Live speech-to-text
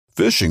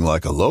Fishing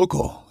like a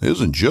local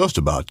isn't just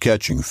about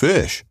catching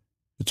fish.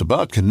 It's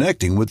about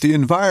connecting with the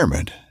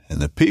environment and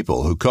the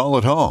people who call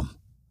it home.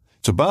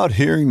 It's about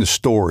hearing the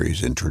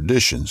stories and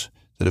traditions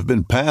that have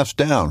been passed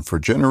down for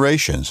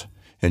generations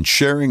and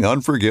sharing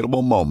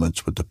unforgettable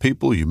moments with the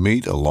people you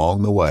meet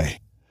along the way.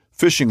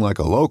 Fishing like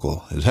a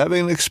local is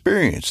having an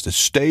experience that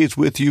stays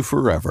with you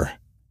forever.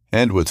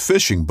 And with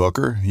Fishing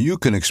Booker, you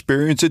can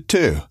experience it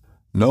too,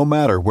 no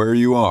matter where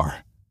you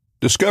are.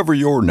 Discover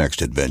your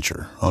next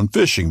adventure on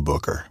Fishing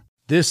Booker.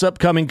 This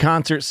upcoming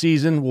concert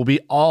season will be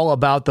all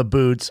about the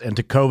boots, and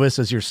Tecovas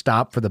is your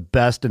stop for the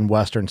best in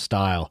Western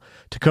style.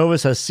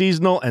 Tecovas has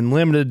seasonal and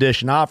limited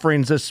edition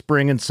offerings this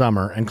spring and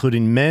summer,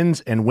 including men's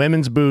and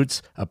women's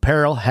boots,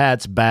 apparel,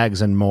 hats,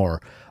 bags, and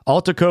more.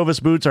 All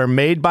Tecovas boots are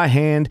made by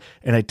hand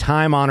in a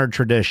time-honored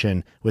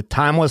tradition with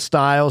timeless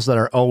styles that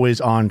are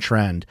always on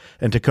trend.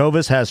 And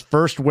Tecovas has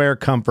first wear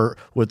comfort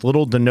with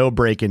little to no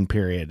break-in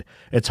period.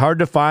 It's hard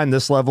to find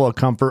this level of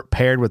comfort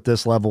paired with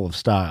this level of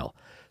style.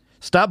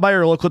 Stop by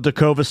your local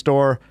Tecovas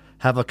store,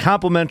 have a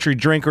complimentary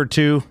drink or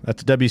two,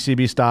 that's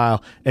WCB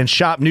style, and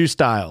shop new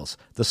styles.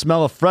 The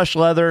smell of fresh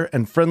leather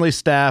and friendly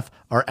staff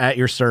are at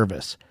your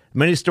service.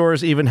 Many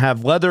stores even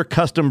have leather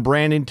custom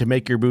branding to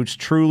make your boots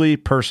truly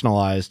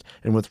personalized.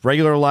 And with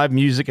regular live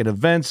music and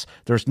events,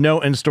 there's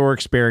no in-store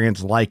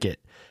experience like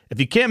it.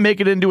 If you can't make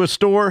it into a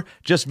store,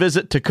 just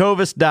visit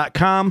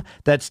tecovas.com.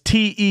 That's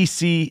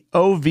TECOVAS.com.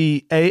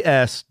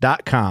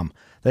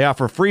 They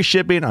offer free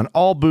shipping on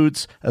all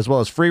boots, as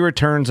well as free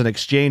returns and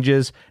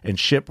exchanges, and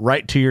ship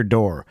right to your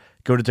door.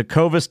 Go to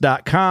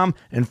tecovas.com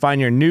and find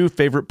your new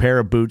favorite pair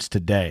of boots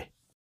today.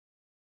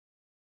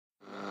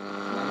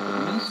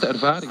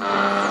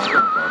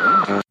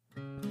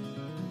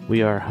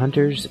 We are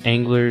hunters,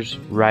 anglers,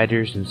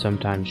 riders, and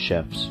sometimes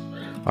chefs.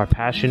 Our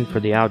passion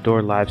for the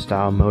outdoor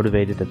lifestyle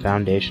motivated the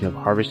foundation of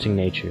Harvesting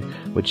Nature,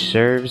 which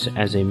serves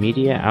as a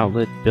media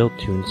outlet built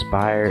to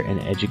inspire and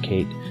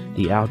educate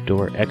the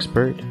outdoor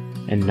expert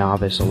and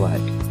novice alike.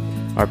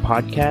 Our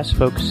podcast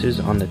focuses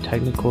on the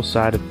technical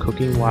side of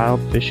cooking wild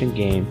fish and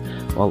game,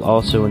 while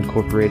also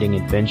incorporating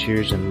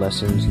adventures and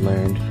lessons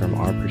learned from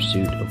our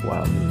pursuit of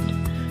wild meat.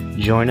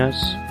 Join us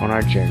on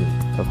our journey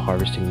of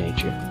harvesting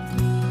nature.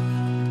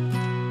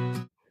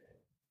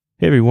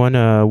 Hey everyone,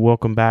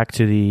 welcome back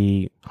to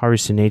the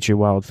Harvesting Nature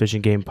Wild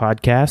Fishing Game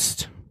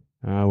podcast.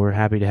 We're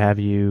happy to have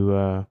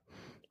you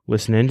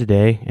listen in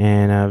today,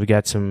 and we've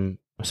got a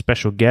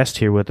special guest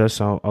here with us.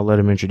 I'll let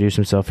him introduce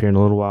himself here in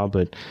a little while,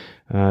 but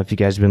if you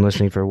guys have been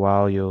listening for a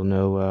while, you'll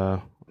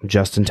know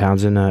Justin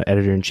Townsend,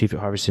 Editor-in-Chief at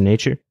Harvesting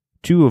Nature.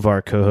 Two of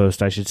our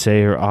co-hosts, I should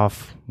say, are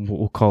off,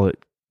 we'll call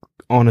it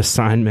on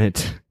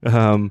assignment,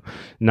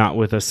 not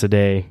with us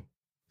today,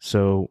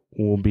 so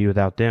we'll be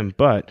without them.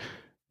 But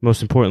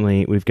most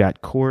importantly, we've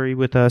got Corey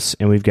with us,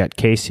 and we've got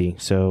Casey,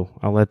 so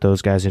I'll let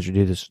those guys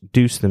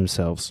introduce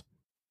themselves.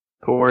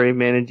 Corey,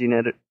 Managing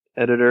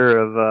Editor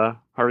of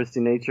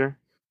Harvesting Nature.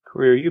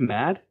 Corey, are you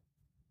mad?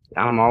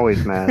 I'm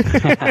always mad.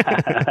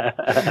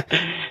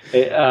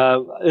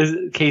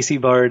 Casey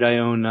Bard, I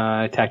own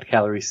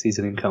Tacticalory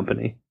Seasoning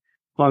Company.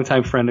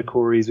 Longtime friend of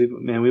Corey's.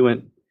 We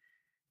went,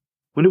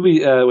 when did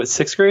we,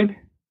 sixth grade?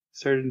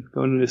 Started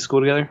going to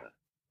school together?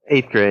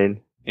 Eighth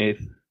grade. Eighth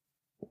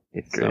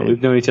grade. So we've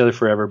known each other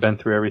forever, been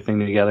through everything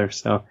together.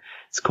 So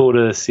it's cool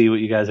to see what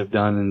you guys have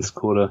done, and it's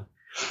cool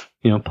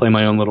to, play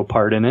my own little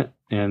part in it,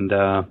 and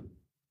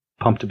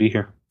pumped to be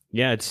here.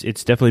 Yeah, it's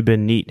definitely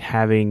been neat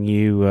having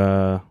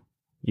you.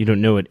 You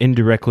don't know it,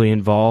 indirectly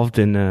involved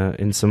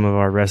in some of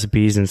our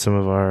recipes and some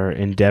of our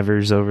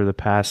endeavors over the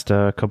past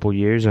couple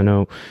years. I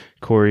know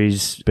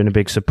Corey's been a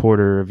big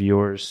supporter of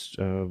yours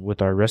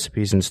with our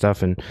recipes and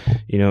stuff, and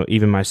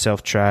even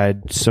myself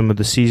tried some of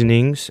the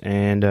seasonings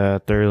and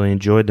thoroughly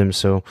enjoyed them.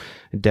 So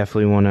I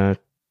definitely want to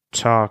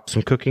talk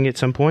some cooking at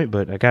some point,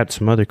 but I got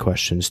some other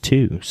questions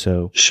too.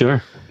 So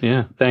sure,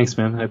 yeah, thanks,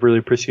 man. I really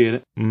appreciate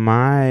it.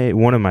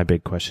 One of my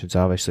big questions,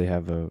 I obviously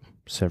have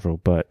several,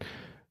 but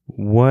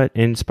what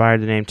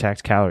inspired the name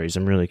Tacticalories?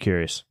 I'm really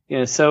curious.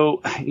 Yeah,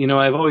 so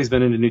I've always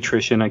been into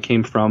nutrition. I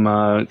came from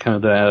kind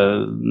of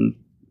the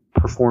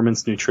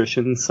performance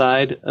nutrition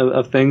side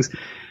of things.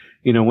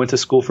 Went to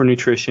school for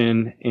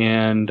nutrition,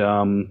 and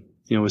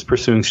was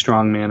pursuing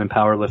strongman and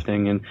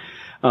powerlifting,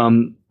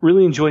 and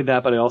really enjoyed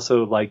that. But I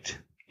also liked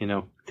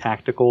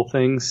tactical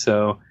things.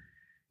 So,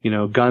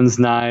 guns,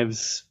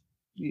 knives,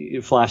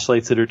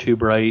 flashlights that are too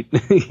bright,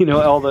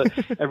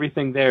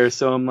 everything there.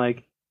 So I'm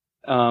like,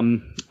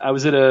 I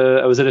was at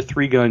a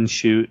 3-gun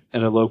shoot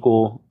at a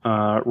local,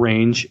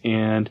 range,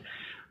 and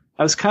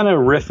I was kind of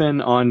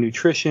riffing on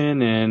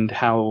nutrition and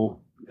how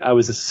I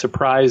was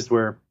surprised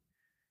where,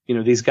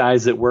 these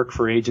guys that work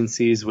for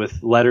agencies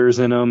with letters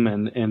in them,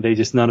 and they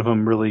just, none of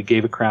them really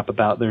gave a crap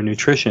about their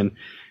nutrition.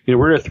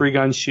 We're at a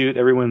 3-gun shoot.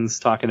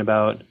 Everyone's talking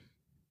about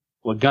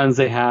what guns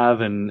they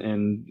have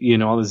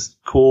and all this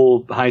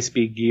cool high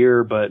speed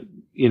gear, but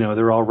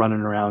they're all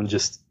running around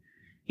just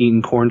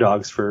eating corn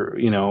dogs for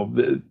it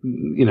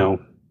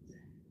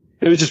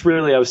was just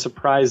really, I was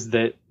surprised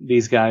that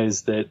these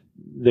guys, that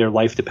their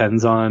life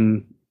depends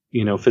on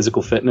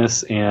physical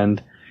fitness,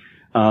 and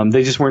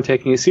they just weren't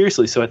taking it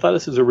seriously. So I thought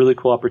this was a really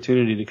cool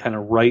opportunity to kind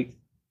of write,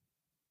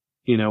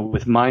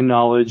 with my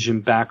knowledge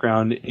and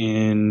background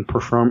in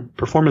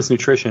performance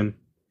nutrition,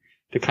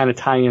 to kind of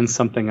tie in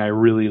something I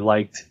really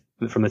liked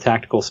from the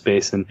tactical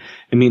space and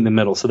meet in the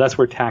middle. So that's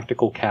where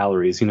Tactical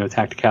Calories,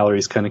 Tactical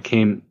Calories kind of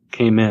came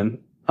in.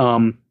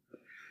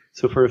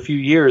 So for a few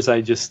years,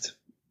 I just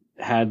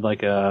had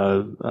like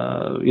an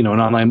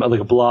online, like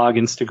a blog,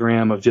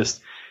 Instagram of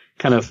just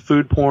kind of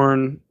food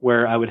porn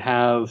where I would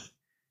have,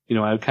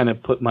 I would kind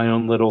of put my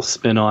own little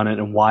spin on it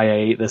and why I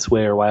ate this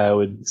way or why I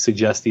would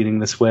suggest eating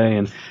this way.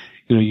 And,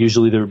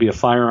 usually there would be a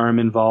firearm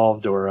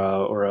involved or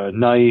a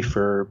knife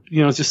or,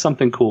 it's just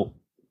something cool.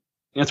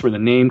 That's where the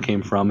name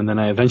came from. And then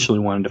I eventually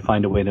wanted to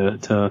find a way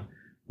to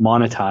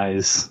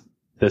monetize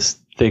this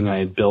thing I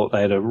had built.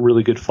 I had a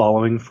really good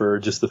following for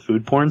just the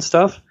food porn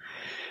stuff.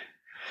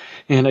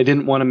 And I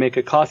didn't want to make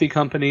a coffee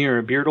company or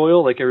a beard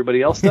oil like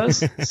everybody else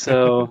does.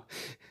 So,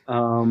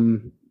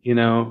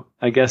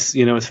 I guess,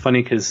 it's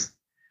funny because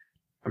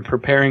I'm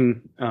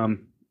preparing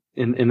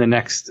in the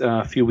next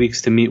few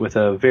weeks to meet with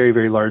a very,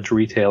 very large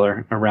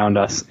retailer around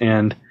us.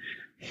 And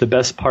the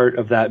best part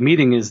of that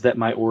meeting is that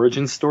my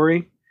origin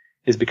story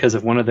is because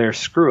of one of their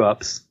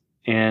screw-ups,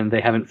 and they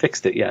haven't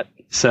fixed it yet.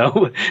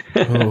 So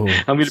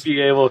I'm going to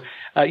be able,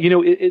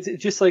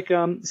 it's just like,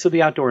 so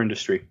the outdoor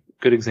industry,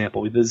 good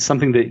example. There's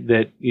something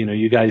that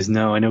you guys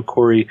know. I know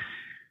Corey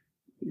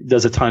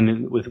does a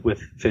ton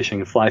with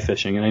fishing and fly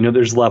fishing, and I know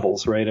there's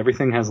levels, right?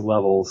 Everything has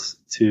levels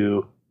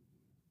to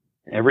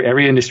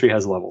every industry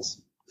has levels.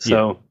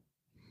 So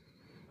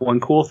one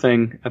cool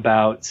thing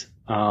about,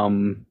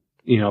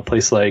 a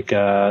place like,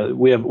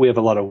 we have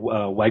a lot of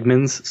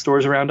Wegmans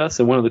stores around us.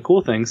 And one of the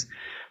cool things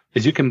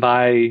is you can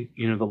buy,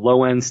 the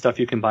low end stuff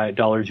you can buy at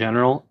Dollar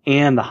General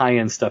and the high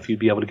end stuff you'd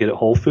be able to get at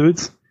Whole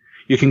Foods.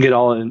 You can get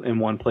all in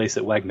one place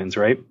at Wegmans,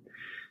 right?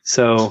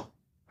 So,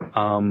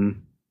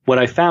 what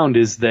I found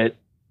is that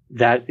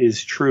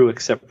is true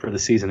except for the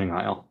seasoning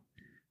aisle.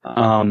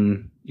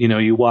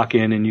 You walk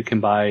in and you can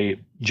buy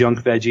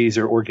junk veggies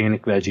or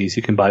organic veggies.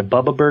 You can buy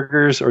Bubba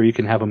burgers or you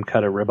can have them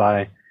cut a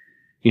ribeye,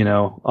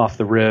 off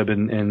the rib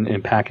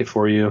and pack it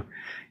for you.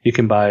 You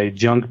can buy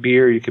junk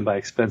beer. You can buy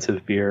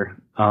expensive beer.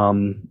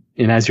 And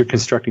as you're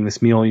constructing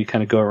this meal, you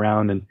kind of go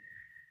around and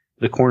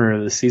the corner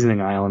of the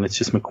seasoning aisle and it's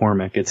just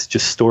McCormick. It's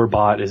just store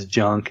bought as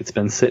junk. It's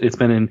been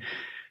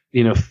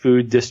in,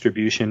 food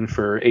distribution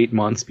for 8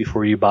 months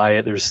before you buy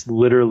it. There's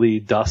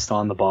literally dust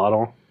on the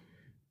bottle.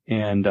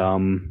 And,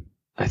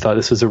 I thought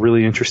this was a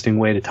really interesting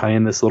way to tie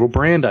in this little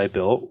brand I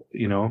built,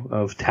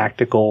 of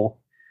tactical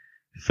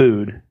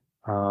food.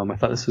 I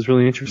thought this was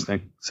really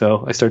interesting.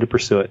 So I started to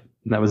pursue it.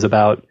 And that was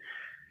about,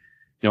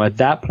 at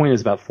that point, it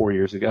was about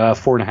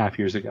 4.5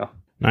 years ago.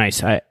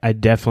 Nice. I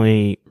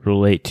definitely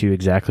relate to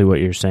exactly what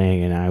you're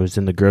saying. And I was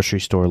in the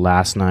grocery store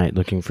last night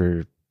looking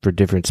for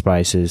different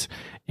spices,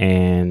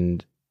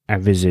 and I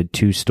visited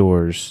 2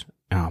 stores.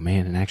 Oh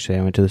man, and actually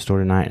I went to the store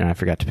tonight and I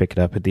forgot to pick it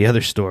up at the other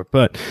store,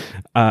 but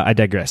I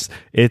digress.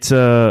 It's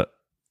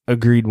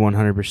agreed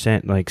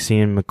 100%, like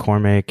seeing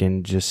McCormick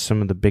and just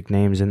some of the big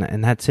names,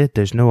 and that's it.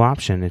 There's no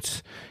option.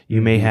 It's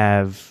you may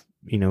have,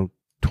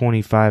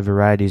 25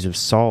 varieties of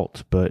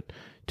salt, but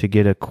to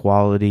get a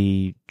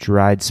quality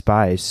dried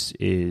spice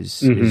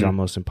is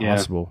almost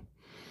impossible.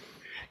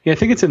 Yeah, I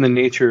think it's in the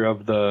nature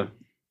of the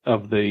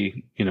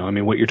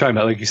what you're talking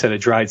about, like you said, a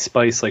dried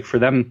spice, like for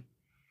them,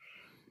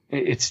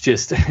 it's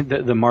just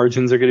the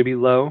margins are going to be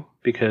low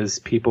because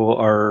people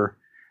are,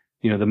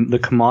 the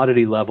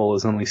commodity level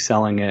is only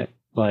selling it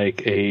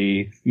like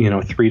a,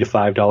 $3 to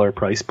 $5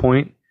 price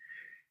point.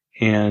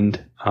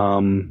 And,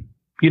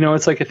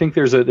 it's like, I think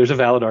there's a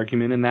valid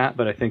argument in that,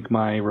 but I think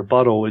my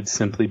rebuttal would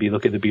simply be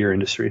look at the beer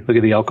industry, look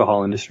at the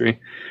alcohol industry.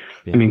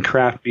 Yeah. I mean,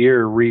 craft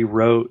beer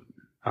rewrote,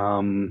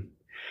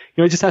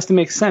 it just has to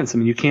make sense. I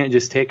mean, you can't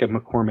just take a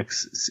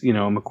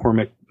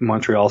McCormick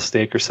Montreal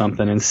steak or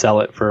something and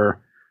sell it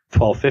for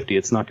 $12.50.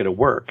 It's not going to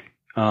work.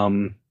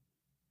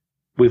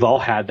 We've all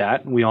had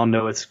that. We all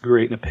know it's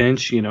great in a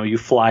pinch. You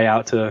fly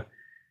out to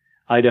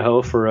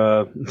Idaho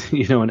for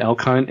an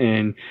elk hunt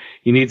and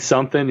you need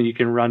something and you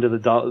can run to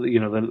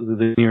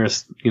the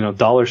nearest,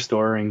 dollar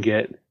store and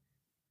get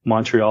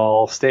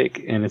Montreal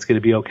steak and it's going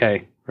to be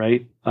okay.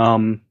 Right.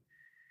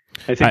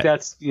 I think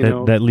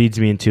that leads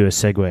me into a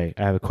segue.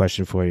 I have a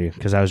question for you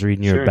because I was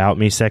reading your About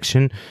Me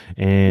section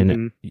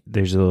and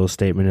there's a little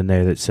statement in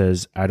there that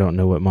says, I don't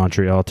know what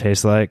Montreal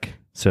tastes like.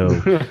 So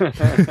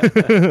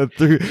have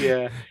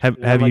you? I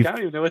don't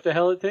even know what the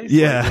hell it tastes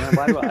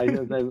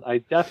like. I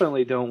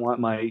definitely don't want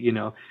my,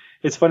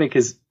 it's funny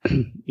because,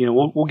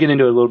 we'll get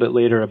into it a little bit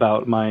later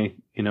about my,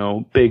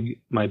 big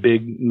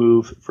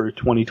move for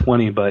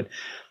 2020, but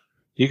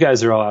you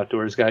guys are all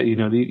outdoors guys, you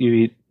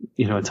eat,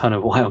 a ton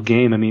of wild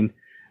game. I mean,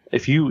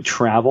 if you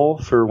travel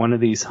for one of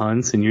these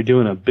hunts and you're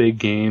doing a big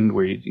game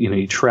where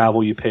you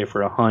travel, you pay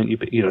for a hunt,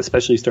 you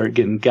especially start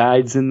getting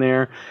guides in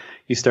there,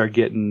 you start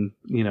getting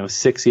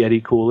 6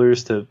 Yeti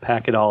coolers to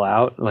pack it all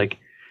out. Like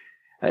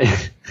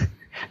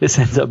this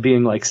ends up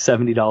being like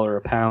 $70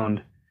 a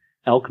pound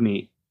elk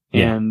meat,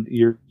 and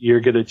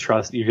you're going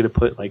to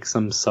put like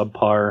some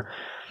subpar,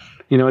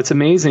 it's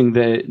amazing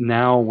that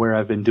now where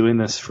I've been doing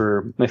this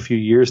for a few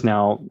years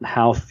now,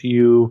 how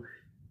few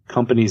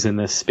companies in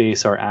this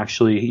space are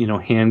actually,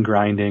 hand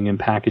grinding and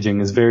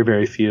packaging is very,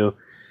 very few.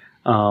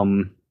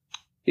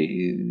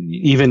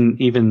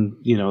 Even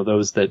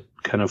those that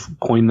kind of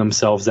coin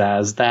themselves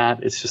as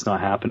that, it's just not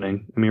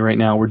happening. I mean, right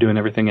now we're doing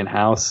everything in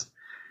house.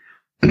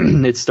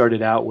 It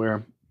started out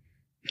where,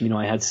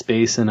 I had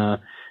space in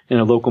a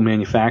local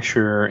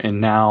manufacturer, and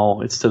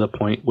now it's to the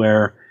point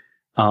where,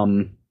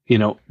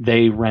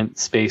 they rent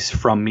space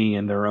from me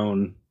in their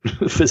own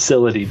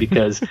facility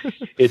because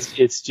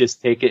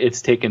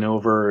it's taken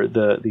over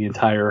the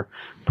entire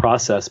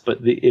process. But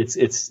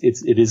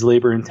it is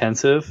labor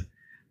intensive.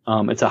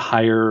 It's a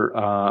higher,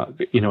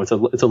 it's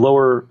a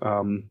lower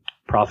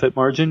profit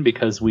margin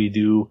because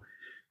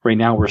right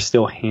now we're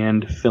still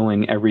hand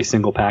filling every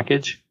single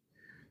package.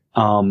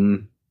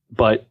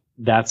 But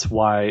that's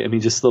why,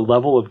 just the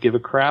level of give a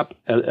crap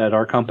at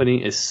our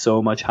company is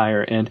so much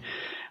higher. And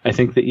I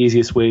think the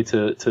easiest way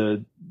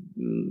to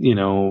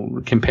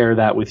compare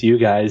that with you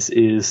guys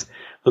is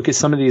look at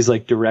some of these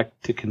like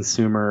direct to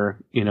consumer,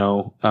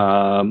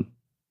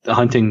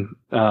 hunting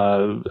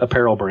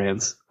apparel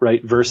brands,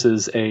 right?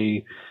 Versus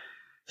a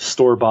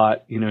store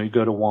bought, you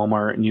go to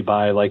Walmart and you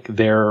buy like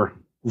their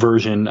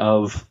version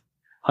of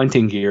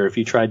hunting gear. If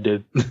you tried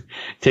to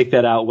take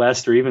that out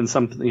west or even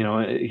some,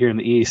 here in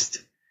the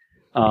East,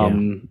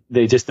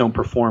 they just don't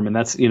perform. And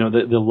that's,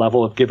 the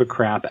level of give a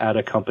crap at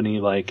a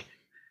company like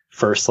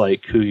First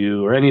Light,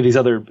 Kuiu, or any of these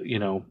other,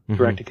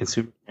 direct to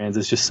consumer brands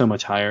is just so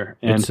much higher.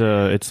 And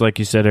it's like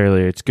you said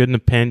earlier, it's good in a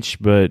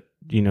pinch, but,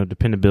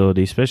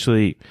 dependability,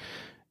 especially,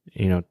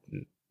 to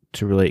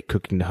relate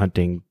cooking to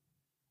hunting,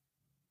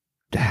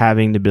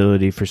 having the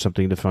ability for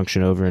something to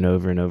function over and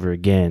over and over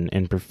again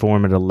and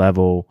perform at a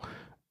level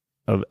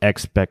of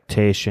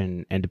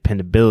expectation and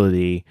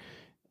dependability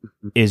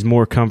is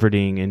more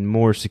comforting and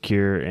more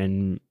secure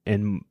and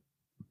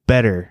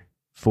better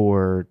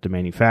for the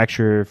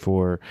manufacturer,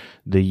 for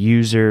the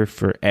user,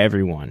 for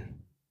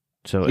everyone.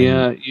 So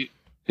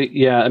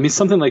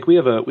something like we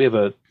have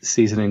a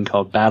seasoning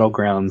called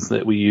Battlegrounds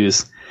that we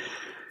use.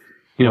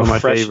 My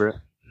favorite.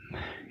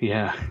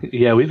 Yeah,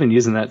 we've been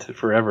using that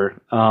forever.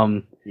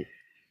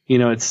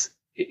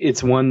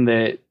 It's one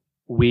that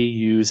we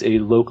use a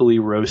locally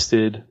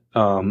roasted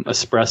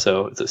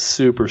espresso. It's a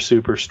super,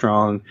 super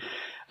strong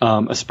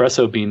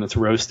espresso bean that's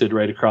roasted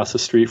right across the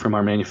street from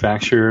our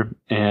manufacturer.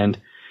 And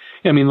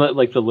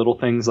like the little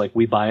things, like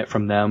we buy it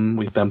from them.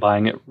 We've been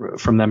buying it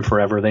from them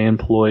forever. They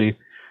employ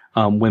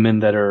women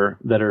that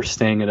are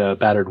staying at a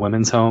battered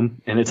women's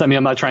home. And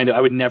I'm not trying to, I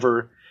would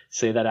never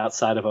say that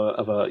outside of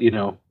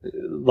a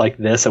like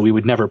this. So we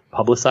would never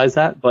publicize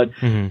that, but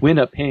we end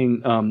up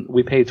paying,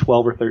 we pay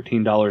 $12 or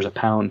 $13 a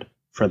pound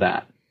for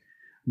that,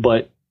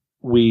 but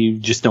we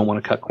just don't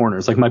want to cut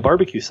corners. Like my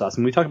barbecue sauce,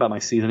 and we talk about my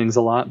seasonings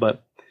a lot,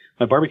 but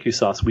my barbecue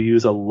sauce, we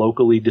use a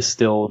locally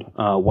distilled,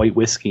 white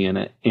whiskey in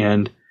it.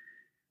 And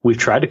we've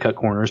tried to cut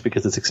corners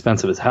because it's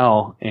expensive as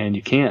hell and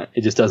you can't,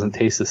 it just doesn't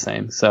taste the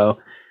same. So,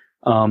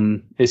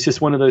 it's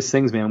just one of those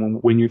things, man,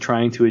 when you're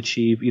trying to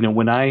achieve,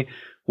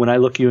 when I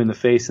look you in the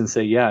face and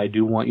say, yeah, I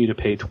do want you to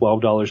pay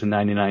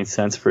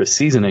 $12.99 for a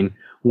seasoning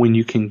when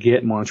you can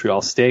get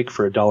Montreal steak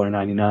for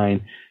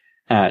 $1.99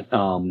 at,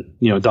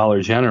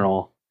 Dollar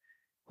General,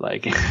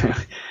 like, how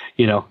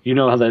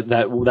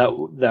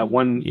that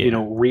one,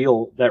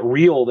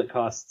 reel that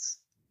costs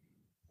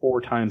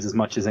 4 times as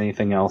much as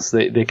anything else,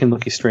 they can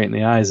look you straight in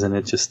the eyes, and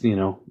it just,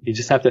 you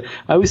just have to,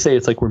 I always say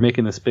it's like we're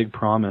making this big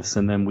promise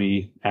and then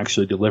we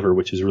actually deliver,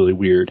 which is really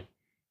weird.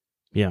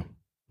 Yeah.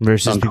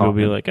 Versus people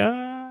be like,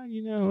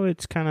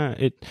 it's kind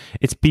of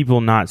it's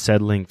people not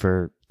settling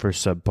for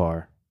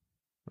subpar.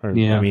 Or,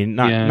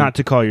 not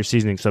to call your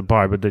seasoning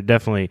subpar, but they're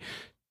definitely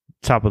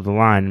top of the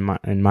line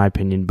in my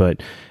opinion.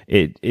 But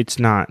it's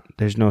not.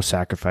 There's no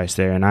sacrifice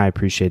there, and I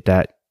appreciate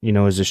that.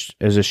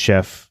 As a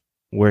chef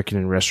working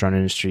in the restaurant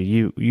industry,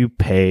 you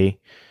pay.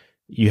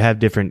 You have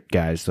different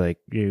guys, like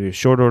you're a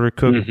short order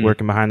cook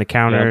working behind the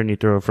counter, and you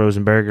throw a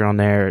frozen burger on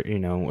there.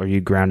 Or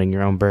you grounding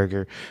your own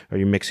burger, or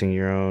you mixing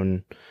your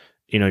own.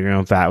 Your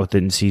own fat with it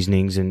and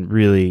seasonings, and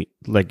really,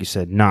 like you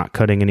said, not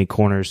cutting any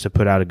corners to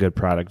put out a good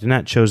product. And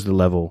that shows the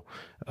level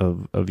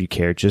of you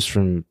care just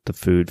from the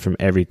food, from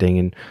everything.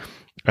 And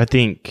I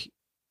think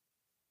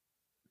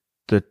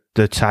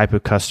the type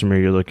of customer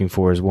you're looking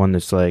for is one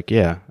that's like,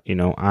 yeah,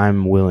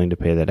 I'm willing to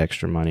pay that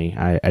extra money.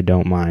 I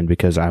don't mind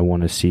because I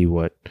want to see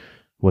what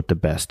the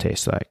best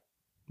tastes like.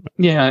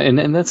 Yeah.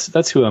 And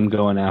that's who I'm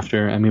going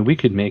after. We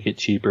could make it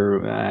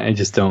cheaper. I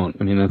just don't.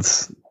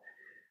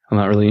 I'm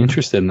not really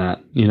interested in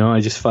that. I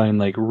just find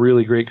like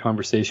really great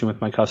conversation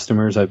with my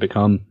customers. I've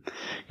become,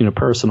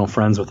 personal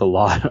friends with a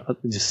lot,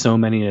 just so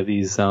many of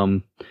these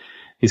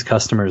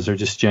customers are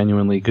just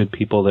genuinely good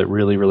people that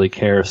really, really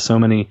care. So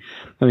many,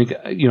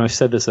 I've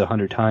said this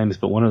 100 times,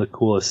 but one of the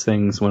coolest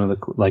things, one of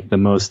the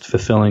most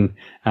fulfilling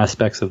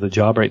aspects of the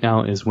job right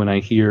now is when I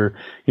hear,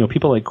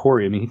 people like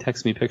Corey. He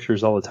texts me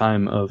pictures all the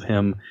time of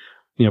him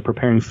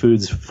preparing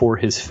foods for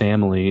his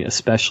family,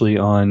 especially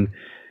on,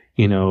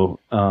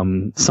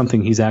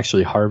 something he's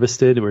actually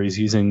harvested, where he's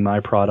using my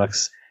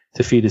products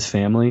to feed his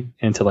family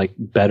and to like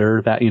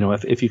better that,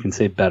 if you can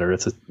say better, I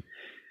don't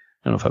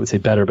know if I would say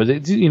better, but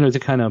to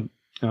kind of,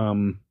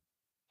 a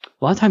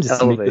lot of times it's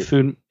to make the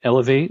food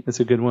elevate. That's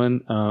a good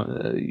one.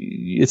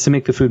 It's to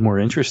make the food more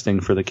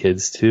interesting for the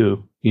kids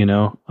too. We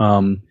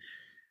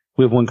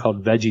have one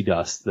called Veggie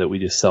Dust that we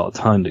just sell a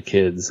ton to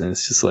kids, and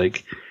it's just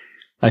like,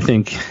 I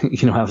think,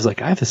 I was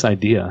like, I have this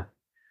idea.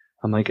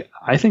 I'm like,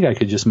 I think I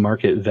could just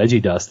market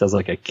Veggie Dust as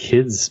like a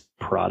kid's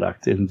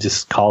product and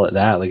just call it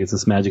that. Like, it's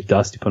this magic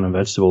dust you put on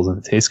vegetables and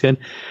it tastes good.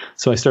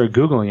 So I started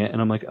Googling it, and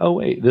I'm like, oh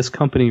wait, this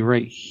company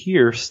right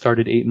here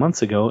started 8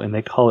 months ago and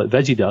they call it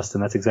Veggie Dust,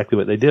 and that's exactly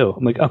what they do.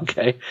 I'm like,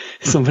 okay,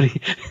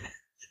 somebody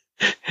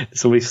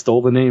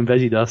stole the name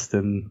Veggie Dust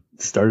and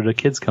started a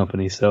kids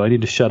company. So I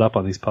need to shut up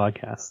on these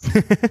podcasts.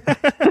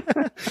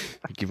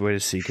 Give away the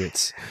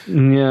secrets.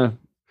 Yeah.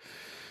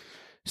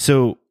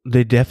 So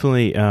they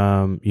definitely,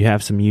 you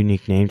have some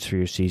unique names for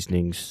your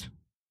seasonings.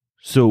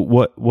 So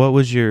what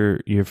was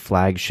your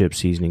flagship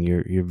seasoning,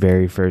 your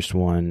very first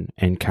one,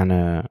 and kind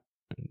of,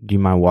 do you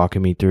mind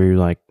walking me through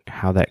like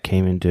how that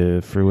came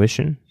into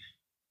fruition?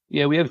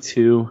 Yeah, we have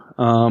two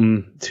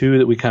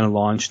that we kind of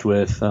launched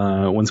with.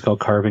 One's called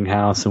Carving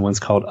House and one's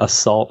called A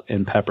Salt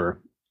and Pepper.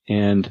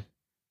 And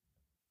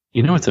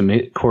it's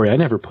amazing, Corey, I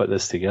never put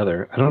this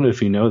together. I don't know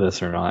if you know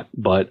this or not,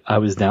 but I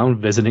was down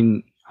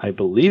visiting, I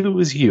believe it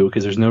was you,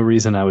 because there's no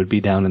reason I would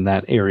be down in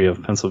that area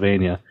of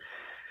Pennsylvania,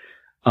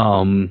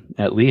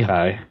 at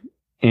Lehigh.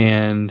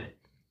 And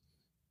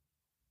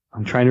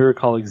I'm trying to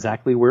recall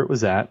exactly where it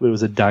was at, but it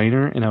was a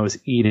diner, and I was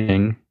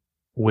eating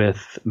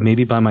with,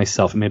 maybe by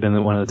myself. It may have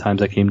been one of the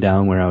times I came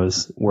down where I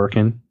was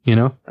working,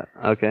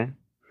 Okay.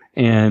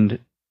 And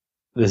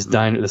this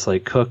diner, this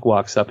like cook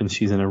walks up, and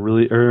she's in a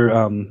really,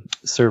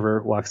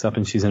 server walks up,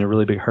 and she's in a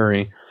really big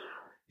hurry.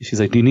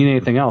 She's like, do you need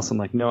anything else? I'm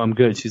like, no, I'm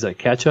good. She's like,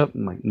 ketchup?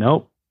 I'm like,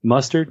 nope.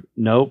 Mustard?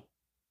 Nope.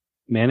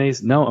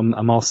 Mayonnaise? No,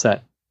 I'm all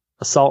set.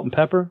 A salt and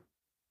pepper?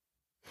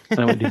 And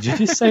I went, did you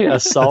just say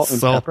a salt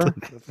and pepper?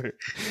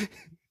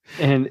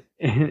 And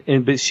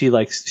but she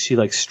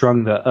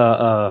strung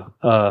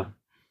the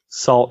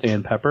salt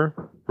and pepper,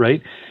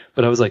 right?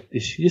 But I was like,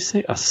 did she just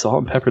say a salt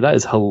and pepper? That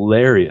is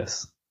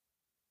hilarious.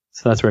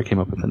 So that's where I came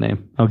up with the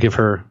name. I'll give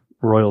her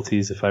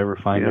royalties if I ever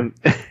find them.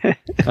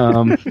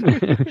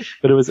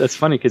 But it's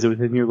funny because it was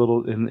in your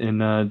little in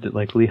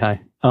like Lehigh.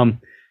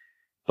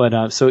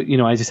 So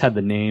I just had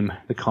the name,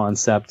 the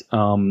concept.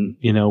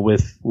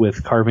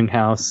 With Carving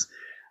House,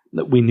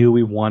 that we knew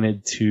we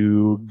wanted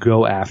to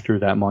go after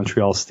that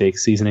Montreal steak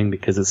seasoning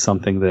because it's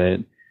something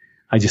that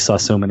I just saw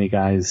so many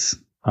guys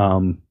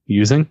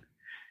using.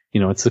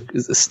 It's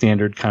a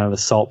standard kind of the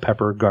salt,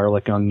 pepper,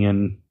 garlic,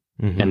 onion,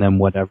 and then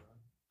whatever.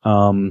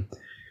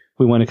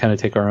 We want to kind of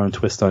take our own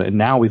twist on it. And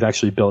now we've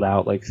actually built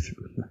out like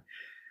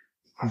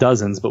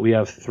dozens, but we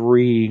have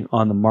 3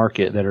 on the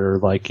market that are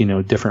like,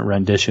 different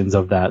renditions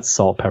of that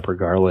salt, pepper,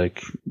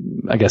 garlic,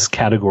 I guess,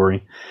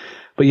 category.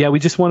 But yeah, we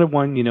just wanted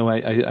one.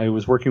 I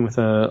was working with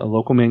a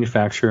local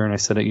manufacturer, and I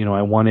said,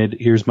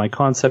 here's my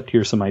concept,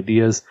 here's some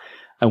ideas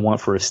I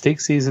want for a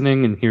steak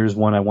seasoning, and here's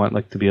one I want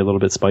like to be a little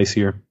bit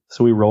spicier.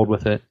 So we rolled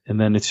with it. And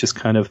then it's just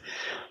kind of,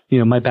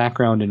 my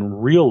background in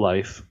real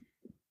life.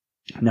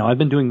 Now I've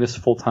been doing this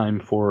full time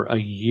for a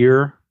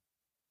year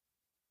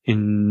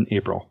in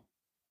April.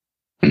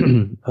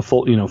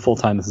 Full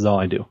time. This is all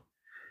I do.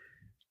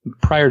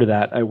 Prior to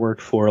that, I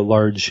worked for a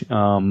large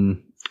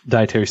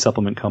dietary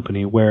supplement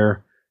company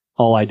where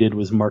all I did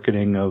was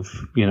marketing of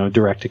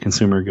direct to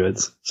consumer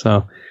goods.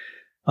 So,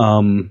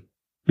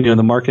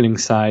 the marketing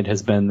side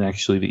has been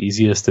actually the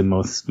easiest and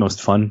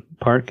most fun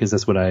part, because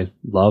that's what I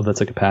love. That's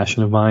like a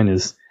passion of mine,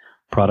 is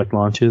product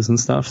launches and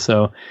stuff.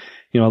 So,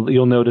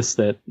 you'll notice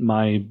that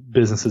my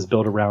business is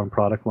built around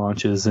product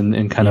launches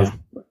and kind of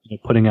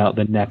putting out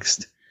the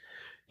next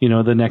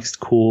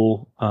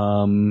cool,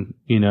 putting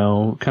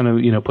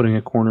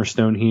a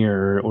cornerstone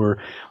here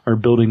or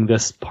building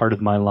this part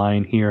of my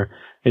line here.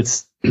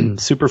 It's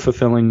super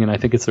fulfilling, and I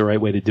think it's the right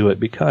way to do it,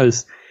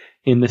 because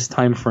in this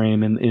time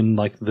frame, in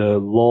like the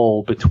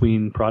lull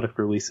between product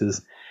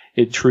releases,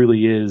 it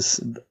truly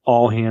is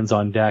all hands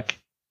on deck,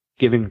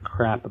 giving a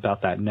crap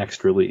about that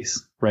next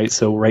release, right?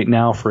 So right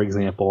now, for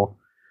example,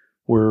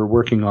 we're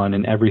working on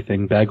an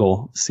everything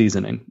bagel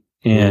seasoning,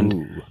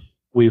 and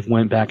we've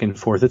went back and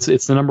forth.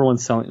 It's the number one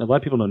selling. A lot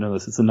of people don't know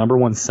this. It's the number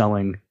one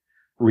selling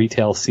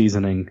retail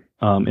seasoning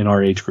in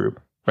our age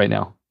group right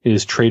now. It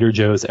is Trader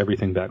Joe's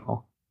Everything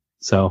Bagel.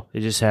 So they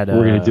just had.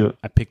 We're gonna do it.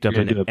 I picked up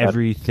an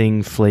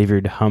everything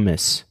flavored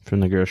hummus from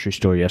the grocery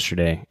store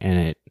yesterday, and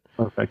it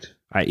perfect.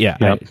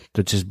 That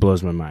just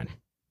blows my mind.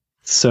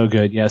 So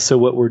good, yeah. So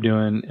what we're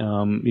doing,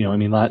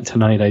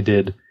 tonight I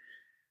did,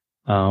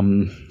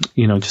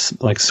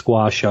 just like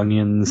squash,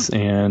 onions,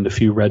 and a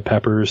few red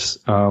peppers.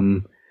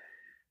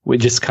 We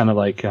just kind of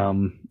like,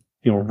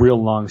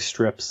 real long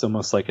strips,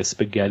 almost like a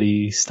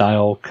spaghetti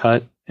style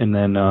cut. And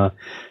then,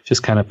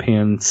 just kind of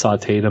pan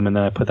sauteed them. And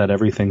then I put that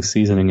everything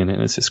seasoning in it.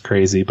 And it's just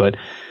crazy. But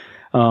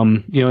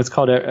It's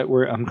called.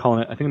 I'm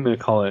calling it. I think I'm going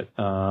to call it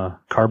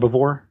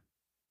Carbivore.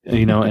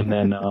 And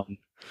then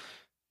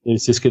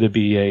it's just going to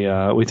be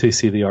a. Wait till you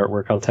see the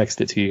artwork. I'll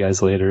text it to you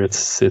guys later.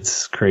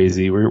 It's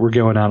crazy. We're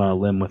going out on a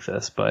limb with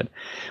this, but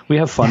we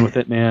have fun with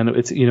it, man.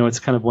 It's it's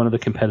kind of one of the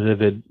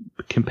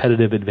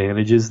competitive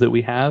advantages that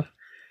we have.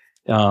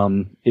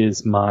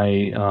 Is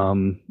my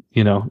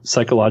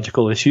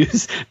psychological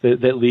issues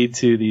that lead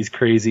to these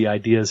crazy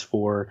ideas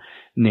for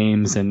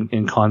names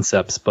and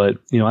concepts. But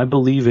I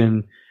believe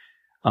in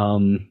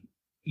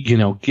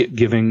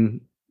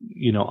giving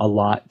a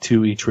lot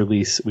to each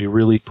release. We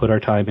really put our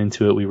time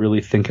into it. We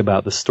really think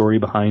about the story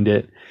behind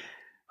it.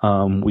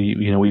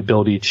 We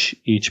build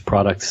each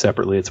product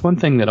separately. It's one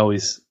thing that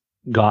always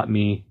got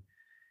me,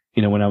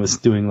 when I was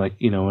doing when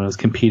I was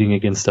competing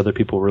against other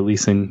people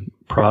releasing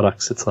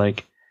products. It's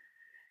like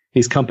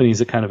these companies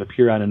that kind of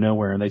appear out of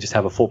nowhere and they just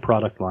have a full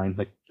product line.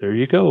 Like, there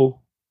you go.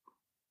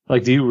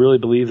 Like, do you really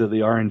believe that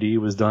the R&D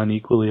was done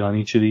equally on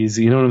each of these?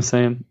 You know what I'm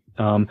saying?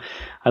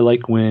 I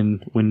like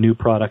when new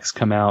products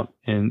come out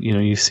and,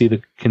 you see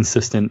the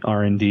consistent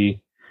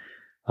R&D.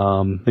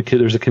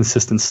 There's a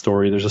consistent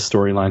story. There's a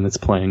storyline that's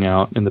playing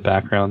out in the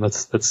background.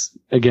 That's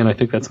again, I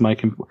think that's one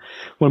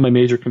of my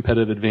major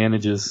competitive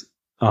advantages,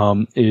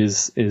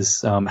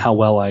 is how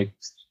well I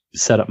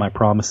set up my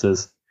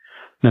promises,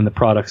 and the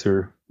products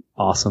are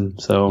awesome.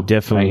 So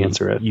definitely I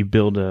answer it. You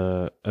build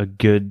a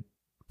good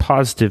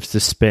positive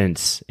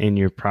suspense in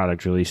your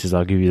product releases.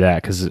 I'll give you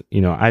that, because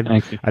I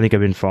think I've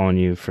been following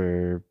you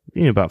for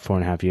about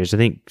 4.5 years. I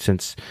think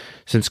since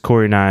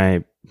Corey and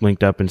I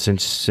linked up, and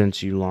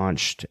since you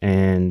launched,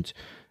 and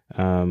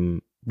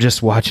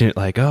just watching it,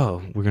 like,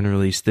 oh, we're gonna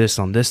release this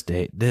on this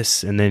date,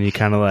 this, and then you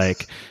kind of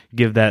like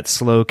give that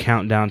slow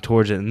countdown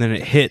towards it, and then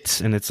it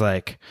hits, and it's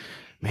like,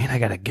 man, I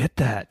gotta get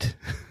that.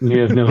 You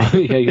have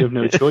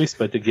no choice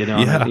but to get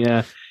on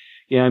it.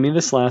 Yeah. I mean,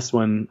 this last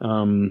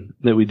one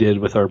that we did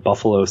with our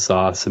buffalo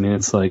sauce, I mean,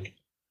 it's like,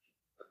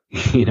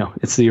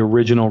 it's the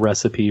original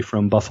recipe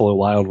from Buffalo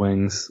Wild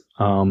Wings,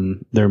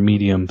 their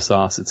medium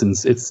sauce.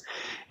 It's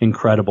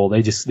incredible.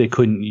 They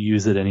couldn't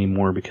use it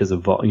anymore because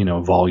of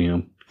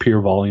volume,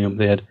 pure volume.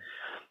 They had,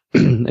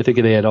 I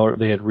think they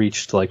had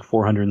reached like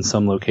 400 and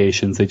some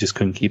locations. They just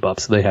couldn't keep up,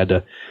 so they had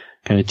to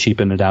kind of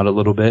cheapen it out a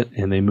little bit,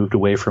 and they moved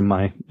away from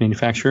my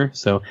manufacturer.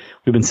 So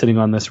we've been sitting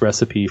on this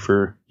recipe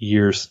for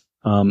years,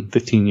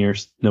 15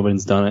 years.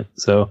 Nobody's done it.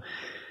 So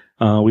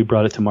we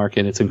brought it to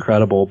market. It's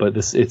incredible, but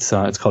it's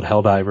called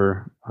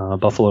Helldiver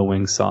buffalo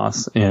wing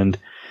sauce, and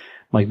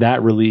like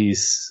that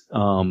release,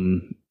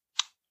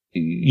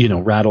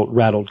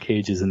 rattled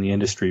cages in the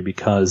industry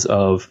because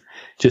of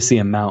just the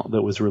amount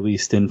that was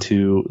released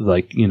into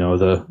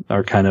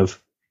our kind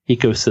of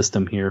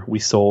ecosystem here. We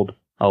sold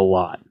a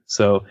lot.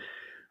 So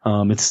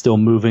it's still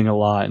moving a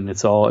lot, and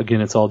it's all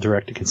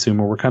direct to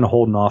consumer. We're kind of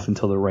holding off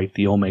until the right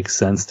deal makes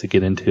sense to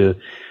get into,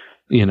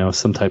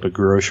 some type of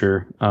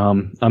grocer.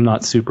 I'm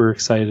not super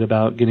excited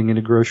about getting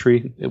into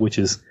grocery, which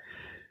is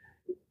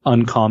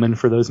uncommon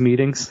for those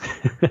meetings.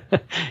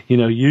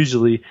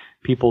 Usually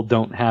people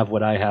don't have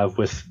what I have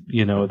with,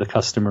 the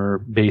customer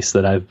base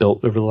that I've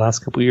built over the last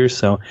couple of years.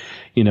 So,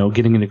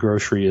 getting into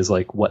grocery is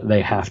like what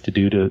they have to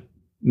do to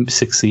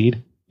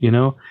succeed,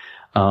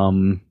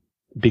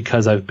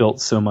 because I've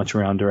built so much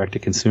around direct to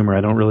consumer.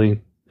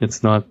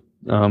 It's not,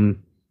 it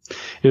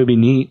would be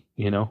neat,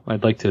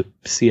 I'd like to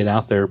see it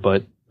out there,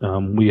 but,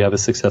 we have a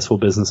successful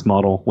business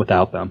model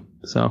without them.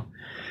 So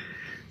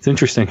it's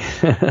interesting.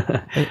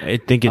 I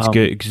think it's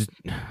good, because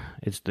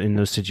it's in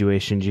those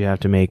situations you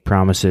have to make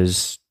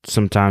promises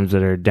sometimes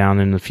that are down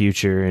in the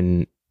future.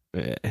 And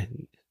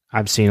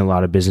I've seen a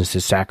lot of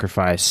businesses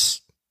sacrifice,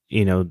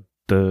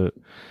 the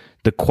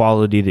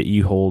quality that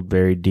you hold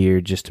very dear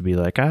just to be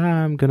like,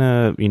 I'm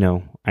gonna,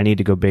 I need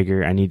to go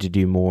bigger, I need to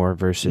do more,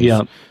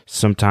 versus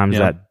sometimes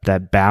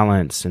that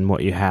balance and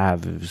what you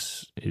have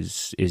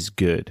is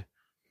good.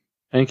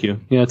 Thank you.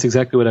 Yeah, that's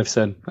exactly what I've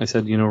said. I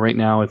said, right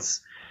now it's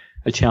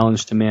a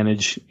challenge to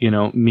manage,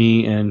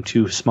 me and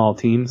two small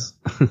teams.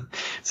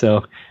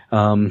 So,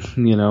 one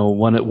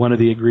of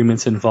the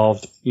agreements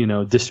involved,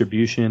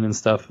 distribution and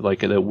stuff like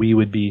that. We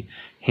would be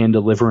hand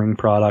delivering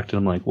product, and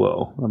I'm like,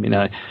 whoa. I mean,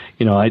 I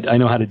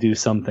know how to do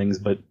some things,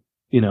 but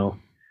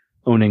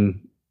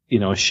owning,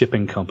 a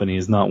shipping company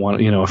is not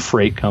one. A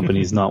freight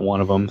company is not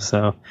one of them.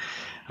 So,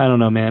 I don't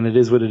know, man. It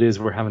is what it is.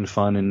 We're having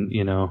fun, and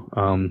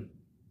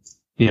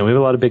we have a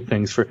lot of big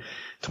things for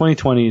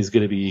 2020 is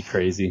going to be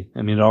crazy.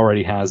 I mean, it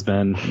already has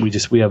been.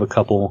 We have a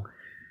couple.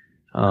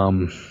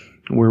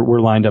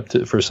 We're lined up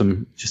for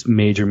some just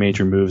major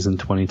moves in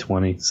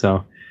 2020.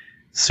 So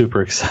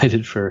super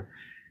excited for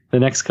the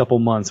next couple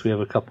months. We have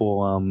a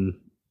couple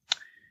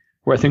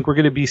where I think we're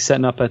going to be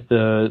setting up at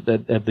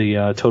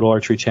the Total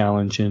Archery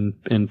Challenge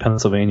in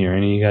Pennsylvania. Are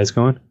any of you guys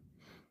going?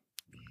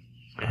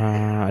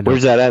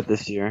 Where's that at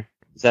this year?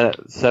 Is that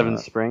at Seven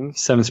Springs?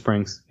 Seven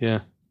Springs, yeah.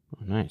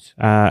 Nice.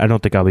 I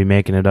don't think I'll be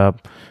making it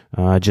up.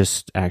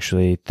 Just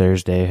actually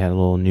Thursday had a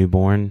little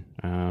newborn.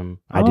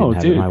 I didn't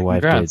have it. My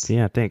wife did.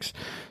 Yeah, thanks.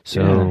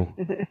 So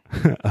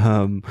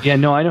Yeah,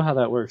 no, I know how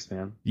that works,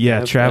 man.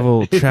 Yeah,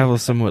 travel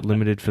somewhat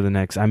limited for the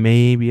next. I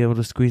may be able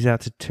to squeeze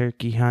out to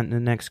turkey hunt in the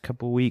next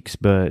couple weeks,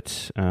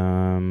 but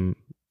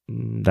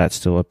that's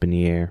still up in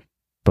the air.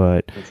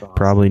 But That's awesome.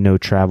 probably no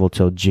travel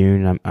till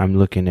June. I'm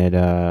looking at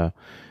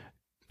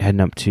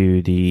heading up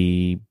to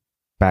the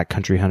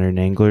Backcountry Hunter and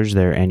Anglers,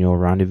 their annual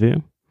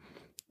rendezvous.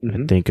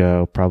 I think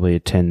I'll probably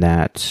attend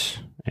that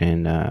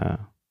and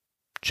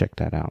check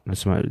that out.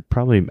 That's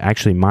probably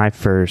actually my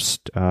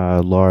first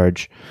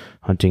large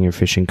hunting or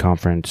fishing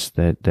conference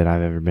that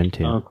I've ever been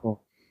to. Oh,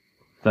 cool.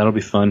 That'll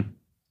be fun.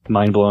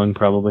 Mind blowing,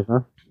 probably,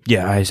 huh?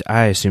 Yeah,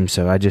 I assume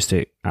so. I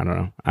don't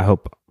know. I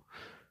hope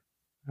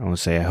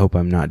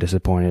I'm not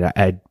disappointed.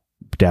 I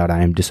doubt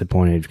I am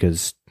disappointed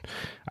because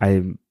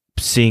I'm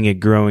seeing a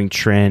growing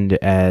trend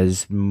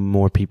as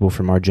more people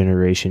from our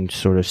generation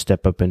sort of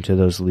step up into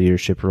those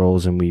leadership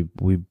roles, and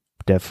we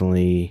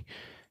definitely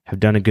have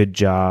done a good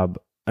job.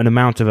 An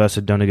amount of us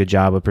have done a good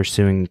job of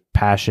pursuing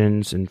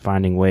passions and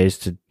finding ways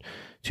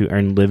to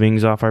earn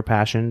livings off our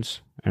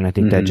passions. And I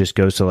think that just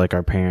goes to like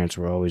our parents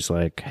were always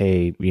like,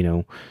 hey,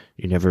 you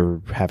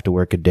never have to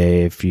work a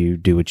day if you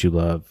do what you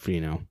love,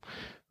 Yeah,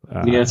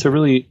 it's a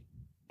really,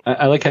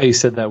 I like how you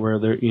said that where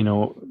there,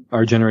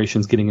 our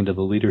generation's getting into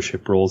the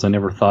leadership roles. I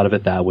never thought of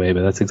it that way,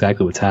 but that's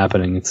exactly what's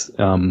happening. It's,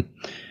 I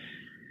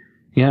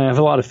have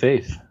a lot of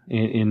faith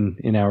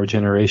in our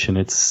generation.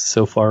 It's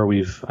so far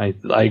I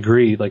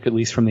agree, like at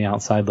least from the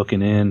outside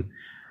looking in,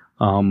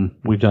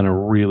 we've done a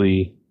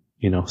really,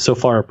 so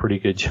far a pretty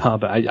good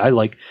job.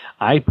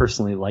 I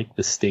personally like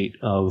the state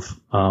of,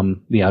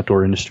 the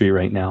outdoor industry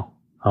right now.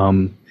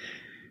 I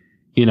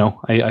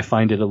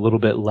find it a little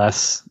bit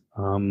less,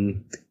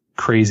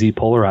 crazy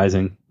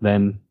polarizing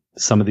than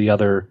some of the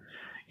other,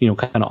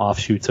 kind of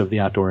offshoots of the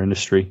outdoor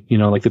industry.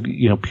 Like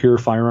the, pure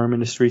firearm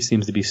industry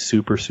seems to be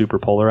super, super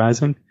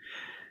polarizing.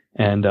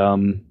 And,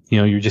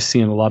 you're just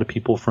seeing a lot of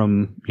people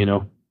from,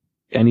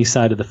 any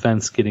side of the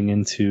fence getting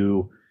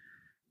into,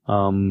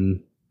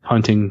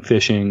 hunting,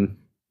 fishing,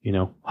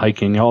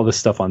 hiking, all this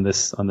stuff on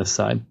this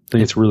side. I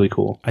think it's really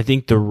cool. I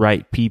think the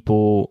right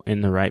people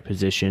in the right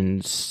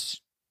positions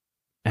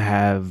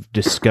have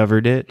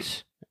discovered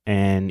it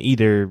and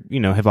either,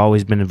 have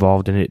always been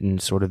involved in it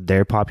and sort of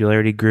their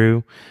popularity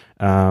grew,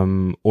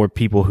 or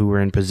people who were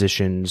in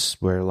positions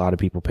where a lot of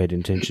people paid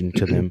attention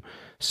to them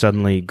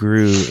suddenly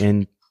grew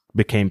and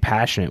became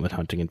passionate with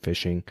hunting and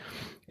fishing.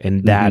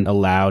 And that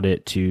allowed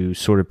it to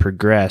sort of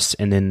progress.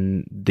 And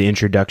then the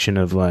introduction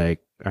of I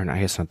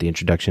guess not the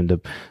introduction, the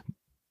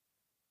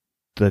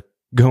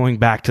going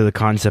back to the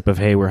concept of,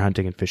 hey, we're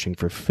hunting and fishing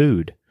for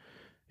food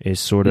is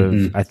sort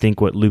of, I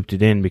think, what looped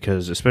it in,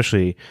 because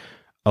especially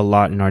a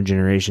lot in our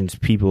generations,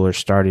 people are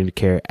starting to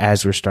care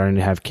as we're starting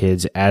to have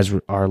kids, as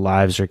our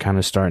lives are kind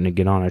of starting to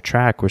get on a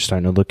track. We're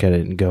starting to look at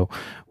it and go,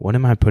 what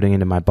am I putting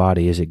into my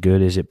body? Is it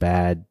good? Is it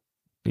bad?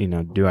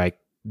 Do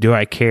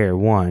I care?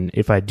 One,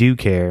 if I do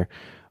care,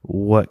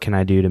 what can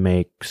I do to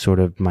make sort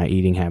of my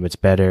eating habits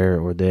better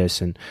or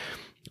this? And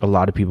a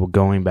lot of people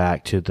going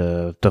back to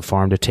the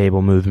farm to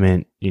table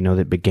movement,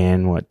 that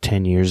began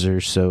 10 years or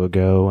so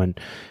ago. And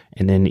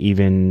then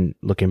even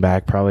looking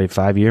back, probably a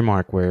 5-year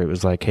mark where it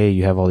was like, hey,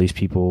 you have all these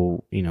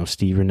people,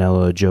 Steve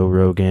Rinella, Joe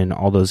Rogan,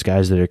 all those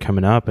guys that are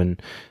coming up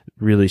and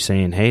really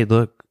saying, hey,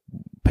 look,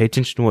 pay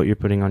attention to what you're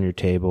putting on your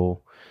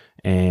table.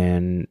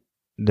 And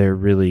they're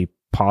really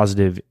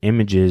positive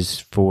images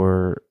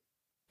for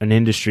an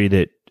industry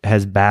that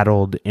has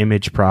battled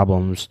image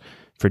problems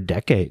for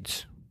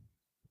decades.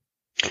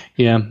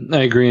 Yeah, I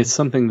agree. It's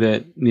something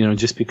that,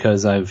 just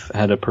because I've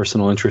had a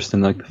personal interest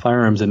in the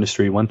firearms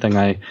industry, one thing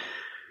that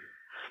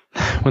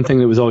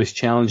was always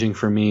challenging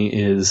for me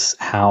is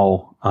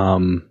how,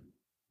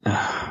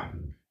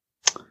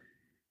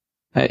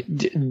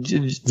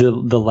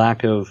 the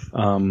lack of,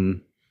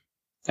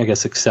 I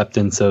guess,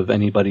 acceptance of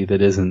anybody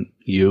that isn't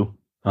you.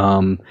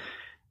 And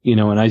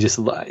I just,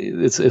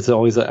 it's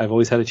always, I've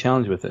always had a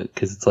challenge with it,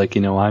 because it's like,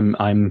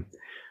 I'm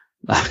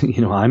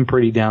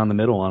pretty down the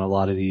middle on a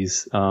lot of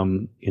these,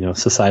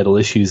 societal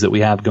issues that we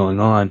have going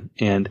on.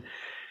 And,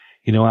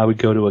 I would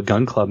go to a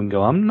gun club and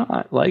go, I'm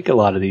not like a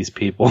lot of these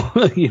people.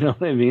 You know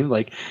what I mean?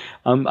 Like,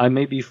 I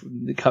may be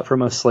cut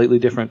from a slightly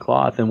different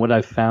cloth. And what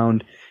I've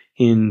found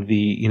in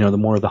the, the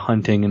more of the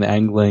hunting and the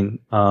angling,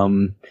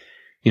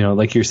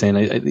 like you're saying,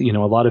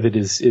 a lot of it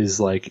is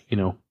like,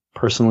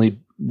 personally,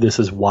 this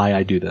is why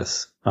I do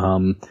this.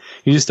 You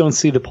just don't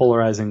see the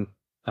polarizing,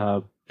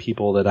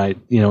 people that I,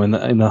 in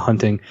the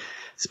hunting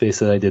space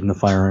that I did in the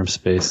firearm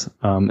space.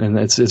 And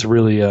it's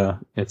really,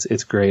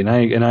 it's great.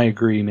 And I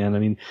agree, man. I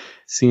mean,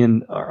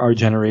 seeing our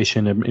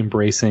generation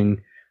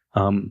embracing,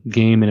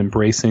 game and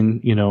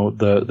embracing,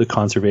 the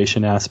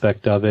conservation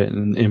aspect of it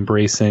and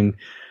embracing,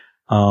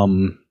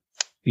 playing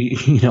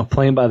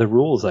by the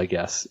rules, I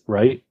guess.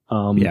 Right.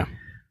 Yeah.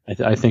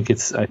 I think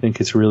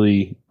it's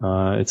really,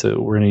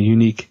 we're in a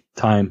unique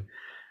time.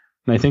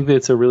 And I think that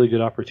it's a really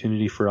good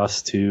opportunity for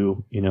us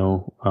to,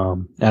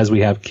 as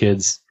we have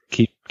kids,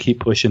 keep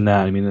pushing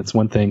that. I mean, that's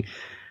one thing.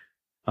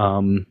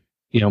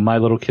 My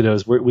little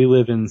kiddos, we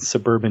live in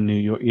suburban New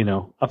York,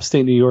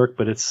 upstate New York,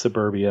 but it's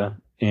suburbia.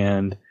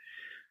 And,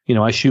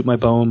 I shoot my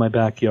bow in my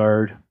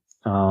backyard.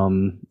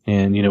 And,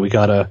 we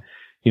got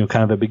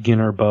kind of a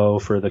beginner bow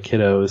for the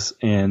kiddos.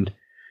 And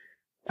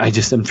I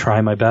just am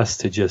trying my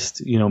best to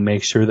just,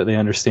 make sure that they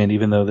understand,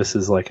 even though this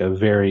is like a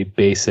very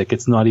basic,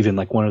 it's not even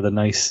like one of the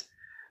nice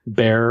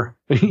bear,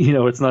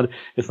 it's not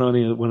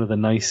even one of the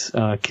nice,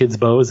 kids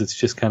bows. It's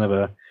just kind of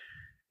a,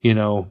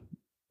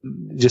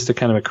 just a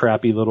kind of a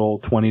crappy little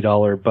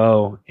 $20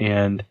 bow.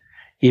 And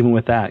even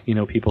with that,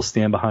 people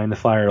stand behind the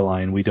fire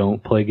line. We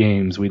don't play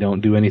games. We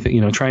don't do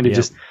anything, trying to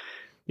just,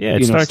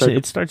 it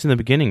starts in the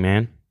beginning,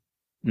 man.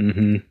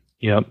 Mm-hmm.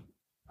 Yep.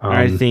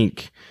 I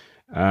think,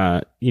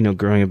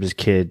 growing up as a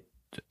kid,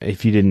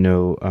 if you didn't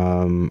know,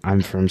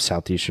 I'm from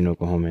southeastern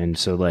Oklahoma, and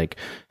so like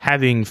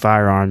having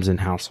firearms in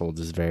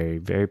households is very,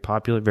 very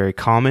popular, very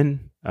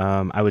common.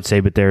 I would say,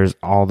 but there's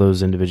all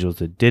those individuals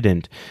that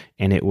didn't,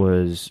 and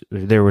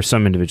there were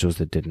some individuals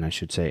that didn't, I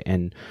should say,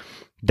 and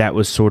that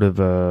was sort of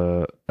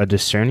a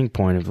discerning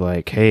point of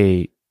like,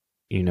 hey,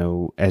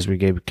 as we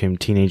became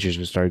teenagers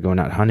and started going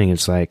out hunting,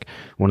 it's like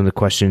one of the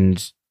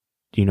questions,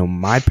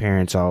 my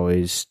parents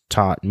always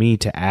taught me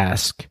to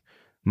ask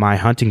my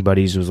hunting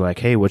buddies was like,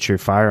 hey, what's your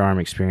firearm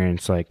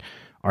experience? Like,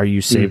 are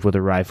you safe with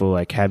a rifle?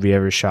 Like, have you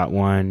ever shot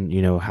one?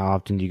 How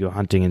often do you go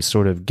hunting? And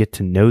sort of get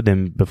to know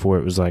them before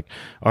it was like,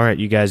 all right,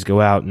 you guys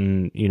go out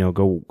and,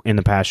 go in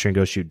the pasture and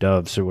go shoot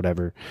doves or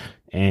whatever.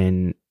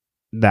 And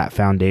that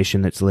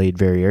foundation that's laid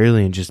very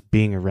early and just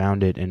being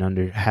around it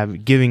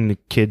and giving the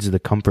kids the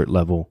comfort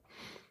level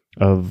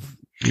of,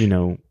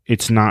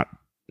 it's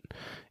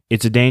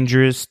a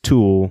dangerous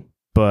tool,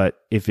 but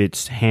if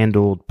it's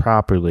handled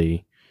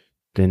properly,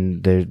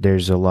 then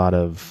there's a lot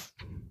of,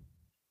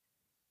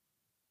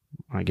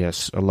 I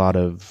guess, a lot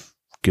of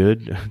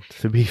good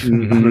to be. I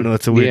don't know.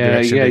 It's a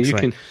weird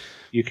direction. Yeah,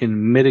 you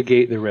can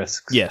mitigate the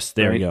risks. Yes,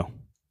 there we go.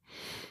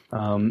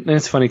 And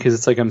it's funny because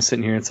it's like I'm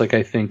sitting here. It's like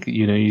I think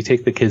you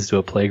take the kids to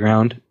a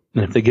playground,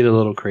 and if they get a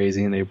little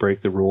crazy and they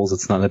break the rules,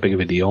 it's not that big of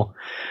a deal.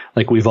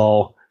 Like we've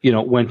all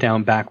went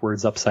down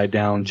backwards, upside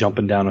down,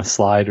 jumping down a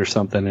slide or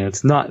something, and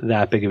it's not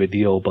that big of a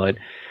deal, but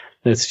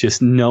it's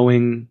just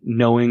knowing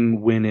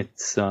when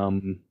it's,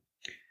 you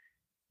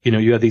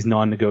have these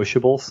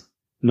non-negotiable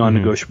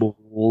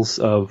rules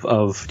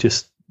of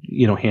just,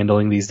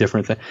 handling these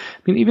different things. I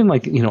mean, even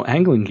like,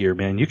 angling gear,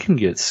 man, you can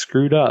get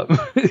screwed up,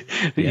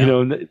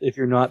 if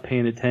you're not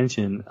paying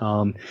attention.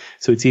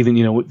 So it's even,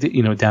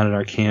 down at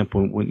our camp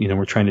when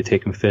we're trying to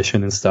take them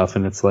fishing and stuff.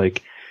 And it's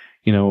like,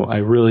 I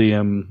really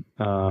am,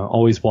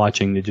 always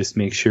watching to just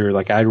make sure,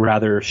 like, I'd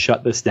rather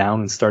shut this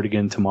down and start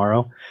again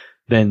tomorrow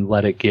than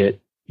let it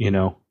get,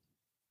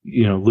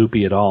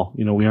 loopy at all.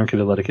 We aren't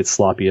going to let it get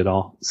sloppy at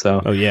all. So.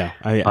 Oh yeah.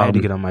 I had to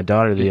get on my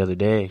daughter the other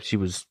day.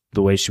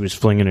 The way she was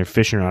flinging her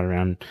fishing rod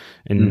around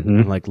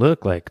and I'm like,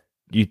 look, like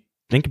you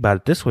think about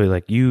it this way,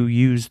 like you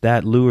use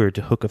that lure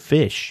to hook a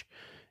fish.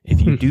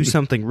 If you do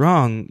something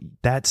wrong,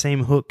 that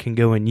same hook can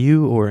go in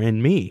you or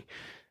in me.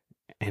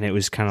 And it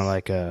was kind of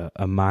like a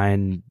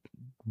mind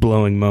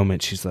blowing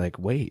moment. She's like,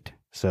 wait.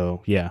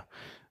 So yeah.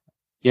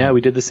 Yeah.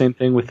 We did the same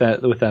thing with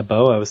that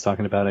bow I was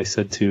talking about. I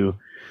said to,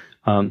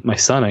 my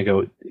son, I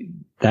go,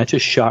 that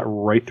just shot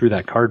right through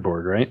that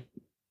cardboard, right?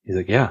 He's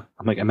like, yeah.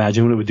 I'm like,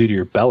 imagine what it would do to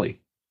your belly.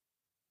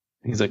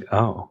 He's like,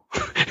 oh,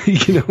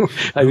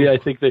 I mean, I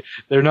think that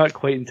they're not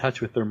quite in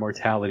touch with their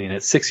mortality, and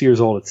at 6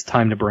 years old, it's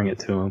time to bring it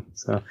to them.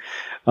 So,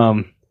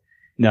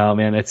 no,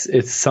 man,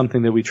 it's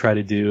something that we try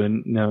to do.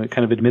 And,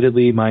 kind of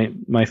admittedly,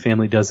 my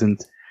family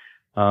doesn't,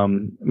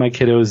 my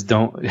kiddos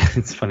don't,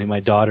 it's funny. My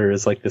daughter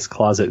is like this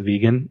closet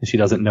vegan, and she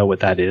doesn't know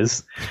what that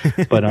is,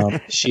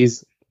 but,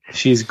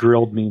 she's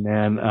grilled me,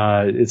 man.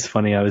 It's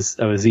funny. I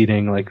was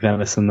eating like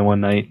venison the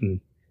one night,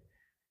 and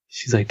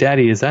she's like,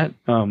 Daddy, is that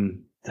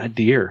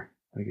deer?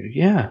 I go,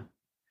 yeah.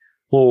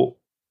 Well,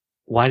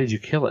 why did you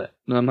kill it?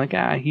 And I'm like,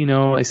 I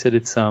said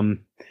it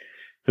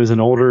was an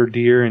older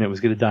deer and it was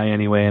going to die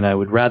anyway. And I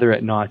would rather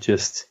it not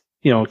just,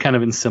 kind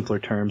of in simpler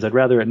terms, I'd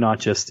rather it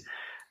not just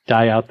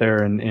die out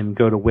there and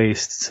go to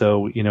waste.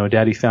 So,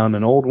 Daddy found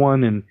an old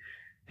one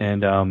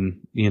and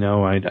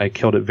I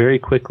killed it very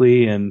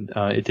quickly, and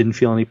it didn't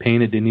feel any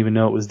pain. It didn't even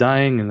know it was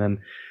dying. And then,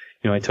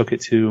 I took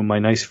it to my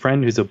nice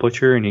friend who's a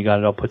butcher, and he got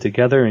it all put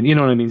together. And you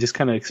know what I mean? Just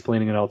kind of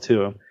explaining it all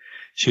to him.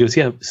 She goes,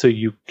 yeah, so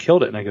you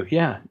killed it. And I go,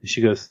 yeah. And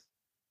she goes,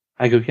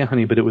 yeah,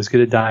 honey, but it was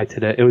going to die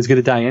today. It was going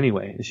to die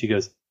anyway. And she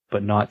goes,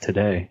 but not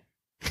today.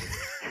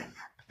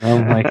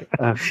 I'm like,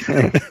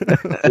 okay.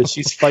 So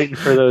she's fighting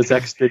for those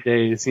extra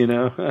days,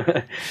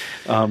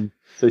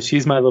 So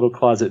she's my little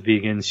closet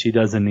vegan. She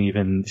doesn't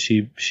even,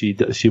 she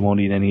won't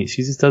eat any,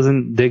 she just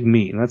doesn't dig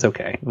meat, and that's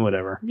okay.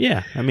 Whatever.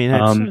 Yeah. I mean,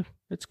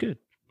 that's good.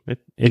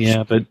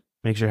 It but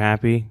makes her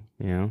happy,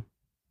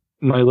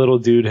 My little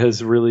dude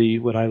has really,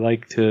 what I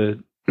like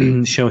to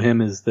show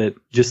him is that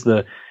just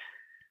we're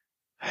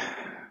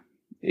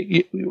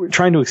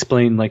trying to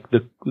explain like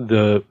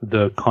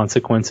the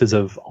consequences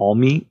of all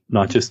meat,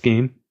 not just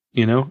game,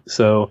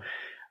 So,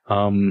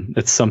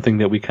 it's something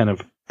that we kind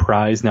of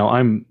prize. Now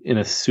I'm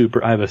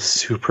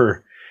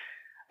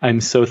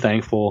so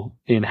thankful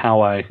in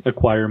how I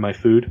acquire my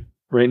food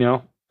right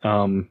now.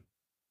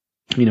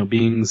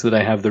 being that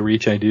I have the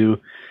reach I do,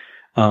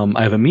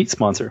 I have a meat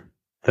sponsor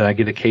that I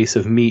get a case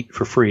of meat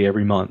for free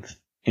every month.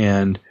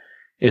 And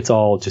it's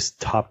all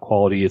just top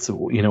quality. It's,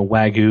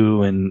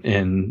 Wagyu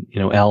and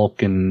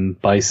elk and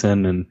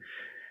bison and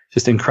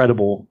just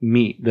incredible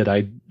meat that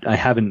I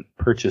haven't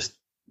purchased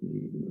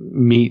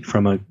meat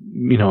from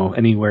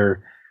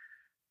anywhere.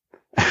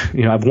 I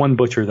have one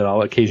butcher that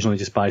I'll occasionally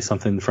just buy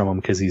something from him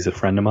because he's a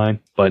friend of mine.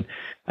 But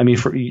I mean,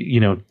 for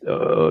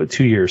 2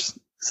 years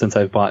since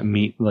I've bought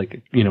meat,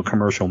 like,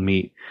 commercial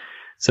meat.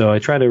 So I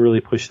try to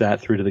really push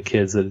that through to the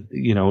kids that,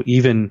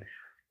 even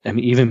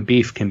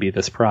beef can be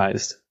this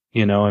prized.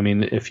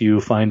 If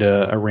you find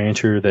a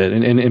rancher that,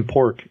 and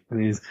pork,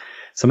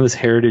 some of this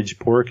heritage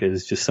pork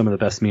is just some of the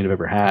best meat I've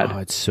ever had. Oh,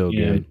 it's so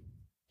good.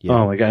 Yeah.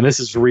 Oh my God. And this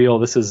is real.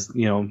 This is,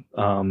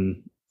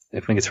 I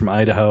think it's from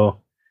Idaho.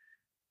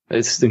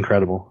 It's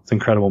incredible. It's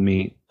incredible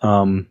meat.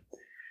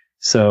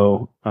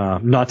 So,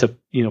 not to,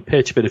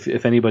 pitch, but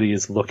if anybody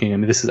is looking, I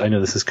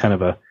know this is kind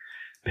of a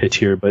pitch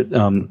here, but,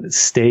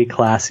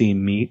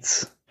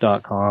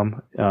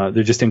 stayclassymeats.com.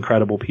 They're just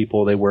incredible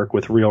people. They work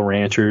with real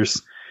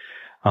ranchers.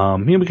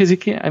 Because you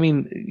can't,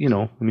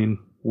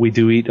 we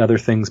do eat other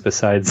things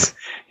besides,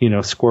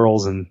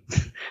 squirrels and,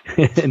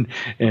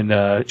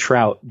 and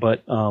trout,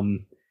 but,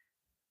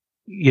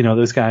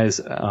 those guys,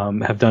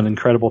 have done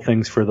incredible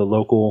things for the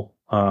local,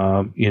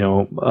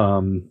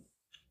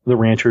 the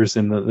ranchers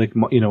in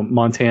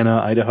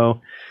Montana,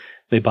 Idaho.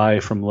 They buy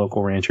from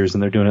local ranchers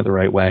and they're doing it the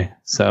right way.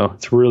 So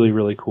it's really,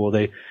 really cool.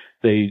 They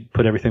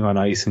put everything on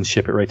ice and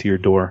ship it right to your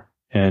door.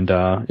 And,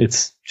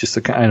 it's just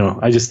I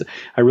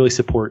really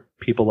support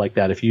people like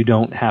that. If you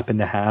don't happen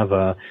to have,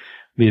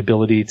 the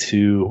ability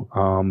to,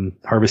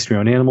 harvest your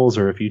own animals,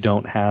 or if you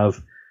don't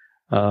have,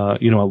 a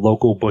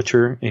local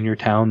butcher in your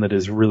town that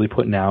is really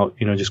putting out,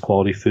 just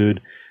quality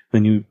food,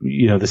 then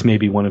this may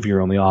be one of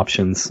your only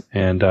options.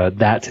 And,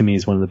 that to me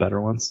is one of the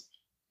better ones.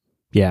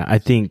 Yeah. I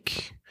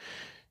think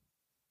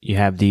you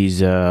have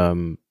these,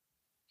 what's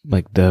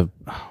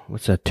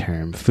that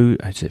term?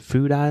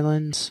 Food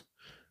islands?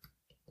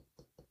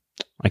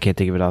 I can't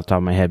think of it off the top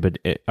of my head, but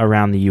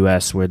around the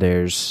U.S. where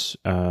there's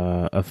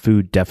a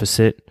food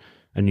deficit,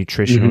 a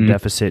nutritional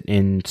deficit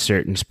in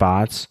certain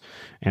spots.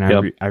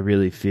 And I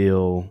really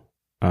feel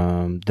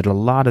that a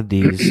lot of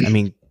these,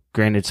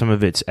 granted, some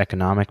of it's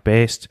economic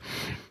based,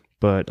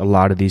 but a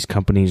lot of these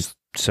companies,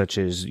 such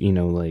as,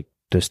 like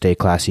the Stay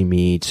Classy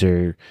Meats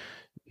or,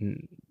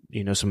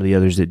 some of the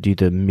others that do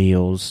the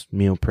meal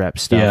prep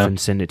stuff and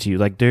send it to you,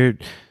 like they're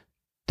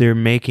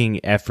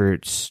making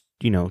efforts,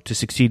 to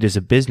succeed as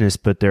a business,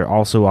 but there are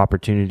also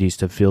opportunities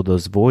to fill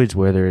those voids,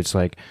 whether it's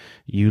like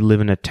you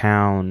live in a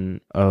town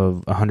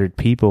of 100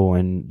 people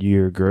and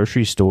your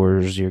grocery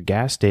stores, your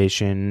gas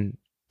station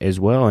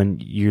as well,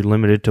 and you're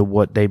limited to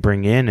what they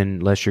bring in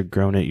unless you're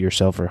growing it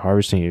yourself or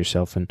harvesting it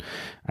yourself. And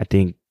I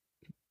think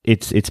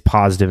it's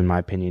positive, in my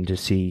opinion, to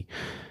see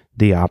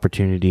the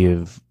opportunity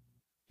of,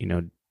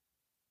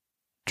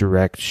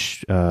 direct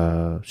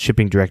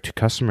shipping direct to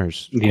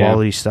customers,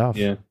 quality stuff.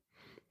 Yeah.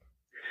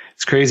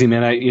 It's crazy,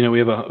 man. We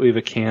have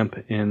a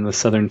camp in the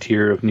southern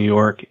tier of New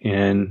York,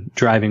 and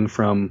driving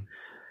from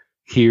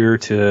here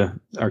to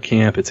our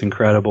camp, it's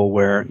incredible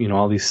where,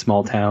 all these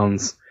small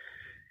towns,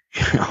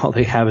 all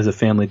they have is a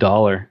Family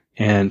Dollar.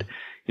 And,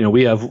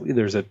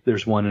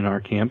 there's one in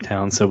our camp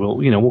town. So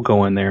we'll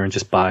go in there and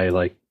just buy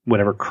like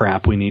whatever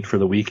crap we need for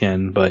the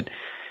weekend. But,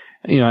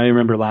 I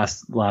remember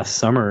last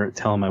summer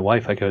telling my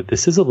wife, I go,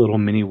 this is a little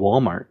mini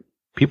Walmart.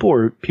 People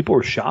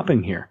are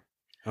shopping here.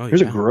 Oh,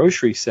 there's a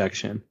grocery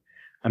section.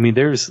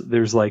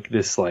 There's like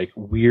this like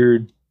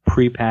weird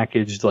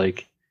prepackaged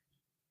like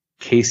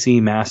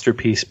KC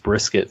Masterpiece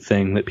brisket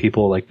thing that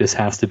people like, this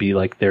has to be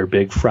like their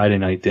big Friday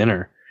night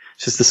dinner.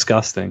 It's just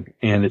disgusting,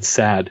 and it's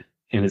sad,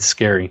 and it's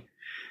scary.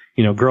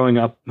 Growing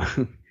up,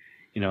 I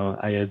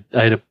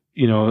had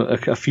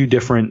a few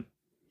different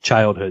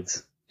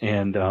childhoods,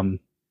 and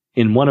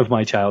in one of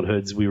my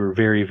childhoods we were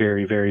very,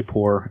 very, very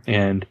poor,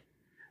 and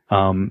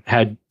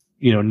had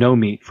no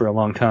meat for a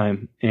long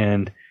time,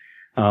 and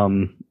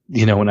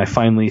when I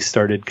finally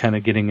started kind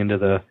of getting into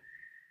the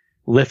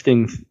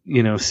lifting,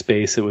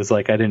 space, it was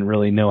like I didn't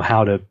really know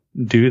how to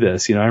do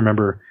this. I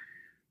remember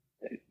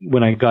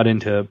when I got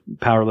into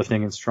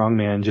powerlifting and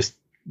strongman, just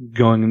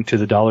going to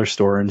the dollar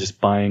store and just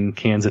buying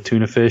cans of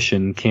tuna fish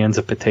and cans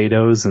of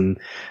potatoes, and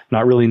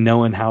not really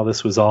knowing how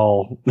this was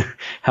all,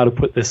 how to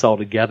put this all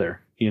together,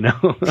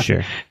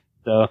 Sure.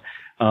 So,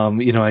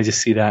 I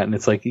just see that, and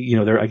it's like,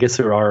 I guess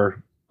there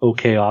are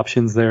okay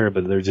options there,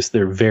 but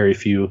they're very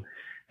few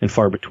and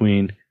far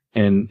between.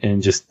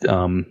 And just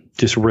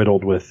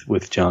riddled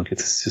with junk.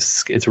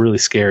 It's really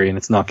scary, and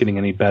it's not getting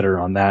any better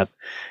on that.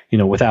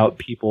 Without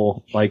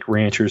people like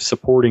ranchers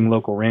supporting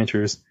local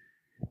ranchers,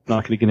 it's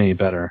not going to get any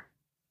better.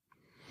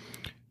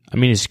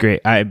 It's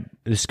great.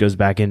 This goes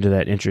back into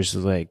that interest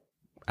of like,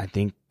 I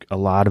think a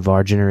lot of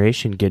our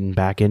generation getting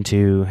back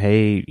into,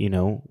 hey,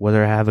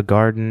 whether I have a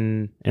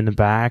garden in the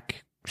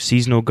back,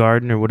 seasonal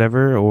garden or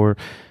whatever, or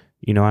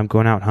I'm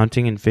going out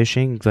hunting and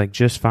fishing, like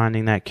just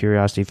finding that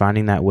curiosity,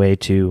 finding that way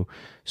to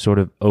sort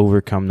of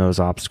overcome those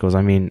obstacles.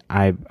 I mean,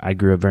 I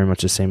grew up very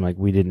much the same. Like,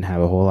 we didn't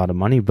have a whole lot of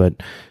money,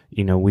 but,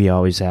 we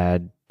always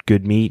had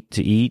good meat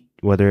to eat,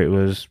 whether it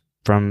was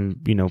from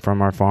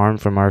our farm,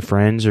 from our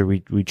friends, or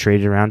we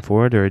traded around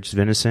for it, or it's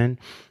venison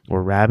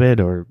or rabbit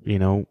or,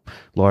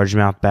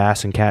 largemouth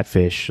bass and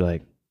catfish.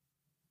 Like,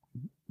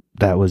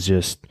 that was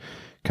just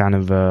kind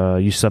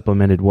of, you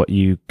supplemented what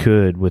you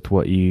could with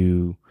what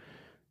you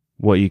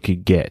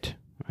could get,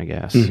 I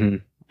guess. Mm-hmm.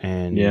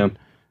 And yeah.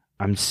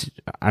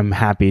 I'm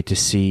happy to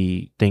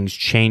see things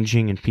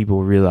changing and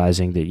people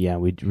realizing that, yeah,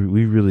 we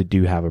really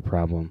do have a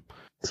problem.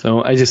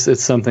 So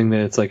it's something that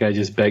it's like, I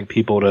just beg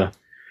people to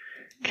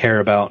care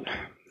about.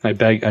 I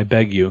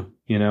beg you,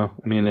 I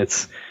mean,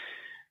 it's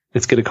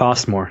going to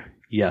cost more.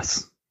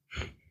 Yes.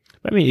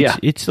 I mean,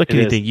 it's like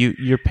anything.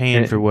 You're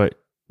paying for what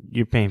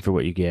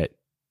you get.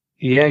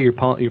 Yeah, you're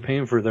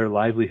paying for their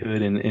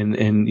livelihood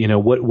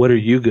and what are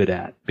you good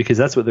at? Because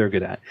that's what they're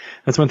good at.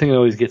 That's one thing that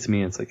always gets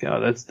me. It's like,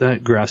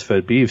 that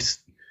grass-fed beef's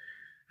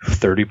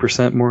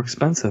 30% more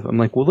expensive. I'm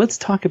like, well, let's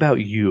talk about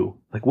you.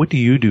 Like, what do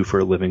you do for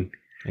a living?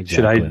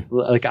 Exactly.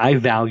 I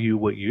value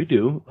what you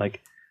do.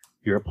 Like,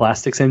 you're a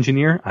plastics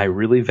engineer. I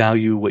really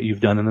value what you've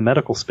done in the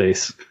medical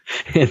space.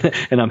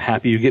 and I'm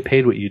happy you get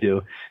paid what you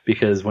do,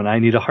 because when I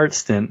need a heart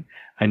stent,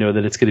 I know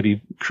that it's going to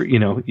be,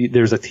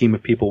 there's a team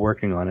of people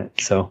working on it.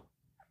 So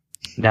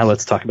now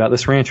let's talk about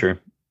this rancher.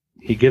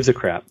 He gives a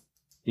crap,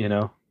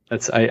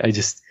 I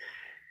just,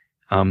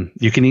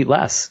 you can eat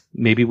less.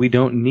 Maybe we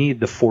don't need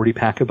the 40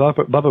 pack of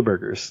Bubba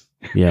Burgers.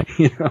 Yeah.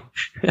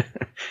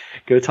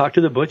 Go talk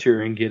to the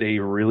butcher and get a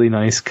really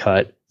nice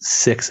cut,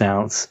 6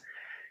 ounce,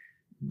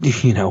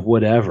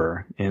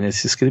 whatever. And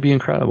it's just going to be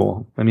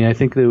incredible. I mean, I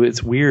think that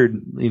it's weird,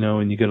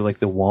 when you go to like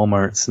the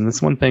Walmarts, and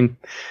that's one thing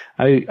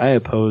I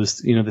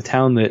opposed, the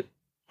town that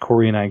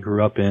Corey and I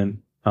grew up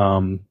in,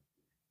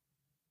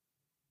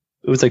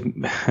 it was like,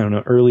 I don't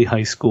know, early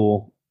high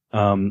school.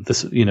 It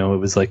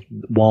was like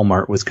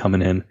Walmart was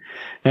coming in, and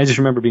I just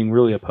remember being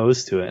really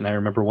opposed to it. And I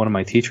remember one of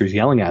my teachers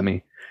yelling at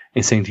me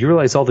and saying, "Do you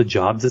realize all the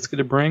jobs it's going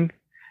to bring?"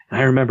 And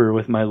I remember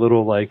with my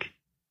little, I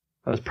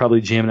was probably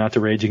jamming out to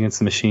Rage Against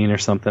the Machine or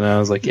something. And I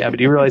was like, yeah, but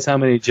do you realize how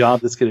many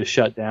jobs it's going to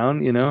shut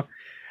down?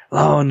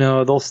 Oh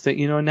no, they'll stay,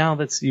 now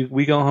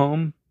we go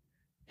home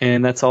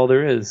and that's all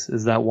there is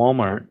that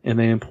Walmart, and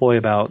they employ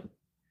about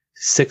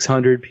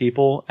 600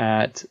 people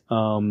at,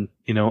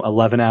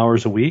 11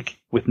 hours a week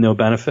with no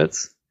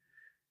benefits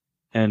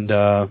and,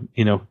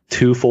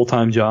 2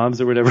 full-time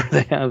jobs or whatever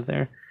they have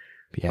there.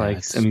 Yeah,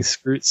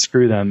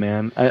 screw them,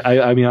 man.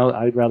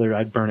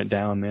 I'd burn it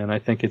down, man. I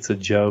think it's a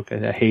joke.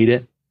 I hate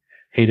it.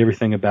 Hate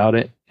everything about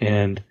it.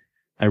 And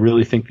I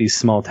really think these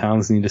small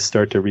towns need to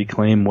start to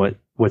reclaim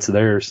what's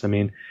theirs. I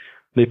mean,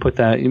 they put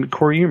that,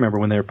 Corey, you remember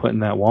when they were putting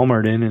that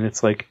Walmart in, and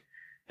it's like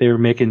they were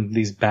making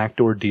these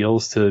backdoor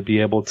deals to be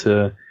able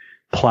to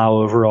plow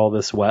over all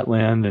this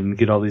wetland and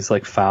get all these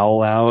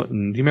fowl out.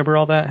 And do you remember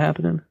all that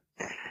happening?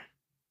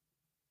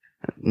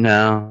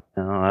 No,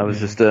 I was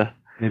just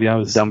maybe I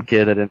was dumb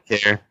kid. I didn't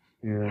care.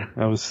 Yeah,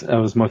 I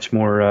was much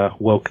more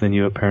woke than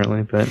you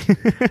apparently, but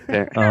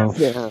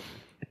yeah.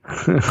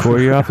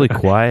 Corey, you're awfully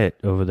quiet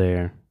over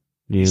there.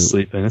 You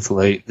sleeping? It's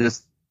late.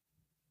 It's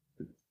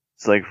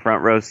like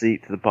front row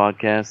seat to the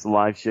podcast, the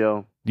live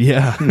show.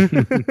 Yeah.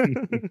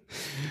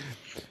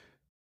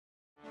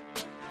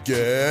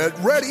 Get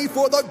ready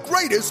for the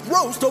greatest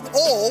roast of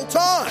all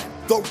time,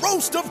 the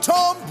Roast of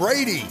Tom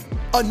Brady,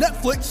 a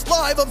Netflix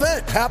live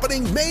event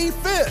happening May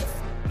 5th.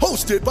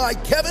 Hosted by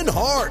Kevin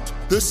Hart,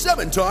 the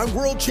 7-time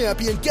world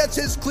champion gets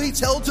his cleats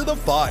held to the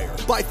fire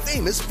by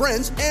famous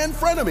friends and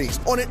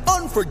frenemies on an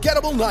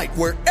unforgettable night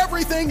where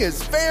everything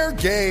is fair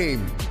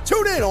game.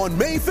 Tune in on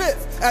May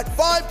 5th at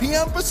 5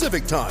 p.m.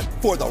 Pacific time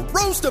for the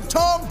Roast of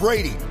Tom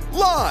Brady,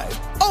 live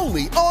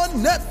only on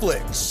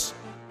Netflix.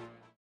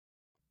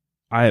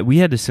 We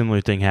had a similar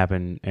thing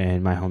happen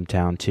in my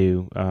hometown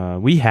too.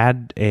 We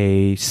had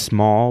a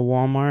small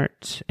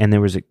Walmart, and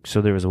there was a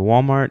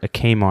Walmart, a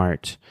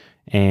Kmart,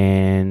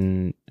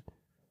 and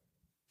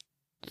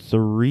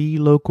 3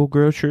 local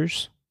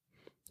grocers,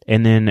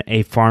 and then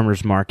a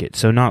farmer's market.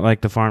 So not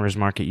like the farmer's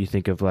market you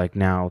think of like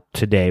now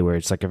today, where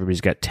it's like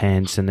everybody's got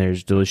tents and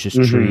there's delicious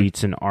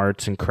treats and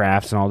arts and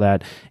crafts and all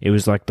that. It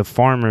was like the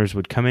farmers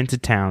would come into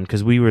town,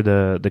 because we were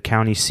the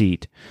county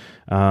seat.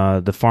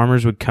 The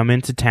farmers would come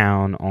into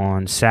town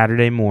on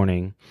Saturday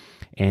morning,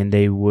 and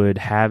they would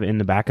have in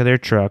the back of their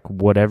truck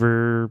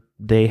whatever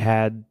they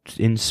had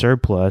in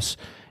surplus,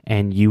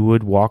 and you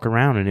would walk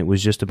around, and it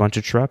was just a bunch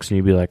of trucks, and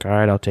you'd be like, all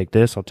right, I'll take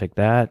this, I'll take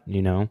that,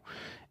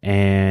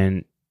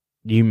 and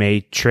you may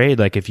trade.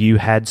 Like if you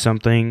had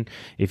something,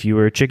 if you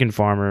were a chicken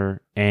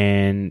farmer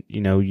and,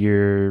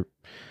 you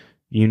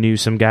knew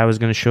some guy was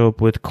going to show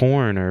up with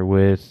corn or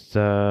with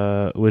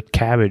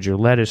cabbage or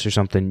lettuce or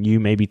something, you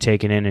may be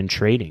taking in and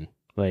trading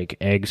like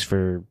eggs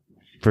for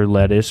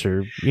lettuce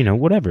or,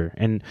 whatever.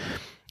 And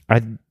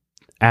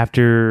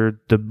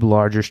after the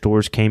larger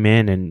stores came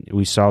in and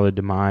we saw the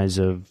demise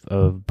of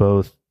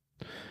both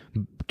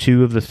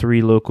 2 of the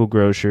 3 local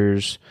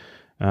grocers,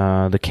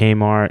 the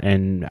Kmart,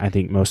 and I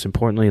think most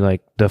importantly,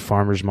 like the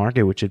farmers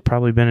market, which had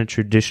probably been a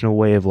traditional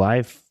way of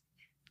life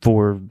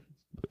for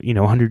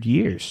 100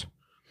 years.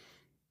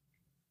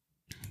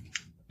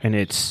 And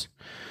it's,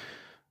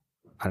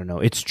 I don't know,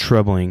 it's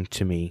troubling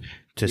to me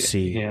to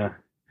see. Yeah.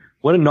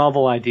 What a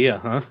novel idea,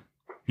 huh?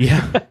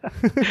 Yeah.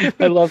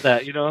 I love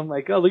that. I'm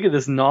like, oh, look at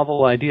this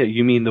novel idea.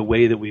 You mean the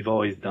way that we've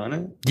always done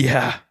it?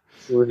 Yeah.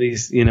 Or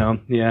these, yeah,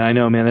 I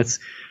know, man.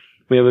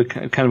 We have a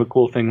kind of a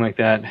cool thing like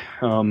that,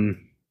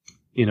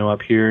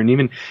 up here. And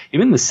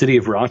even the city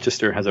of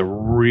Rochester has a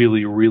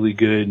really, really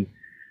good,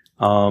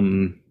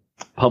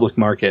 public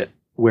market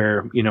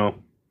where,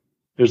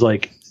 there's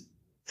like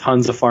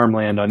tons of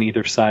farmland on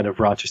either side of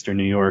Rochester,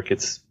 New York.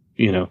 It's,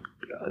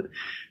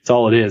 it's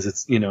all it is.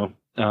 It's,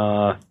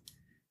 so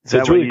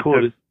it's really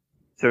cool.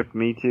 Took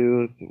me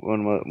to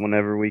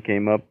whenever we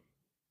came up.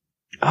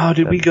 Oh,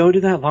 did we go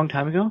to that a long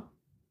time ago?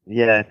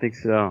 Yeah, I think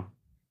so.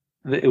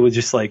 It was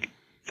just like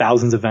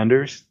thousands of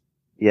vendors.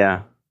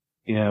 Yeah.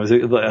 Yeah,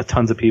 it was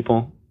tons of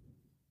people.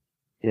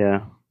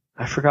 Yeah.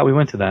 I forgot we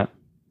went to that.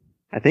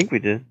 I think we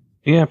did.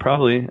 Yeah,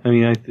 probably. I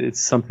mean,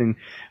 it's something.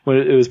 Well,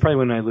 it was probably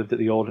when I lived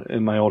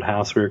in my old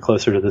house. We were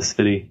closer to the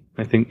city.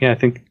 I think.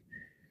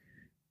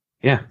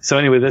 Yeah. So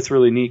anyway, that's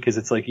really neat because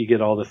it's like you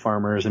get all the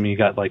farmers. I mean, you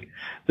got like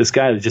this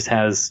guy that just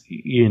has,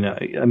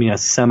 a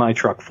semi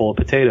truck full of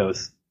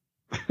potatoes.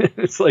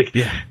 It's like,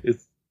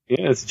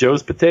 it's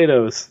Joe's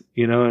Potatoes.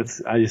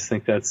 I just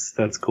think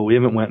that's cool. We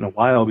haven't went in a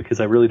while because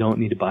I really don't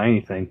need to buy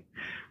anything.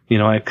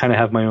 I kind of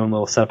have my own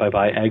little setup. I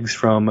buy eggs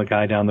from a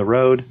guy down the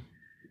road.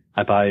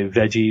 I buy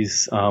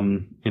veggies,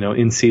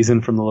 in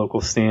season from the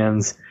local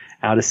stands.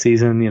 Out of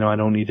season, I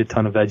don't need a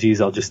ton of veggies.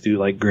 I'll just do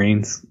like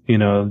greens,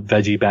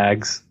 veggie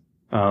bags.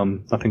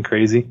 Nothing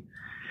crazy.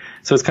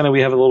 So it's kind of,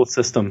 we have a little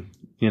system,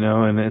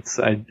 and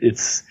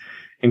it's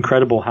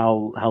incredible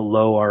how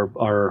low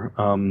our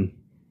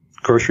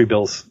grocery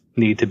bills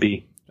need to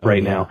be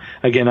right now.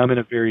 Again, I'm in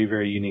a very,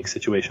 very unique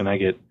situation. I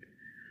get,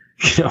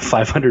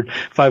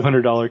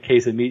 $500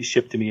 case of meat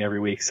shipped to me every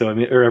week. So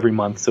or every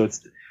month. So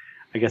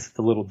I guess it's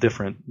a little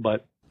different,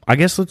 but I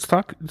guess let's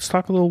talk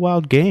a little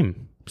wild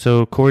game.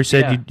 So Corey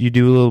said you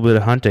do a little bit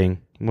of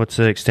hunting. What's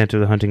the extent of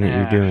the hunting that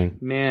you're doing?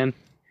 Man,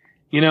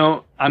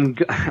 I'm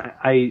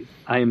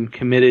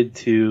committed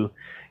to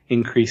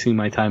increasing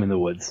my time in the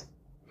woods.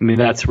 I mean,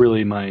 that's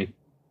really my,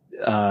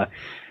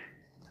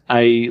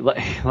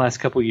 last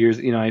couple of years,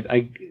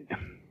 I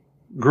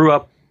grew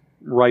up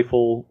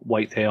rifle,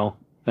 whitetail.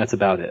 That's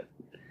about it.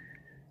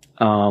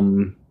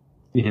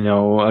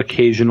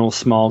 Occasional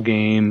small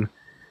game,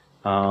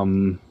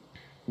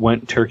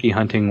 went turkey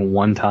hunting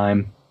one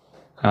time,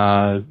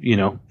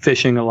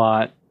 fishing a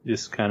lot,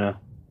 just kind of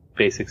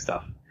basic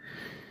stuff.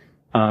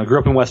 Grew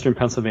up in Western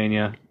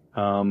Pennsylvania,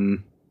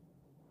 kind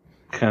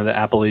of the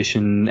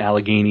Appalachian,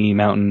 Allegheny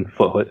mountain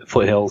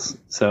foothills.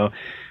 So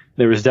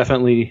there was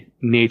definitely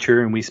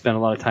nature, and we spent a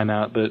lot of time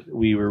out, but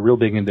we were real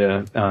big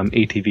into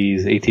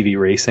ATVs, ATV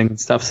racing and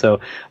stuff. So a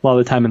lot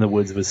of the time in the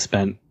woods was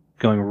spent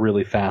going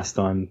really fast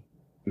on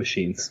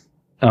machines.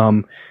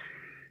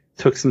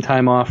 Took some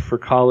time off for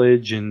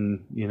college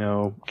and,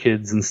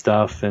 kids and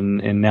stuff.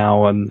 And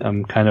now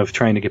I'm kind of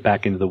trying to get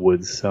back into the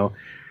woods. So,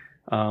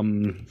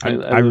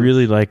 I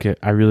really like it.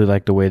 I really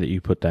like the way that you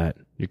put that.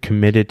 You're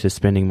committed to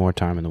spending more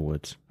time in the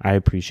woods. I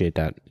appreciate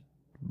that.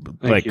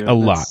 Thank you. A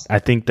lot. I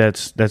think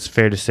that's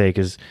fair to say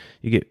because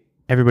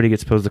everybody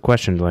gets posed the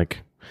question like,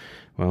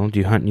 well, do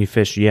you hunt and you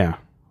fish? Yeah.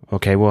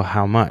 Okay. Well,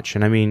 how much?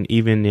 And I mean,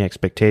 even the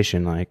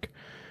expectation, like,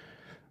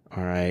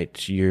 all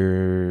right,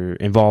 you're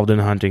involved in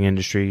the hunting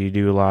industry. You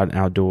do a lot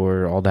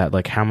outdoor, all that.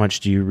 Like, how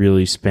much do you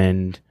really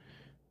spend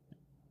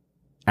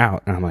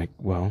out? And I'm like,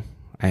 well,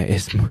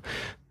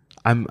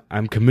 I'm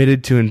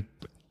committed to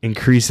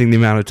increasing the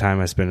amount of time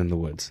I spend in the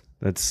woods.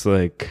 That's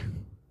like,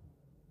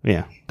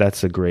 yeah,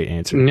 that's a great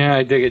answer. Yeah,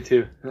 I dig it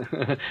too.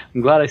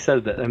 I'm glad I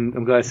said that.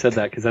 I'm glad I said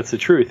that because that's the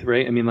truth,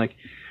 right? I mean, like,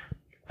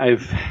 I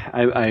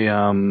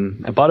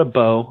bought a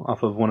bow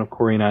off of one of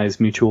Corey and I's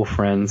mutual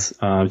friends,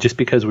 just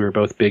because we were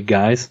both big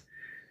guys.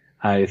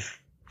 I've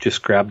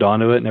just grabbed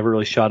onto it, never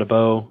really shot a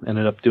bow,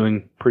 ended up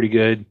doing pretty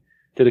good,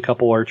 did a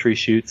couple archery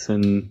shoots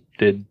and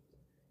did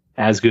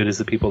as good as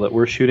the people that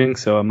were shooting.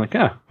 So I'm like,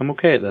 I'm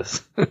okay at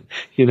this,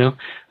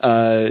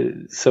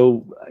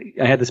 so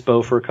I had this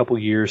bow for a couple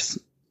years.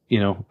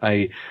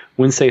 I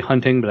wouldn't say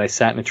hunting, but I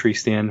sat in a tree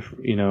stand,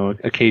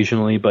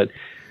 occasionally, but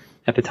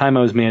at the time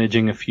I was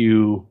managing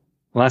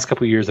the last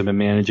couple of years I've been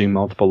managing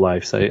multiple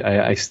lives.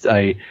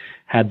 I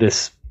had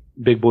this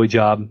big boy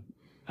job,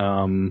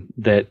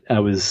 that I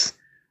was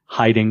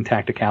hiding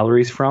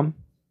tacticalities from,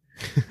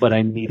 but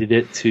I needed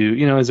it to,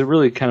 it was a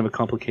really kind of a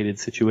complicated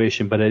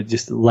situation, but it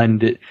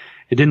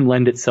didn't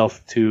lend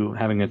itself to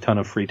having a ton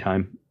of free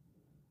time.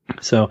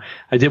 So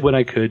I did what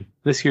I could.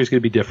 This year's going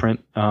to be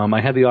different.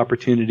 I had the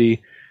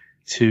opportunity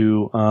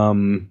to,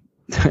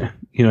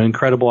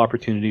 incredible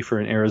opportunity for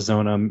an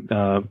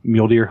Arizona,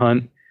 mule deer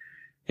hunt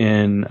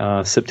in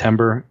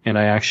September, and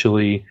I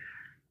actually,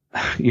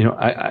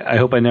 I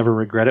hope I never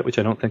regret it, which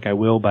I don't think I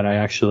will, but I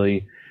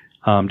actually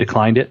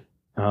declined it.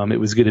 It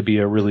was going to be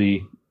a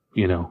really,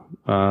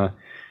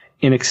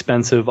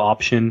 inexpensive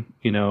option,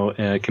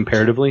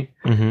 comparatively.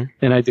 Mm-hmm.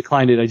 And I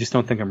declined it. I just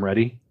don't think I'm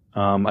ready.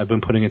 I've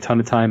been putting a ton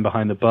of time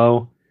behind the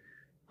bow.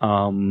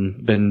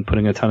 Been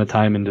putting a ton of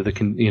time into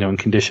and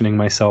conditioning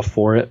myself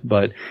for it,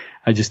 but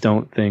I just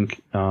don't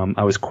think,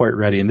 I was quite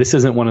ready. And this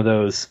isn't one of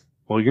those,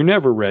 well, you're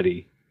never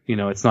ready.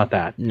 It's not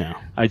that. No.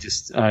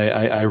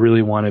 I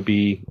really want to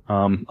be,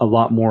 a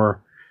lot more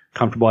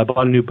comfortable. I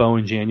bought a new bow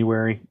in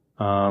January.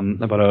 I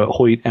bought a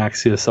Hoyt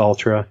Axios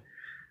Ultra.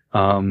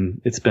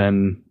 It's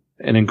been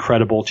an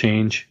incredible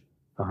change.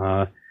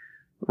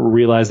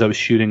 Realized I was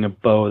shooting a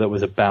bow that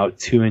was about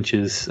 2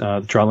 inches,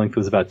 the draw length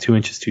was about 2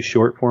 inches too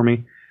short for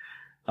me.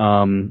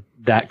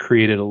 That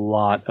created a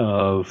lot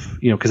of,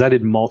 cause I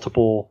did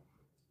multiple,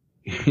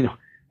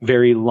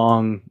 very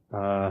long,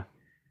 I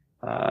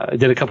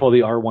did a couple of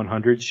the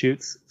R100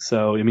 shoots.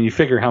 So, you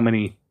figure how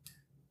many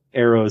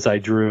arrows I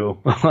drew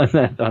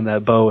on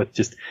that bow. It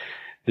just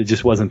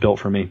wasn't built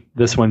for me.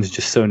 This one's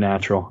just so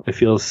natural. It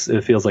feels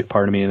like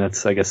part of me, and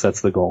I guess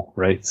that's the goal,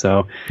 right?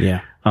 So,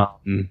 yeah.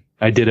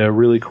 I did a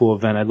really cool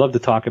event. I'd love to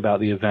talk about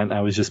the event I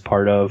was just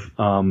part of,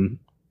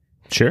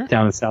 Sure.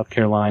 down in South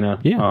Carolina.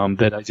 Yeah.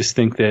 That I just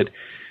think that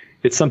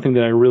it's something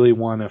that I really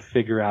want to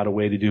figure out a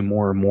way to do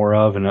more and more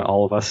of, and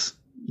all of us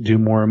do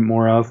more and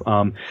more of.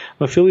 I'm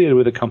affiliated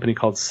with a company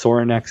called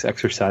Sorinex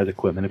Exercise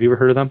Equipment. Have you ever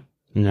heard of them?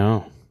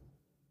 No.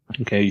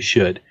 Okay, you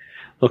should.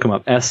 Look them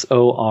up.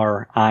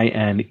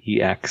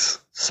 Sorinex.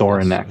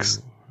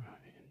 Sorinex.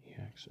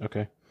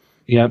 Okay.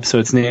 Yep. So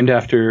it's named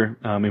after,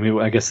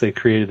 I guess they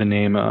created the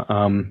name,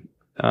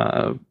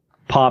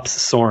 Pops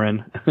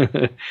Soren.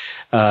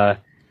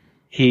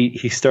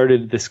 He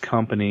started this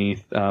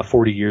company,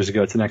 40 years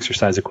ago. It's an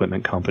exercise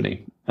equipment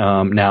company.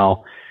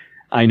 Now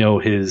I know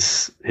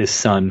his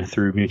son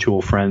through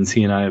mutual friends.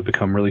 He and I have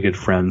become really good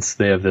friends.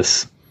 They have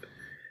this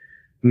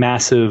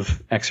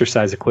massive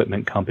exercise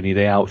equipment company.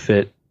 They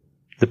outfit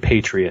the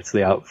Patriots.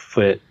 They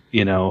outfit,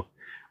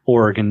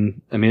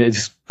 Oregon. It's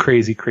just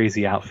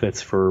crazy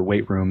outfits for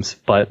weight rooms.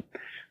 But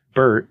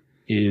Bert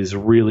is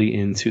really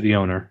into, the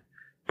owner,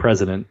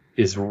 president,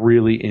 is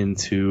really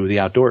into the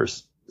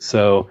outdoors.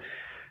 So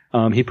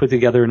he put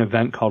together an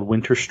event called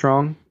Winter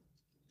Strong.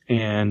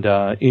 And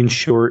in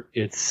short,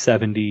 it's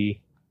 70.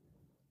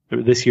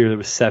 This year there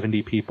was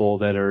 70 people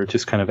that are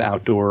just kind of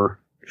outdoor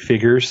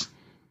figures.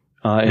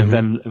 And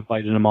then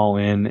invited them all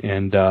in,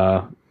 and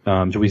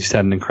we just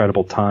had an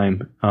incredible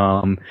time.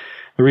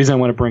 The reason I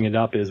want to bring it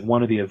up is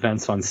one of the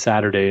events on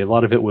Saturday, a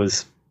lot of it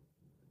was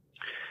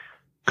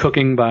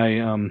cooking by,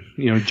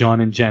 John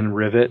and Jen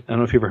Rivet. I don't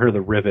know if you've ever heard of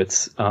the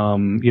Rivets.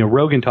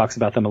 Rogan talks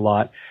about them a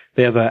lot.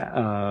 They have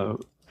a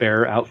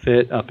bear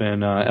outfit up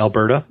in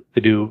Alberta.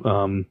 They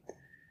do,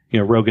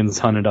 Rogan's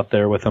hunted up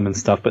there with them and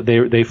stuff, but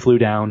they flew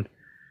down,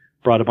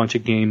 brought a bunch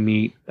of game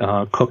meat,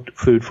 cooked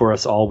food for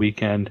us all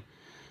weekend.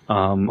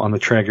 On the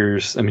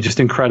Traegers. Just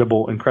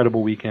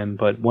incredible weekend.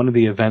 But one of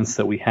the events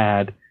that we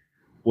had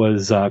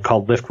was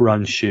called Lift,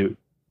 Run, Shoot.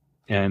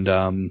 And,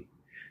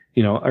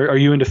 are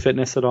you into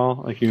fitness at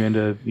all? Like, you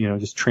into,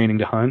 just training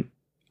to hunt?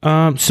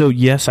 So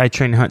yes, I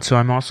train to hunt. So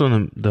I'm also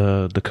in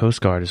the Coast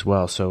Guard as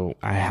well. So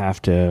I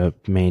have to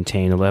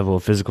maintain a level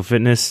of physical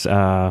fitness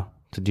to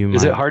do my...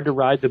 Is it hard to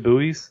ride the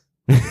buoys?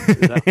 Is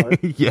that hard?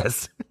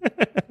 Yes.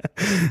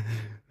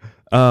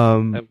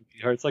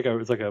 It's like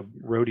a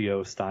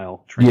rodeo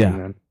style training. Yeah,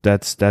 then.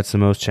 That's the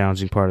most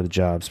challenging part of the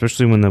job,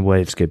 especially when the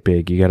waves get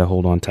big. You got to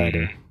hold on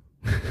tighter.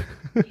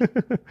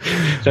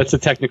 That's a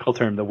technical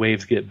term. The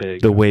waves get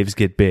big. The waves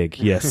get big.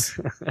 Yes.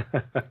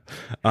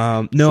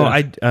 I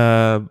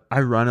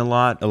run a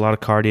lot of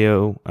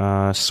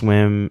cardio,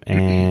 swim,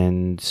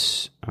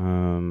 and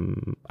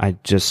I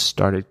just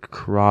started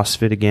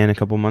CrossFit again a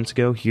couple months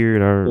ago here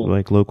at our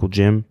local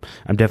gym.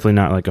 I'm definitely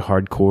not like a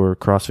hardcore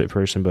CrossFit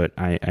person, but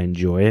I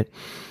enjoy it.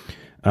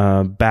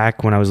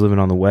 Back when I was living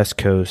on the West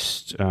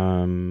Coast,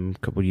 a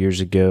couple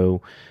years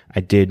ago, I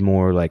did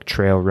more like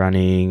trail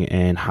running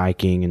and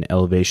hiking and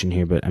elevation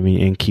here. But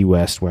in Key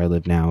West where I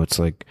live now, it's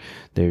like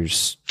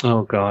there's,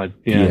 oh God.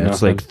 Yeah.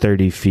 It's like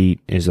 30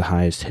 feet is the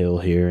highest hill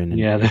here. And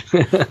yeah.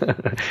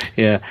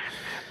 Yeah.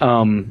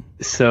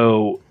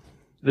 So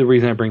the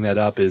reason I bring that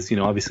up is,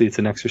 obviously it's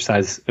an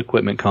exercise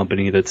equipment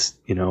company that's,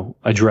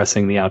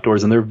 addressing the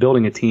outdoors, and they're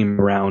building a team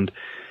around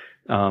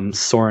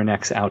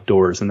Sorinex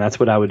Outdoors, and that's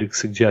what I would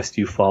suggest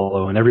you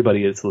follow, and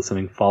everybody that's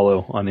listening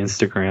follow on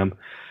Instagram.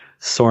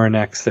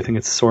 Sorinex, I think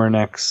it's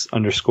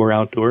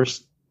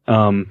Sorinex_outdoors.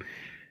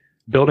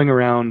 Building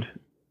around,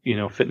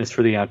 fitness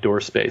for the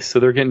outdoor space.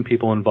 So they're getting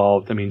people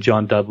involved.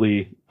 John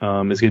Dudley is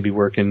going to be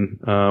working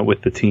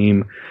with the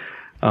team.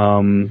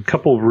 A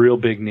couple of real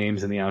big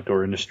names in the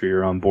outdoor industry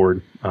are on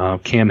board.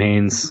 Cam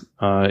Hanes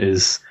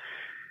is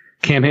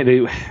Cam.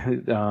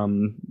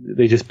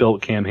 They just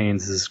built Cam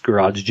Hanes'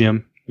 garage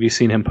gym. Have you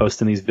seen him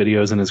posting these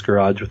videos in his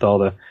garage with all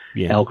the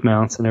elk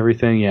mounts and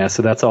everything? Yeah,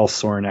 so that's all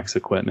Sorinex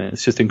equipment.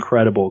 It's just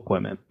incredible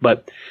equipment.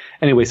 But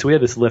anyway, so we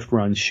had this Lift,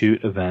 Run,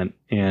 Shoot event,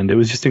 and it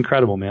was just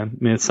incredible, man.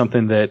 It's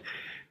something that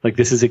Like,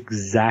 this is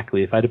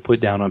exactly, if I had to put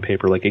down on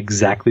paper, like,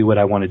 exactly what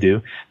I want to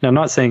do. Now, I'm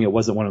not saying it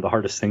wasn't one of the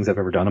hardest things I've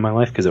ever done in my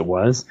life, because it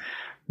was,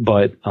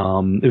 but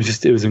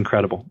it was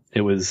incredible.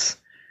 It was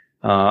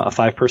a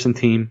 5-person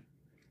team.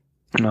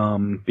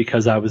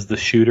 Because I was the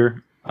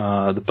shooter,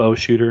 the bow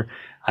shooter,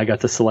 I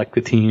got to select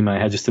the team. I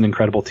had just an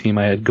incredible team.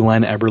 I had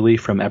Glenn Eberly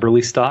from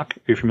Eberly Stock.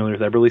 Are you familiar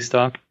with Eberly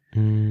Stock?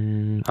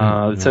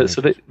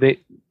 So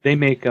they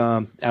make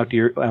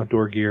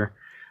outdoor gear.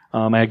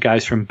 I had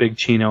guys from Big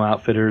Chino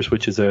Outfitters,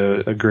 which is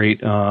a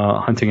great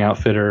hunting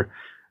outfitter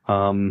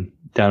down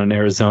in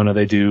Arizona.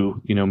 They do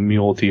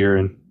mule deer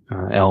and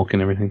elk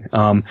and everything.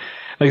 I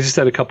just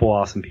had a couple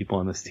awesome people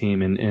on this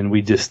team, and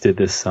we just did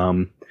this.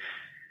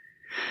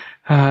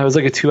 It was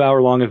like a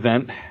 2-hour long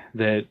event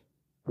that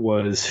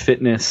was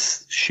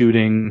fitness,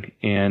 shooting,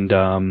 and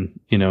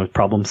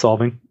problem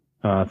solving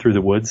through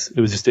the woods.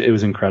 It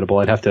was incredible.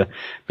 I'd have to,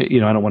 I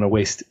don't want to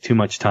waste too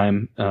much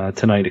time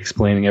tonight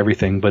explaining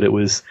everything, but it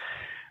was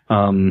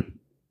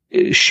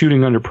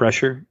shooting under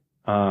pressure.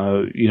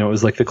 It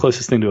was like the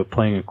closest thing to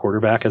playing a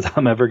quarterback as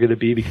I'm ever going to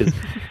be, because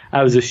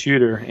I was a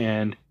shooter,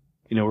 and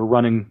we're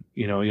running.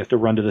 You have to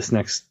run to this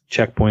next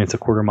checkpoint. It's a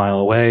quarter mile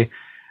away.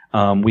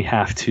 We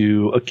have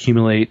to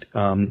accumulate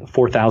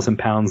 4,000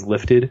 pounds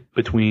lifted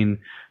between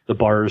the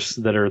bars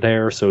that are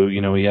there. So,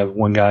 you have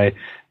one guy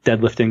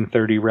deadlifting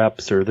 30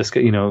 reps, or this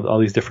guy, all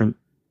these different,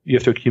 you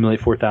have to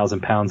accumulate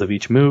 4,000 pounds of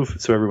each move.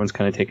 So everyone's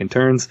kind of taking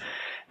turns.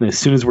 And as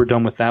soon as we're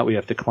done with that, we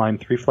have to climb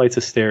 3 flights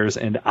of stairs,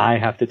 and I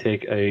have to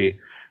take a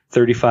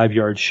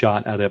 35-yard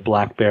shot at a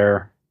black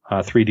bear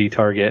 3D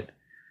target.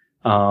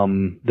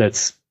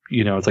 That's,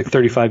 it's like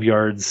 35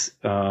 yards,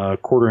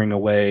 quartering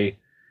away,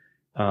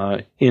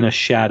 in a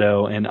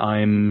shadow, and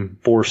I'm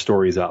 4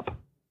 stories up.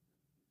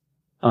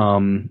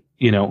 It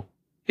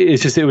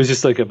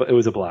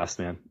was a blast,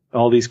 man.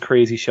 All these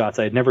crazy shots.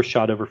 I had never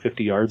shot over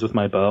 50 yards with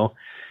my bow,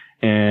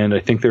 and I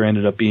think there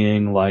ended up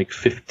being like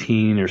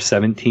 15 or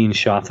 17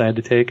 shots I had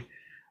to take.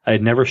 I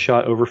had never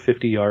shot over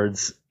 50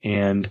 yards,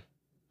 and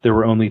there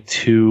were only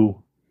 2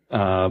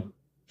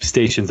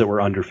 stations that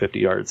were under 50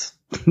 yards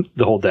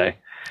the whole day.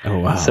 Oh,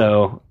 wow.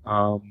 So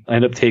I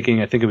ended up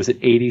taking, I think it was an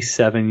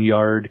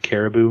 87-yard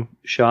caribou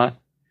shot.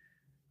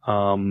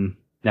 Now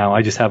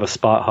I just have a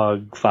spot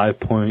hog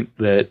 5-point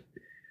that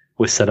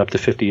was set up to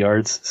 50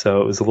 yards,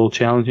 so it was a little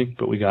challenging,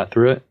 but we got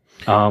through it.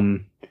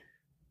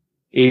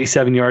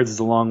 87 yards is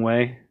a long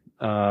way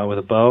with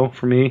a bow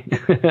for me.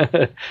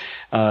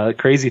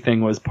 Crazy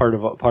thing was part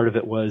of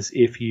it was,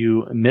 if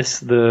you miss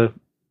the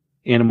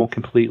animal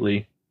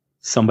completely,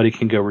 somebody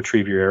can go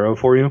retrieve your arrow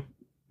for you.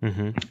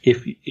 Mm-hmm.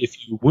 If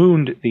you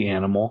wound the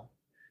animal,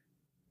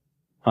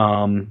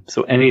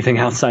 so anything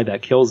outside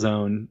that kill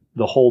zone,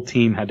 the whole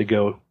team had to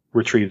go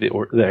retrieve the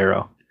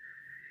arrow,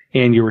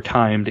 and you were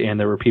timed, and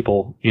there were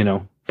people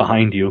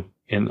behind you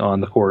on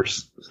the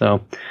course.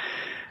 So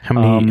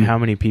how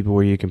many people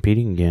were you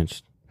competing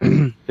against?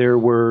 There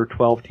were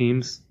 12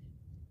 teams.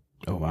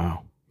 Oh,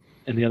 wow.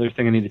 And the other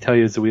thing I need to tell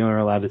you is that we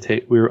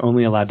were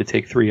only allowed to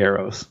take 3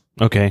 arrows.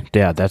 Okay,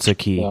 yeah, that's a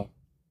key.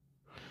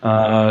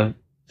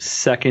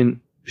 Second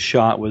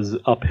shot was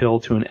uphill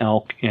to an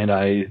elk, and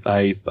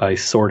I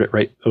soared it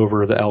right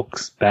over the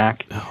elk's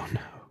back. Oh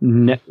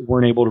no!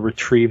 Weren't able to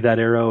retrieve that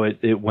arrow.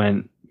 It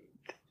went,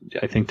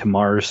 I think, to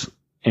Mars,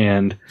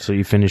 and so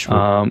you finished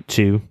with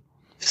 2.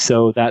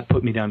 So that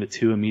put me down to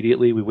 2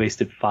 immediately. We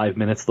wasted 5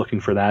 minutes looking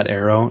for that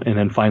arrow, and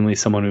then finally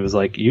someone was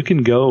like, "You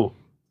can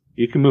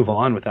move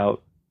on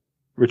without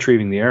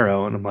retrieving the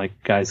arrow." And I'm like,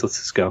 "Guys, let's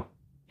just go.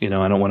 I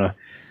don't want to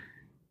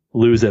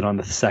lose it on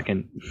the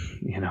second,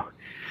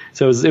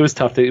 So it was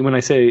tough when I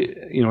say,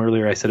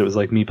 earlier I said it was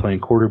like me playing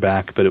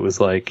quarterback, but it was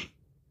like,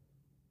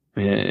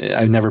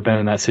 I've never been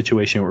in that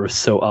situation where it was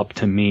so up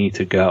to me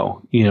to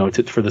go,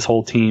 for this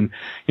whole team.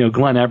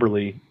 Glenn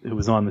Eberly, who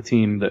was on the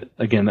team, that,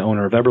 again, the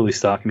owner of Eberly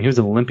Stock, he was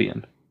an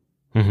Olympian.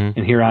 Mm-hmm.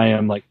 And here I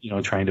am, like,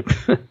 trying to,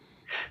 so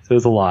it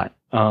was a lot.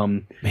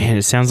 Man,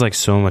 it sounds like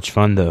so much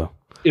fun though.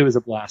 It was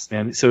a blast,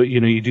 man. So,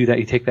 you do that,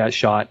 you take that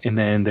shot, and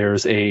then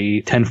there's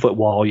a 10-foot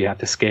wall you have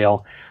to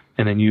scale.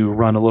 And then you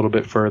run a little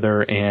bit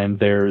further, and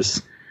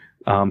there's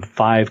 5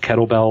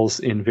 kettlebells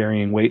in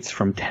varying weights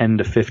from 10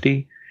 to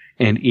 50,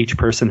 and each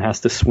person has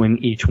to swing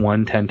each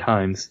one 10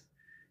 times.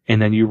 And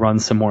then you run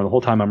some more. The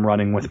whole time I'm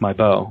running with my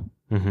bow.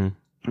 Mm-hmm.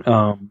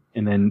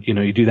 And then,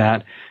 you do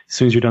that. As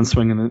soon as you're done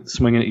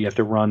swinging it, you have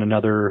to run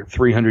another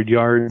 300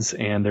 yards,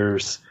 and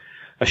there's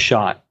a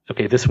shot.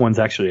 Okay, this one's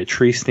actually a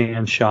tree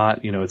stand shot.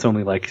 It's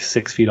only like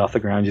 6 feet off the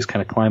ground. You just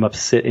kind of climb up,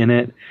 sit in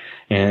it.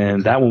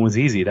 And that one was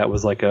easy. That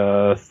was like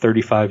a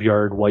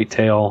 35-yard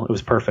whitetail. It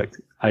was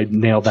perfect. I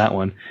nailed that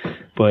one.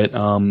 But,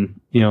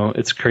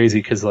 it's crazy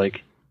because,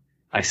 like,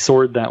 I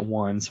soared that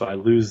one, so I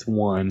lose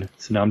 1.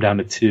 So now I'm down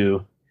to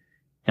 2.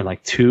 And,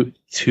 like, two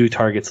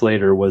targets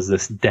later was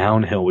this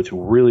downhill, which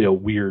was really a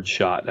weird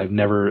shot. I've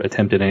never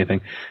attempted anything.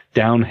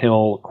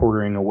 Downhill,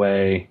 quartering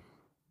away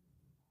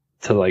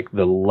to, like,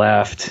 the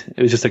left.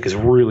 It was just, like, this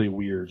really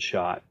weird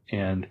shot.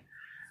 And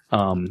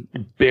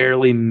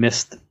barely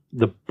missed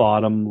the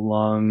bottom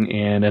lung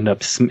and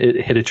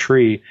it hit a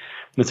tree.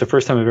 it's the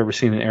first time I've ever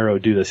seen an arrow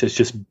do this. It's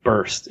just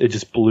burst. It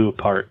just blew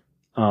apart.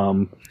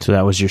 So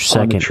that was your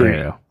second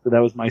arrow. So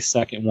that was my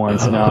second one.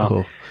 So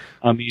now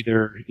I'm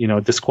either,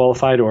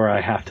 disqualified or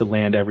I have to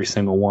land every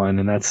single one.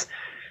 And that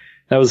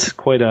was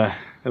quite a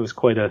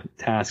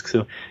task.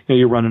 So,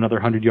 you run another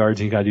 100 yards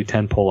and you got to do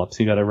 10 pull-ups.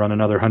 You got to run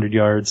another 100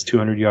 yards,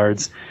 200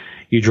 yards.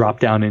 You drop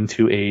down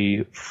into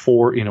a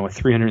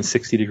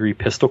 360 degree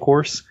pistol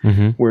course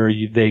where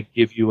they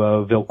give you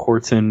a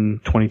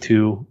Vilkortsen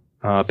 22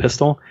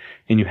 pistol,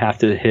 and you have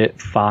to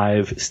hit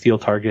 5 steel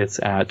targets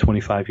at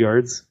 25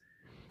 yards.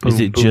 Boom, is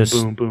it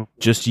boom,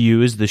 just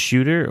you as the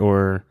shooter,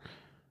 or?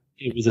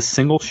 It was a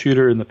single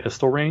shooter in the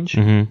pistol range,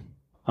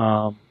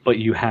 but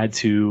you had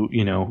to,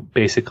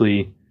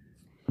 basically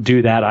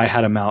do that. I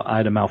had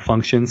a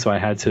malfunction, so I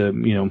had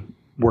to,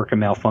 work a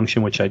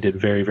malfunction, which I did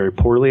very, very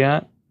poorly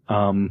at.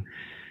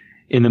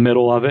 In the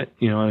middle of it,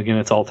 and again,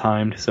 it's all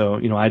timed. So,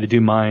 I had to do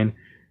mine,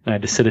 and I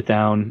had to sit it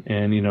down,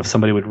 and,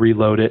 somebody would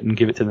reload it and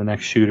give it to the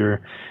next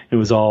shooter.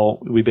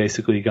 We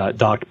basically got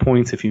docked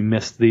points if you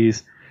missed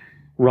these.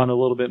 Run a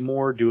little bit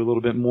more, do a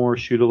little bit more,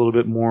 shoot a little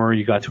bit more.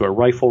 You got to a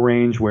rifle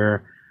range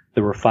where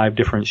there were 5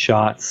 different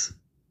shots.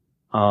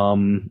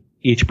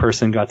 Each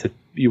person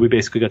we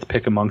basically got to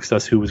pick amongst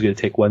us who was going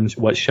to take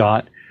what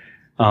shot.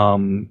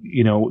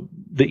 The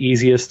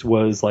easiest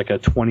was like a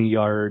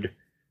 20-yard,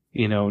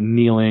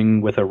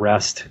 kneeling with a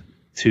rest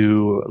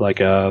to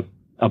like a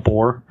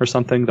bore or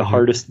something. The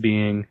hardest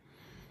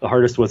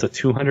was a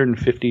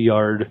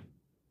 250-yard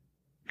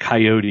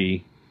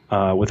coyote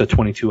with a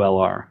 22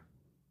 LR.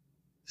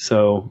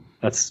 So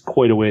that's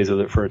quite a ways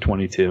for a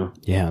 22.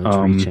 Yeah, that's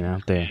reaching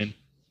out there.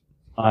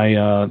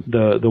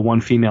 The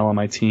one female on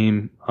my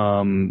team,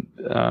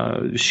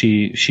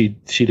 she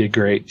did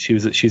great.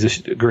 She's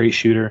a great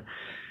shooter,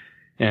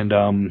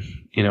 and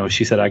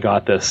she said, "I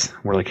got this."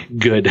 We're like,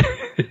 "Good,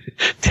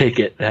 take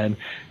it."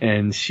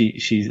 And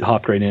she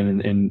hopped right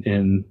in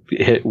and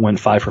went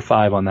 5 for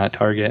 5 on that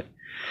target.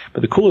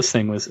 But the coolest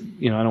thing was,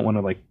 I don't want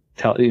to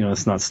tell,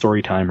 it's not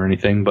story time or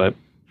anything, but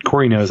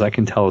Corey knows I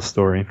can tell a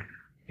story.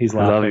 He's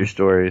laughing. I love your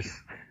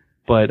stories.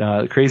 But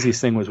the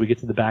craziest thing was we get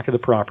to the back of the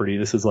property.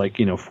 This is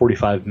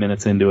 45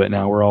 minutes into it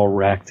now. We're all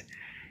wrecked.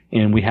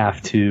 And we have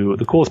to –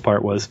 the coolest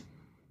part was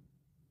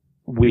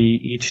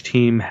each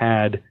team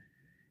had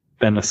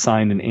been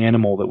assigned an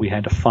animal that we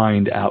had to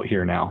find out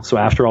here now. So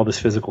after all this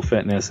physical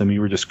fitness, we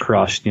were just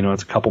crushed.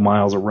 It's a couple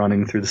miles of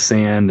running through the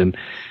sand and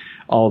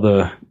all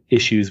the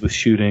issues with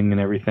shooting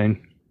and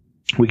everything.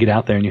 We get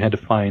out there and you had to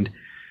find –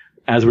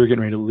 as we were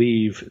getting ready to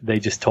leave, they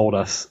just told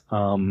us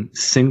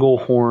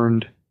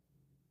single-horned,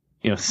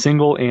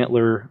 single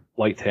antler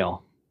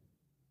whitetail.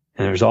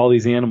 And there's all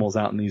these animals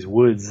out in these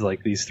woods,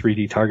 like these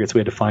 3D targets. We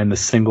had to find the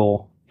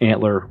single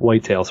antler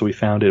whitetail. So we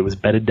found it. It was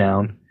bedded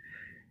down.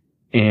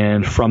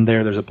 And from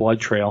there's a blood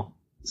trail.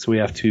 So we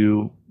have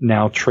to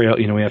now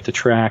we have to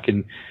track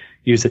and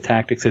use the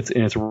tactics.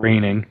 It's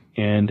raining.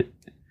 And,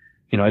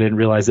 I didn't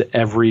realize that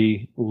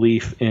every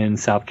leaf in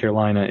South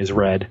Carolina is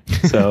red.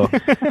 So,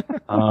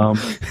 a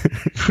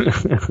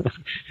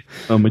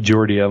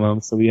majority of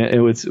them. So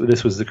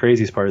this was the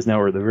craziest part is now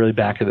we're at the very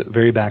back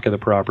of the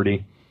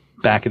property,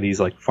 back of these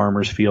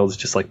farmers fields,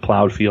 just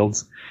plowed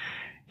fields.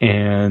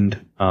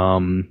 And,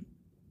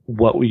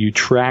 what you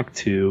tracked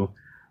to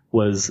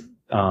was,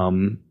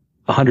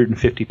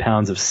 150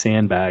 pounds of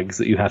sandbags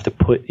that you have to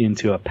put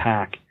into a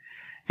pack.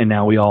 And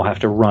now we all have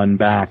to run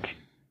back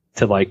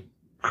to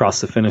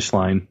cross the finish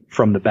line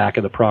from the back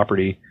of the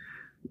property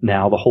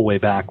now the whole way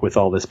back with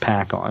all this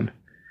pack on.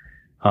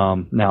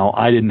 Now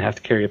I didn't have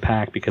to carry a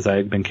pack because I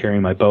had been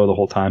carrying my bow the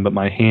whole time, but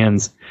my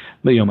hands,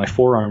 my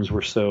forearms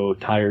were so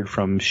tired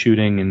from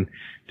shooting and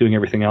doing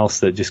everything else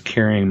that just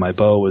carrying my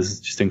bow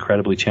was just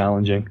incredibly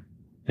challenging.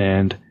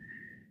 And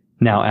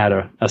now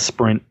add a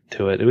sprint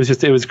to it. It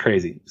was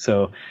crazy.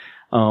 So,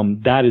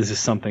 that is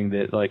just something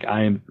that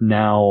I am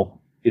now,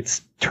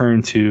 it's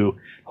turned to, the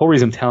whole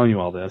reason I'm telling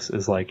you all this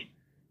is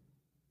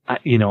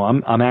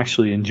I'm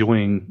actually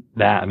enjoying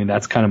that.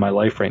 That's kind of my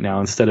life right now.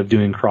 Instead of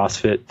doing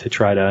CrossFit to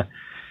try to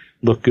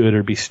look good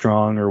or be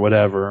strong or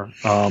whatever,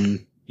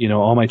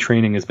 all my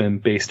training has been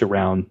based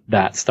around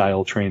that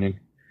style training.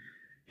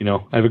 I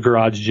have a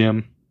garage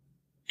gym,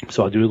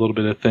 so I'll do a little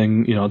bit of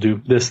thing, I'll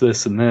do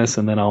this, and this,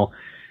 and then I'll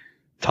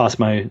toss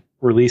my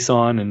release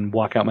on and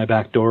walk out my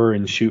back door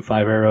and shoot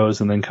 5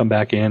 arrows and then come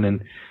back in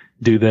and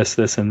do this,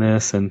 and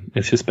this. And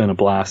it's just been a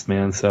blast,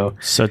 man. So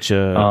such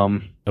a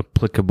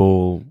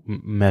applicable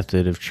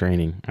method of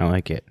training. I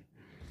like it.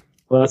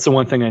 Well, that's the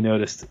one thing I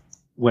noticed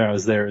when I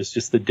was there is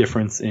just the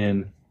difference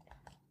in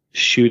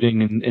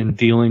shooting and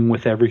dealing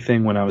with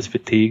everything when I was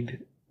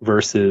fatigued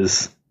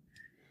versus,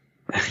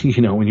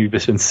 when you've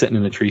just been sitting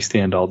in a tree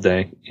stand all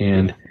day.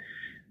 And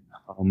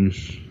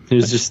it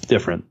was just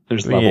different.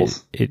 There's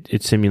levels.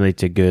 It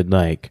simulates a good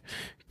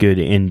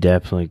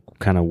in-depth,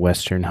 kind of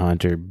Western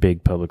hunt or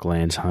big public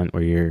lands hunt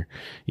where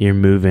you're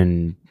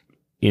moving,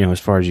 as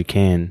far as you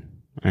can.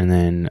 And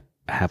then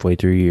halfway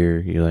through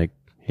you're like,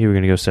 hey, we're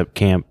going to go set up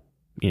camp,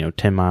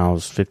 10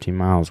 miles, 15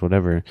 miles,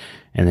 whatever.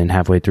 And then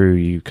halfway through,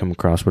 you come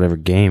across whatever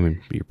game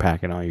and you're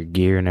packing all your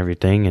gear and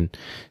everything. And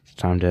it's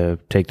time to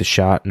take the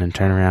shot and then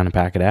turn around and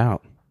pack it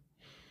out.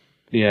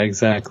 Yeah,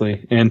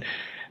 exactly. And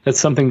that's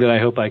something that I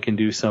hope I can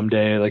do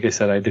someday. Like I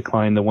said, I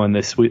declined the one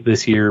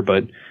this year,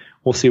 but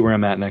we'll see where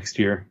I'm at next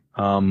year.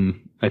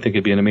 I think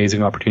it'd be an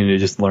amazing opportunity to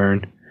just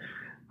learn.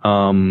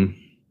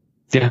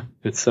 Yeah,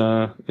 it's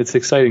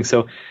exciting.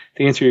 So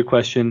to answer your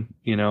question,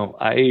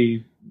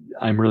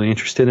 I'm really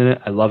interested in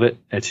it. I love it.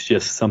 It's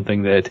just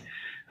something that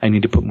I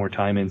need to put more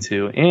time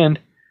into. And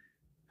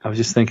I was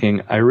just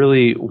thinking, I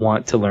really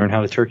want to learn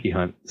how to turkey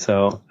hunt.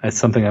 So that's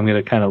something I'm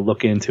going to kind of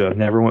look into.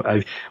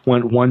 I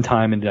went one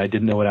time and I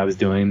didn't know what I was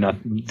doing.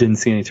 Didn't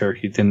see any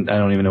turkey. I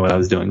don't even know what I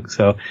was doing.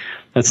 So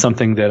that's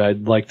something that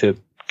I'd like to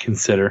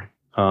consider,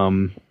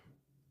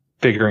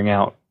 figuring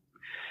out.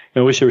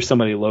 I wish there was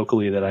somebody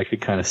locally that I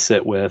could kind of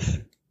sit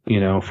with,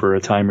 for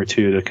a time or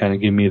two to kind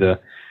of give me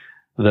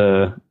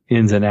the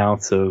ins and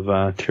outs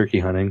of turkey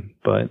hunting.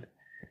 But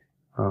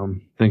I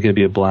think it'd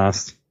be a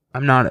blast.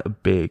 I'm not a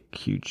big,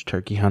 huge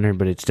turkey hunter,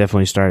 but it's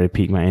definitely started to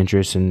pique my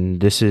interest. And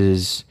this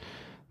is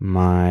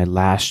my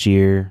last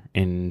year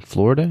in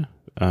Florida.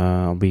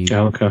 I'll be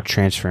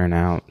transferring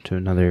out to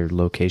another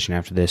location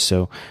after this.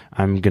 So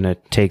I'm going to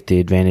take the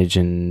advantage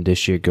and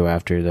this year go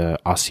after the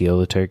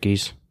Osceola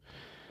turkeys.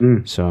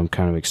 So I'm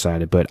kind of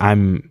excited, but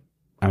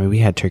we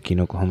had turkey in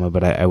Oklahoma,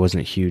 but I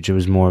wasn't huge. It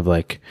was more of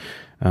like,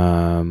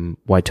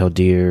 white-tailed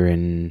deer,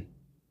 and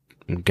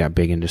got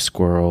big into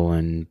squirrel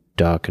and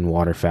duck and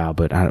waterfowl,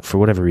 but for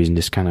whatever reason,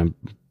 just kind of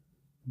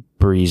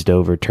breezed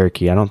over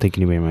turkey. I don't think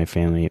anybody in my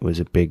family, it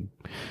was a big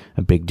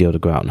deal to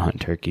go out and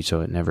hunt turkey.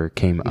 So it never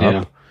came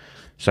up.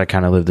 So I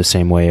kind of lived the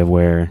same way of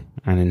where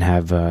I didn't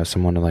have,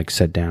 someone to like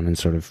sit down and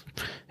sort of,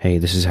 hey,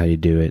 this is how you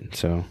do it.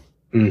 So.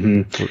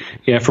 Mm-hmm.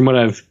 Yeah, from what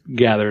I've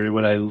gathered,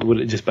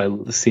 just by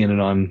seeing it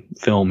on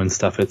film and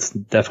stuff, it's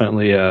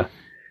definitely an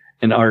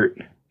art,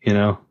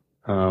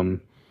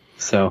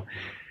 So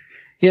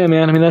yeah,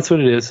 man. I mean, that's what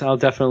it is.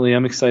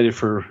 I'm excited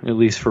at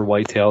least for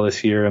whitetail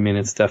this year. I mean,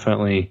 it's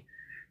gonna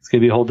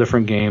be a whole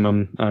different game.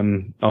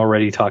 I'm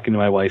already talking to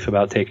my wife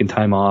about taking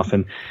time off,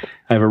 and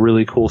I have a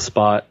really cool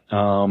spot.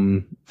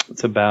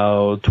 It's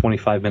about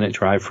 25-minute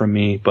drive from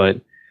me,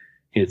 but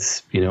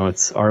it's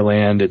our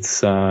land.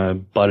 It's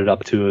butted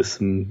up to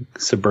some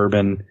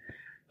suburban.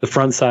 The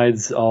front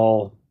side's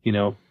all,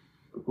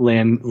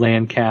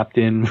 land capped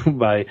in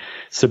by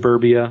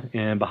suburbia,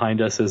 and behind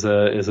us is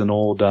an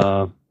old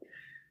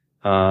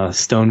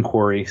stone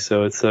quarry.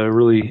 So it's a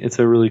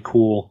really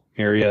cool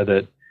area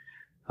that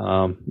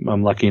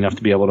I'm lucky enough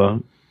to be able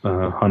to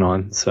hunt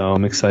on. So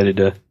I'm excited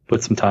to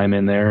put some time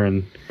in there,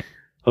 and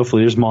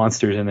hopefully there's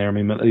monsters in there. I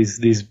mean,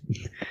 these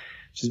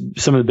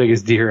some of the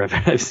biggest deer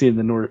I've seen in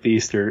the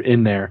Northeast are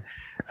in there.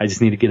 I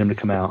just need to get them to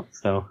come out.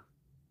 So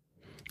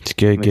it's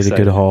good. Get a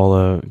good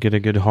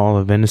haul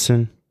of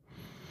venison.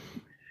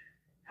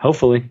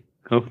 Hopefully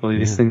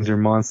these things are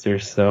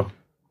monsters. So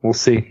we'll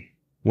see.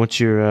 What's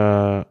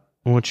your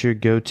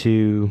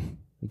go-to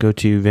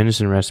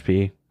venison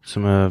recipe?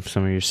 Some of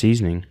your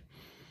seasoning.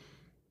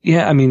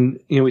 Yeah, I mean,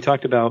 we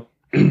talked about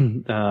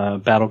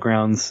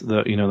Battlegrounds,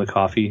 the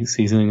coffee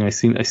seasoning. I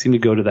seem to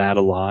go to that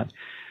a lot.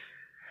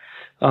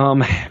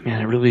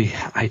 Man,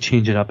 I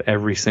change it up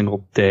every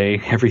single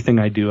day. Everything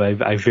I do,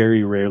 I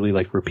very rarely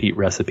repeat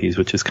recipes,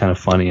 which is kind of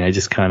funny. I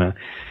just kind of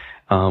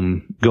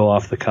go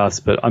off the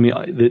cusp. But I mean,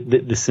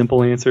 the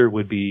simple answer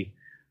would be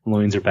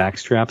loins or back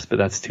straps, but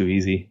that's too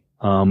easy.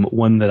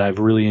 One that I've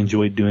really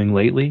enjoyed doing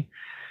lately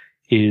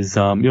is,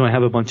 I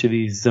have a bunch of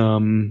these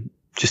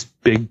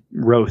just big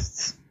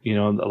roasts. A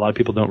lot of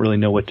people don't really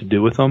know what to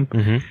do with them.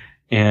 Mm-hmm.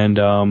 And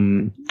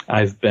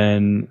I've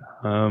been,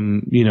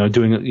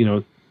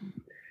 doing,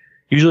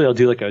 usually I'll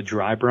do a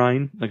dry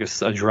brine,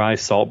 a dry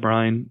salt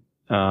brine,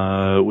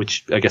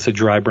 which I guess a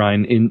dry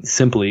brine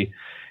simply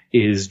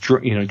is,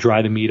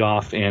 dry the meat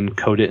off and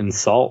coat it in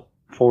salt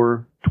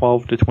for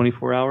 12 to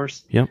 24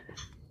 hours. Yep.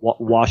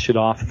 Wash it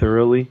off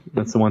thoroughly.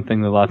 That's the one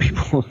thing that a lot of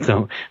people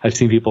don't. I've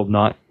seen people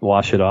not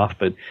wash it off,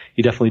 but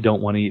you definitely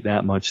don't want to eat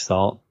that much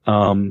salt.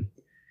 And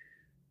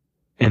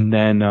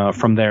then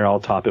from there, I'll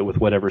top it with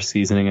whatever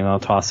seasoning, and I'll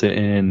toss it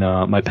in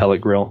my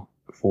pellet grill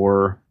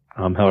for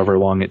however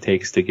long it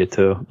takes to get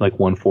to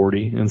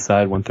 140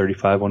 inside,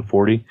 135,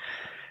 140.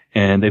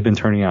 And they've been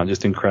turning out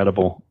just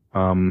incredible.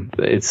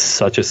 It's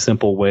such a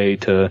simple way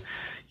to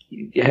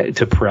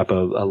prep a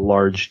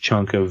large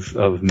chunk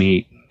of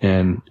meat.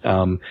 And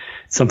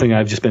something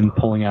I've just been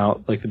pulling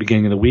out the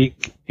beginning of the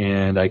week,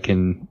 and I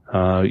can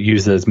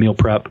use it as meal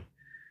prep,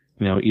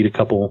 eat a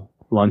couple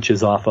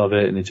lunches off of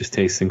it, and it just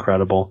tastes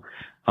incredible.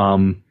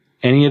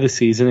 Any of the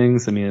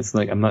seasonings, I mean, it's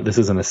this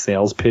isn't a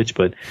sales pitch,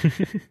 but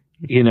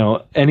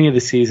any of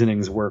the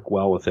seasonings work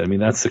well with it. I mean,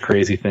 that's the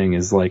crazy thing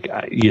is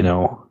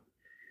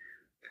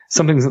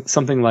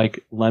something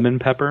like lemon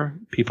pepper,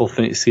 people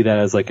see that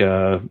as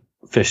a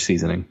fish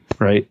seasoning,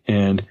 right?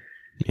 And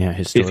yeah,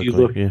 historically,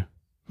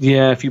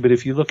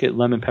 if you look at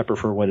lemon pepper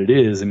for what it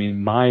is, I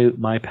mean, my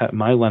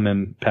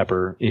lemon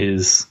pepper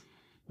is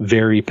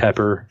very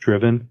pepper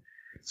driven.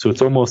 So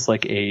it's almost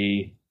like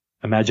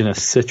imagine a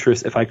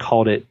citrus, if I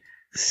called it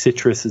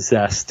citrus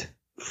zest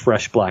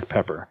fresh black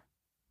pepper.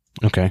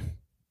 Okay.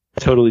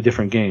 Totally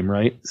different game,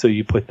 right? So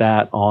you put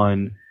that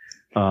on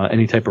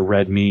any type of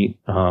red meat,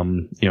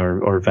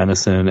 or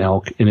venison,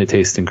 elk, and it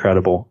tastes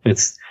incredible.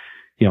 It's,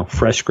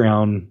 fresh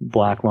ground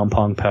black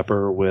lumpong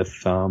pepper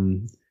with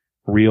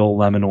real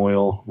lemon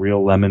oil,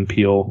 real lemon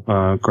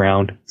peel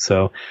ground.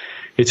 So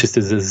it just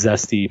is a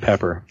zesty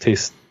pepper.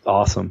 Tastes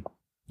awesome.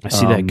 I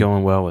see that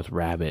going well with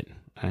rabbit.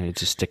 It's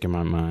just stick in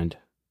my mind.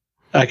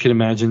 I can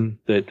imagine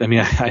that. I mean,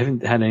 I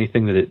haven't had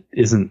anything that it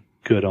isn't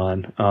good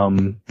on.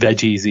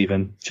 Veggies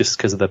even, just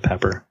because of the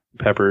pepper.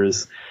 Pepper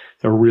is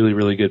a really,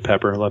 really good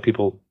pepper. A lot of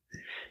people,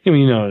 what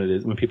it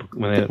is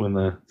when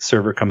the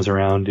server comes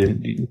around,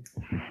 you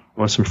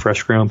want some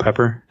fresh ground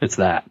pepper? It's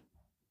that.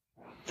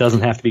 It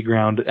doesn't have to be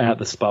ground at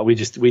the spot. We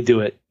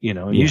do it,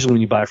 and usually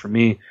when you buy from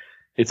me,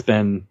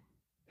 it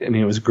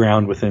was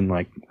ground within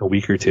like a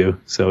week or two.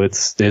 So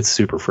it's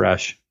super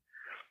fresh.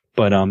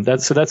 But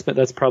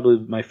that's probably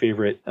my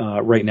favorite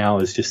right now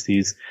is just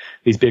these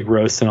big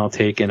roasts, and I'll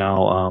take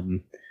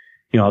when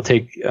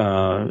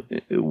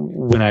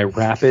I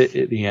wrap it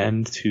at the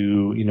end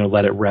to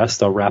let it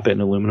rest. I'll wrap it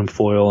in aluminum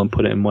foil and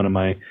put it in one of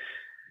my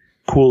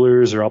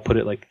coolers, or I'll put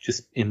it like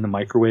just in the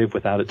microwave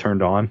without it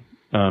turned on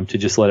to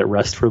just let it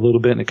rest for a little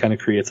bit, and it kind of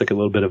creates like a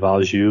little bit of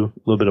au jus,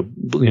 a little bit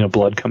of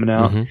blood coming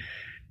out,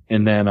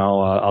 and then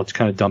I'll just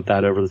kind of dump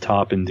that over the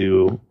top and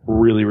do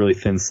really, really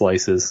thin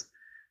slices.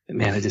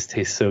 Man, it just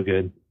tastes so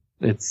good.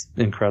 It's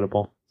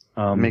incredible.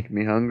 Making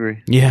me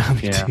hungry. Yeah.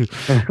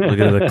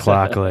 Looking at the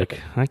clock, like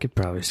I could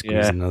probably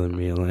squeeze another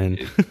meal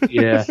in.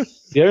 Yeah.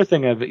 The other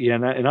thing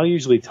and I'll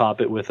usually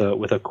top it with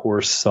a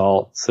coarse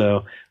salt.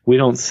 So we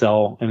don't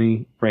sell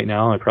any right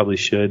now. I probably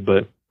should,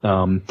 but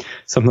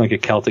something like a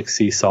Celtic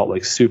sea salt,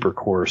 like super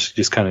coarse,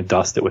 just kind of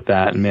dust it with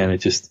that, and man, it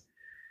just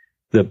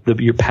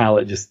your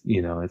palate just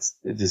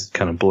it just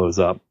kind of blows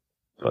up.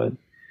 But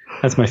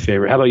that's my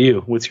favorite. How about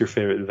you? What's your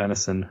favorite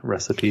venison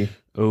recipe?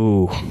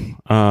 Oh,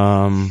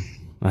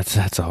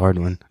 that's a hard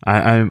one.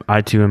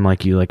 I too am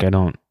like you. Like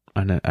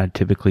I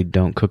typically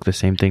don't cook the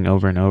same thing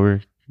over and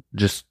over.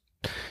 Just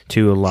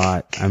a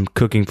lot. I'm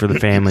cooking for the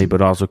family,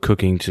 but also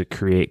cooking to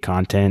create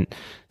content.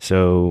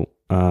 So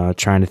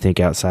trying to think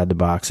outside the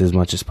box as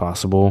much as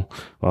possible,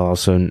 while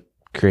also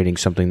creating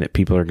something that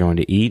people are going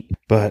to eat.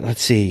 But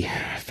let's see,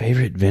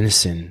 favorite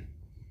venison.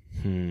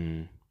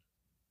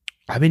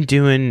 I've been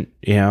doing,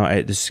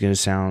 this is going to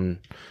sound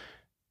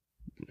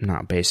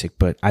not basic,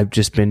 but I've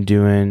just been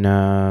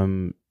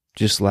doing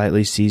just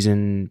lightly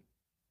seasoned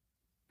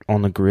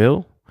on the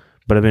grill,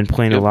 but I've been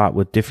playing a lot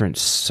with different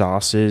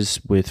sauces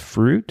with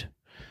fruit.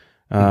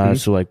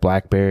 So like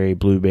blackberry,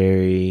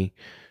 blueberry,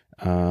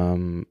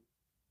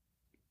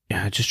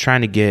 just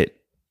trying to get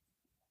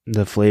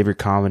the flavor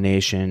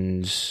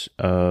combinations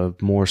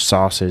of more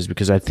sauces,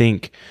 because I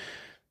think,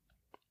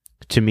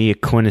 to me, a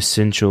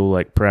quintessential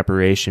like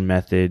preparation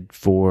method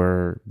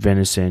for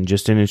venison,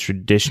 just in a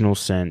traditional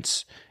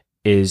sense,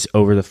 is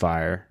over the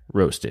fire,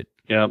 roasted.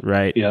 Yep.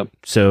 Right. Yep.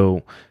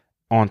 So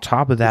on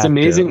top of that, it's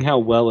amazing how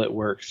well it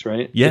works,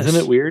 right? Yes.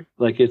 Isn't it weird?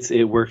 Like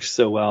it works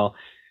so well.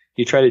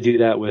 You try to do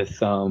that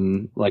with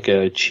like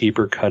a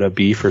cheaper cut of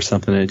beef or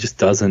something, and it just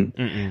doesn't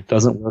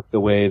work the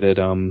way that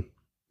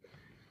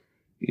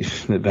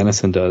that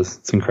venison does.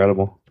 It's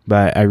incredible.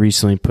 But I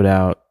recently put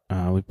out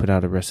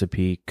a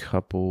recipe a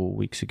couple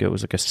weeks ago. It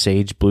was like a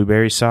sage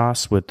blueberry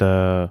sauce with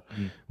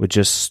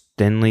just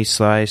thinly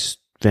sliced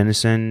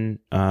venison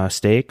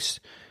steaks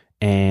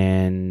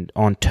and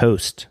on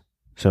toast.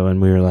 So,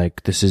 and we were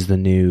like, this is the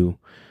new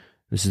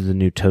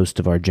toast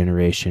of our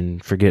generation.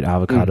 Forget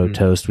avocado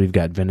toast. We've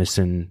got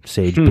venison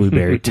sage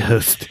blueberry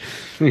toast.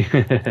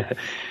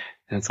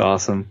 That's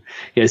awesome.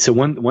 Yeah. So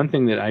one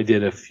thing that I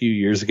did a few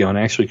years ago, and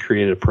I actually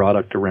created a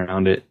product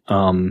around it,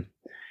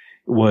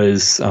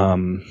 was, I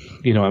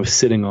was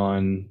sitting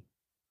on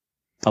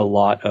a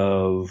lot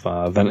of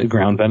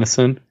ground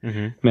venison. I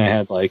mean, I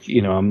had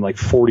I'm like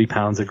 40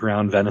 pounds of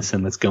ground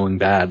venison that's going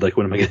bad. Like,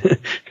 when am I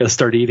gonna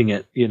start eating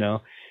it?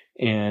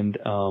 And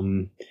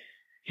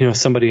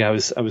somebody I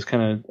was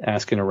kind of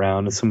asking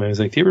around, and somebody was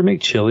like, "Do you ever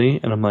make chili?"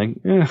 And I'm like,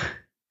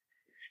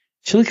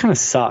 chili kind of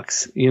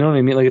sucks. You know what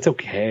I mean? Like, it's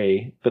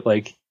okay, but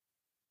like,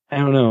 I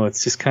don't know.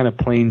 It's just kind of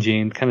plain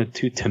Jane, kind of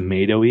too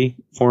tomatoey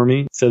for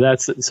me. So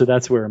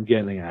that's where I'm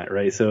getting at,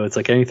 right? So it's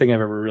like anything I've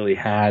ever really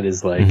had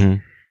is like,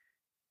 kind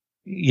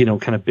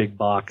of big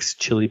box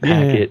chili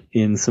packet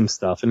in some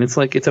stuff. And it's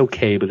like, it's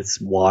okay, but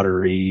it's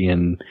watery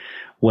and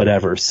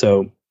whatever.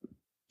 So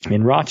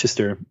in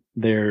Rochester,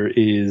 there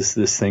is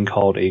this thing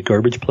called a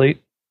garbage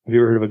plate. Have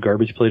you ever heard of a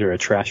garbage plate or a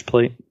trash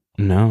plate?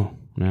 No,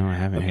 I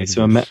haven't. Okay,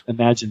 so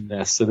imagine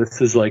this. So this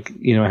is like,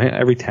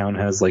 every town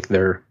has like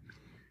their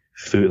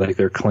food, like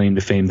their claim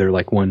to fame. They're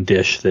like one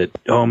dish that,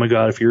 oh my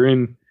God, if you're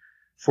in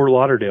Fort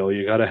Lauderdale,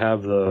 you got to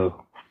have the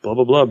blah,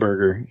 blah, blah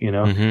burger,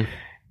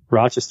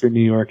 Rochester,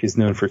 New York is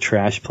known for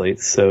trash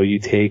plates. So you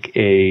take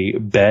a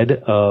bed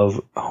of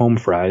home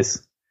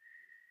fries,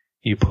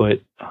 you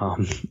put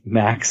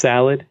mac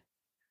salad,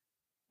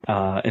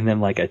 and then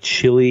like a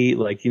chili,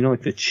 like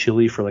like the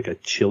chili for like a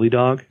chili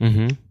dog.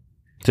 Mm-hmm.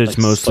 So it's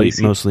like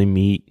mostly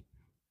meat,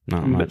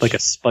 not much. Like a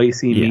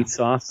spicy meat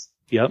sauce.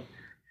 Yep.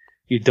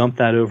 You dump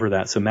that over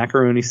that. So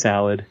macaroni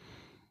salad,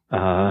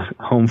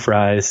 home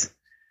fries,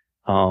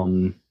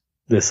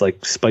 this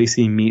like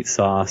spicy meat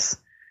sauce,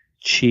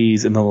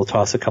 cheese, and then we'll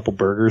toss a couple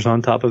burgers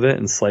on top of it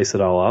and slice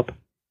it all up.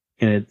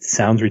 And it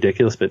sounds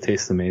ridiculous, but it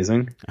tastes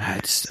amazing. I'm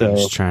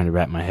just trying to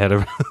wrap my head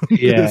around.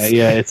 Yeah,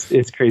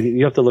 it's crazy.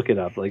 You have to look it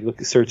up.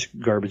 Like search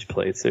garbage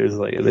plates. There's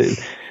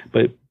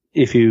but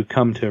if you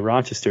come to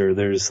Rochester,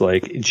 there's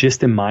like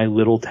just in my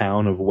little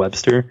town of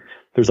Webster,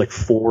 there's like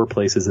 4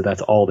 places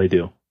that's all they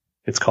do.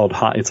 It's called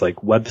hot. It's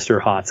like Webster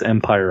Hots,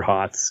 Empire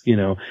Hots,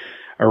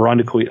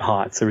 Irondequoit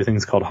Hots.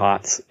 Everything's called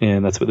Hots,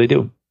 and that's what they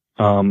do.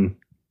 So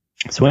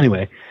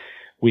anyway,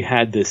 we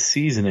had this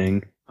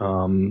seasoning.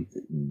 The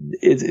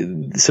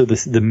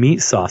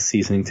meat sauce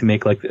seasoning to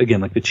make like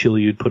the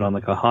chili you'd put on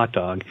like a hot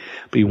dog,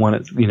 but you want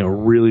it,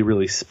 really,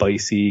 really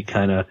spicy,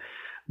 kind of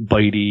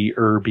bitey,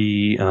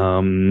 herby.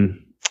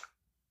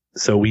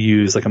 So we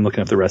use, like I'm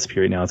looking up the recipe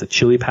right now. It's a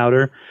chili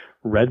powder,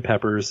 red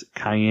peppers,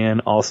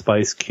 cayenne,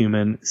 allspice,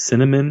 cumin,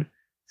 cinnamon,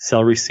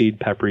 celery seed,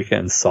 paprika,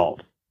 and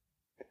salt.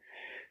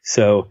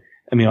 So,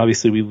 I mean,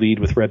 obviously we lead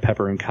with red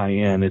pepper and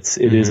cayenne. It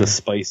is a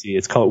spicy,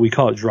 we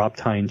call it drop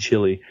tine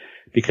chili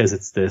because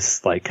it's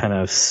this like kind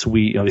of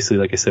sweet, obviously,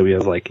 like I said, we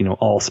have like,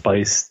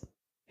 allspice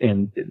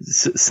and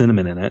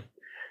cinnamon in it,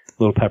 a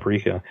little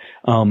paprika.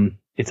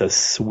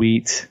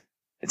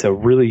 It's a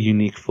really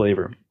unique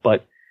flavor,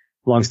 but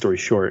long story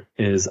short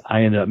is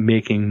I ended up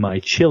making my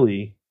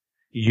chili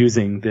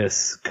using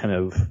this kind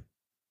of,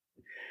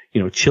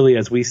 chili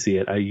as we see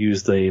it. I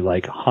used a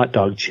like hot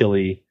dog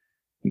chili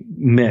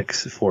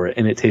mix for it,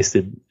 and it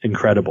tasted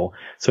incredible.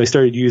 So I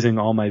started using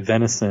all my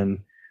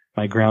venison,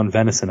 my ground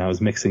venison. I was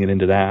mixing it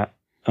into that.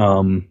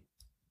 So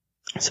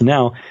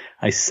now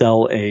I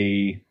sell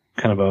a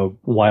kind of a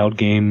wild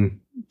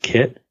game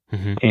kit,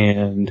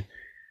 and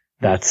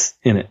that's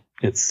in it.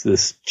 It's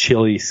this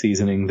chili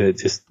seasoning that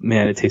just,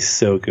 man, it tastes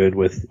so good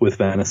with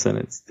venison.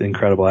 It's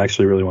incredible. I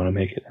actually really want to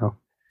make it now.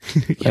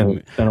 It's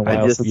been a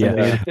while since I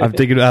made it. I'm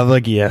thinking, I'm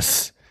like,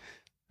 yes.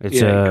 It's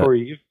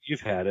Corey,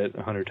 you've had it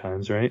 100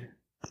 times, right?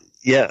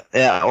 Yeah.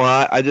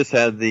 Well, I just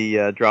had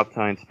the drop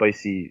tine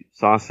spicy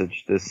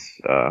sausage this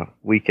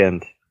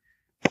weekend.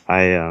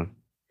 I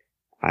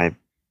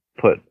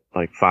put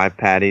like 5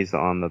 patties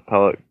on the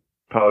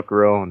pellet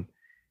grill and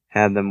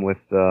had them with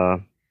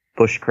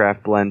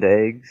bushcraft blend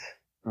eggs.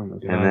 Oh my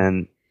God. And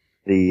then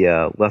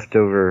the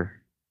leftover,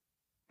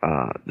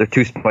 they're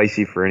too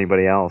spicy for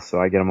anybody else,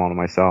 so I get them all to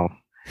myself.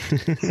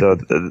 So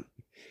the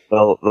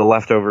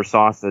leftover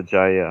sausage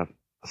I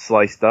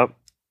sliced up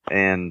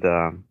and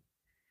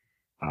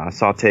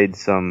sauteed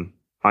some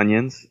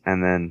onions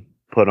and then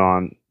put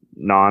on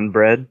naan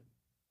bread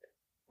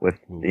with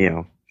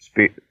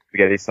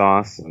spaghetti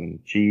sauce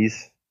and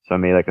cheese. So I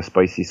made like a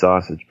spicy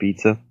sausage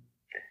pizza.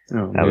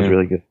 Oh, that was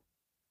really good.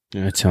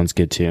 Yeah, that sounds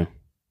good too.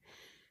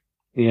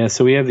 Yeah,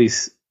 so we have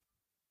these,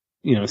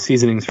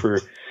 seasonings for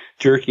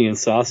jerky and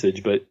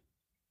sausage, but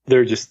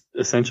they're just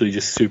essentially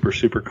just super,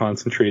 super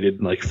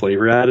concentrated like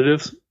flavor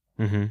additives.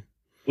 Mm-hmm.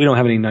 We don't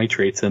have any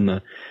nitrates in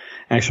the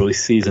actually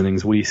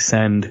seasonings. We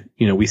send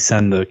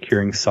the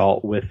curing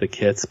salt with the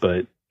kits,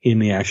 but in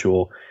the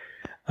actual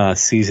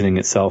seasoning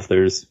itself,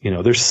 there's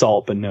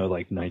salt, but no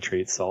like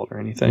nitrate salt or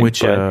anything. Which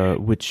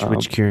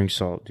curing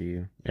salt do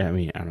you? I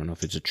mean, I don't know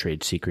if it's a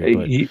trade secret,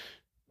 but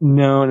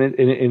no, and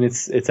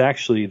it's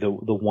actually the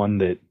one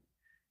that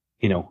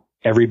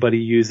everybody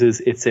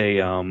uses. It's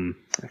a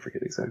I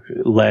forget exactly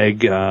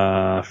leg.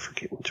 I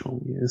forget which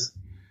one we use.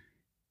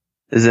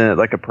 Isn't it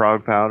like a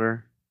prog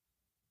powder?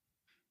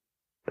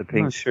 The pink,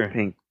 I'm not sure.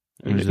 Pink.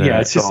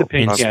 It's just a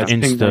pink.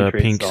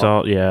 Pink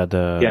salt. Yeah,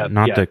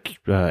 not the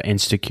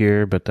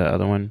Instacure, but the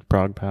other one,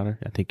 prog powder.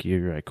 I think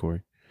you're right,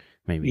 Corey.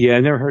 Maybe. Yeah, I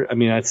never heard. I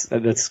mean,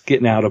 that's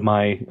getting out of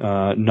my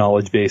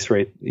knowledge base,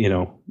 right?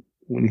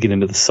 When you get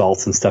into the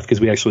salts and stuff, because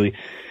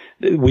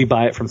we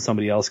buy it from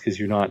somebody else because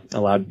you're not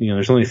allowed.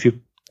 There's only a few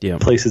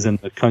places in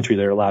the country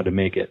that are allowed to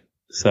make it.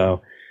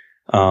 So,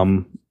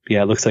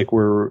 it looks like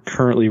we're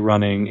currently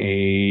running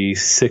a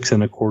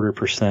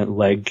 6.25%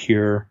 leg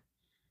cure.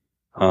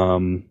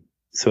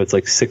 So it's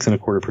like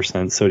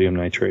 6.25% sodium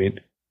nitrate.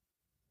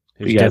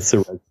 It's the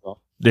red salt.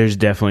 There's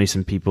definitely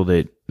some people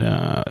that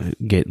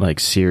get like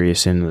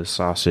serious into the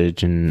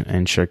sausage and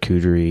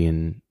charcuterie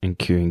and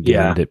curing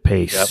game that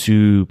pay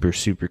super,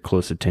 super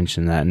close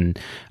attention to that. And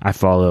I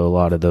follow a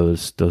lot of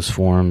those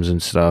forums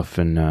and stuff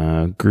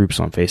and groups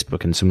on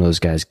Facebook, and some of those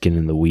guys get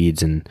in the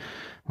weeds, and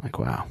I'm like,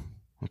 wow.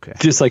 Okay.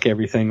 Just like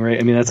everything, right?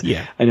 I mean,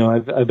 I know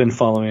I've been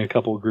following a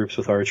couple of groups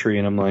with archery,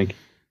 and I'm like,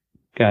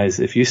 guys,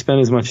 if you spend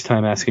as much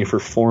time asking for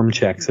form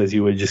checks as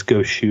you would just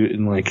go shoot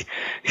and like,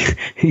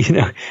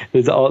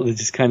 it's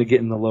just kind of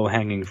getting the low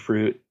hanging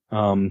fruit.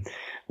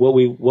 What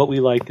we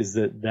liked is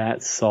that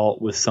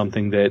salt was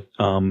something that,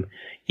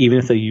 even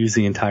if they use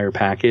the entire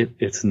packet,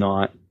 it's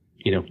not,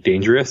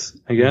 dangerous,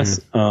 I guess.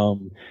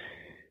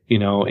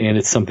 and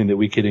it's something that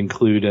we could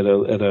include at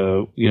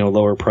a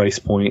lower price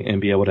point and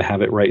be able to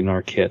have it right in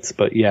our kits.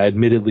 But yeah,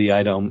 admittedly,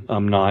 I'm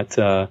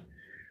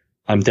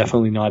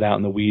definitely not out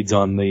in the weeds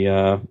on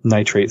the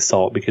nitrate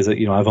salt, because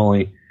I've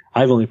only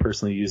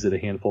personally used it a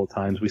handful of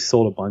times. We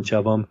sold a bunch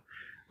of them,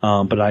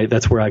 but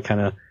that's where I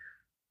kind of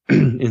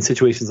in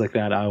situations like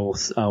that, I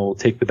will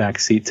take the back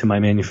seat to my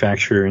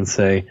manufacturer and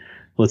say,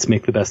 let's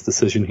make the best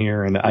decision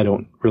here, and I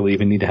don't really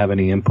even need to have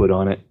any input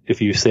on it.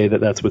 If you say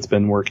that that's what's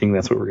been working,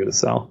 that's what we're going to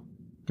sell.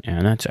 Yeah,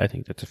 and I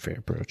think that's a fair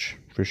approach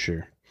for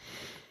sure.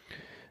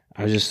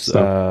 I was just,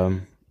 prior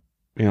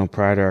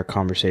to our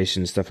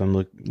conversation and stuff,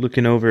 I'm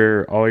looking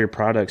over all your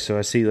products. So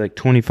I see like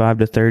 25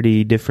 to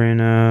 30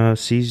 different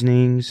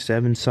seasonings,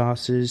 7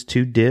 sauces,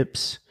 2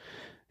 dips,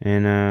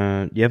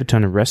 and you have a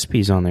ton of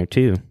recipes on there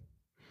too.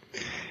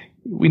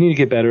 We need to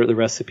get better at the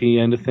recipe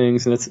end of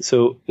things, and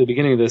so at the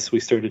beginning of this,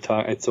 we started to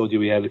talk. I told you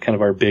we had kind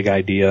of our big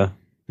idea,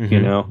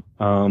 and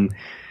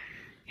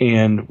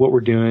what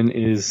we're doing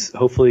is,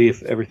 hopefully,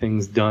 if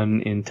everything's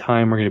done in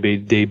time, we're going to be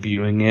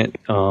debuting it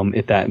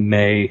at that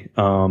May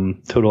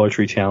Total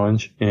Archery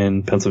Challenge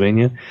in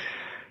Pennsylvania.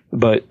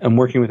 But I'm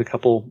working with a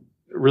couple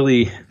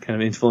really kind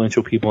of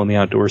influential people in the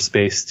outdoor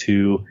space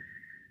to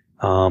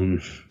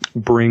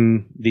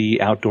bring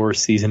the outdoor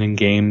seasoning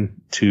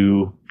game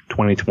to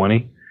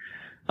 2020.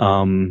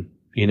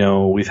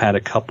 We've had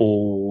a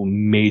couple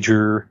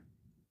major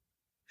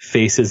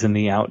faces in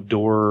the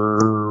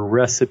outdoor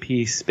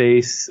recipe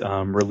space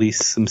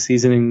release some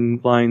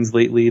seasoning lines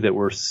lately that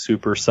were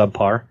super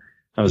subpar.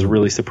 I was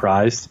really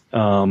surprised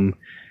on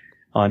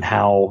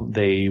how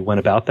they went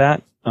about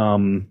that.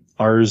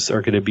 Ours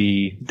are going to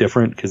be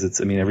different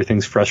because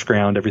everything's fresh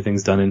ground,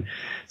 everything's done in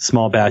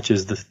small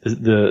batches.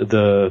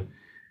 The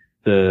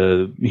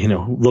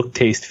look,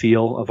 taste,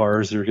 feel of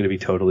ours are going to be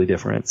totally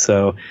different.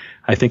 So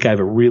I think I have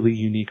a really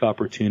unique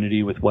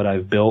opportunity with what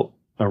I've built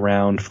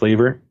around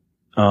flavor.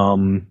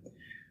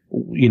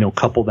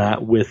 Couple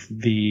that with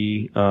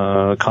the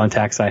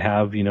contacts I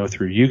have,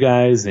 through you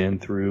guys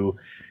and through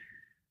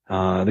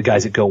the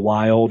guys at Go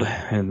Wild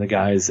and the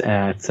guys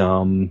at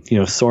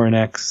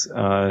Sorinex.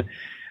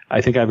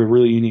 I think I have a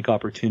really unique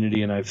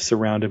opportunity, and I've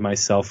surrounded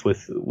myself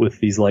with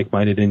these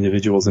like-minded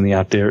individuals in the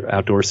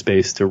outdoor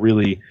space to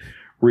really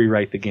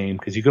rewrite the game.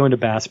 Because you go into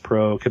Bass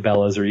Pro,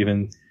 Cabela's, or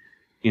even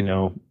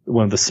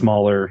one of the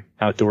smaller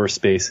outdoor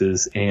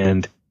spaces,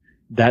 and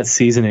that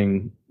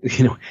seasoning,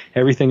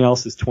 everything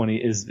else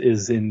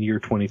is in year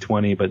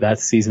 2020, but that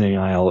seasoning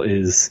aisle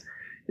is,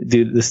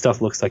 dude, this stuff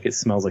looks like it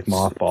smells like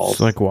mothballs.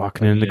 It's like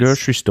walking in the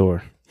grocery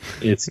store.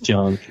 It's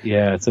junk.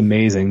 Yeah, it's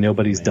amazing.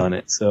 Nobody's done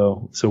it.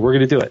 So we're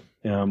going to do it.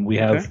 We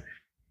have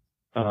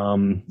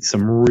some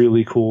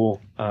really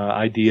cool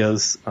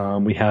ideas.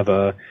 We have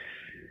a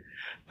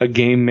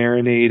game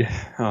marinade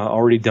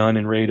already done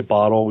and ready to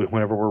bottle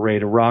whenever we're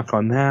ready to rock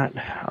on that.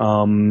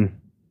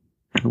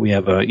 We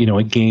have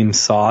a game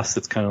sauce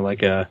that's kind of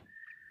like a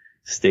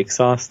steak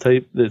sauce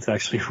type that's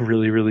actually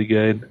really, really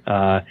good.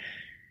 And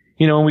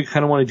we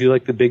kind of want to do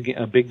like a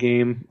big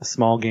game, a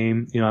small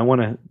game. I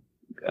want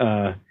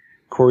to,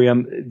 Corey,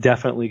 I'm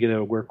definitely going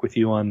to work with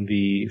you on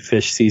the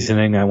fish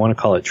seasoning. I want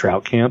to call it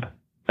Trout Camp.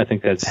 I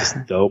think that's just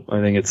dope.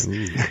 I think it's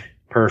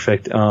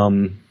perfect.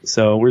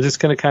 So we're just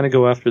going to kind of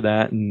go after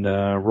that and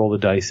roll the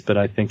dice. But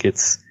I think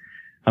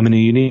I'm in a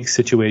unique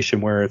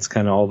situation where it's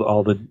kind of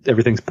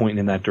everything's pointing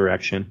in that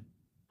direction.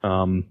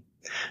 Not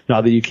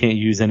that you can't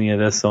use any of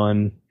this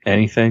on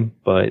anything,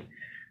 but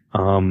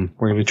we're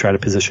going to try to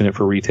position it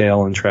for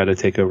retail and try to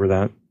take over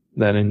that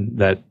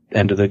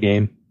end of the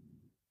game.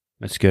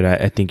 That's good.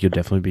 I think you'll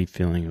definitely be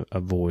feeling a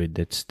void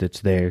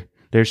that's there.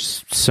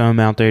 There's some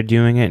out there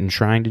doing it and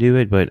trying to do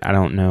it, but I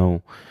don't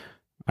know.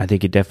 I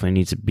think it definitely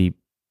needs to be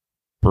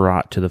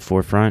brought to the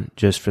forefront,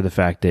 just for the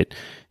fact that,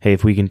 hey,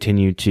 if we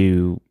continue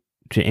to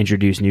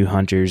introduce new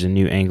hunters and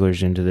new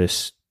anglers into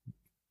this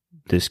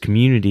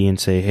community and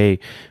say, hey,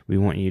 we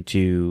want you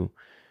to,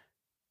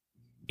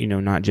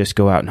 not just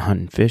go out and hunt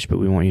and fish, but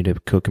we want you to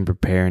cook and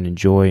prepare and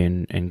enjoy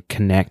and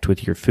connect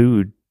with your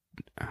food.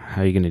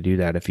 How are you going to do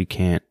that if you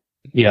can't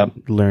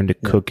learn to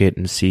cook it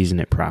and season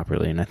it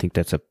properly? And I think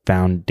that's a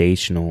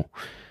foundational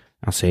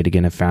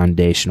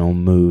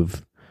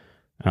move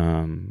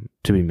to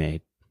be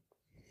made.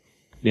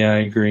 Yeah, I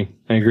agree.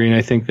 And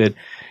I think that,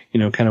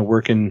 kind of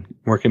working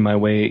my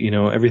way,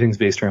 everything's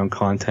based around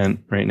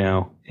content right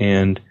now.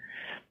 And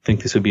I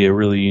think this would be a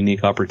really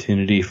unique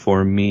opportunity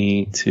for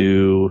me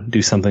to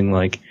do something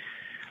like,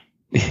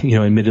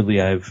 admittedly,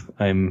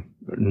 I'm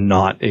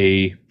not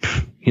a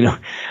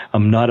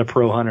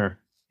pro hunter.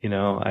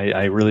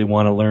 I really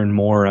want to learn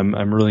more.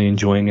 I'm really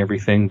enjoying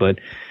everything, but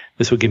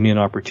this would give me an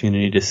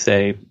opportunity to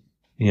say,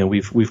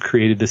 we've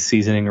created this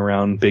seasoning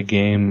around big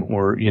game,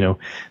 or,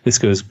 this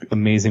goes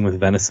amazing with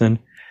venison.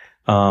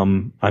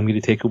 I'm going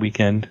to take a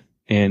weekend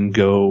and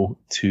go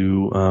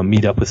to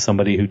meet up with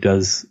somebody who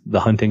does the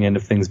hunting end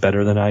of things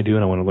better than I do,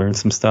 and I want to learn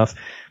some stuff,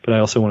 but I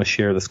also want to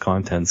share this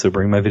content. So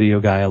bring my video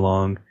guy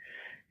along,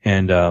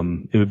 and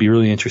it would be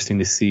really interesting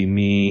to see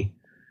me,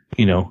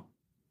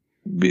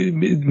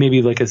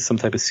 maybe like some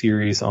type of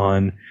series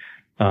on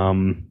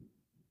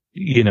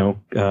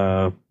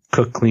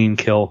cook, clean,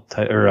 kill,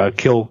 or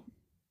kill,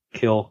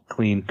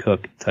 clean,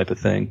 cook type of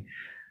thing.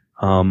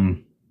 I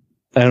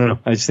don't know.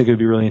 I just think it would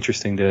be really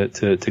interesting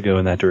to go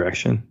in that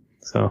direction.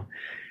 So,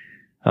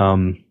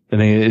 I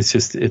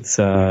think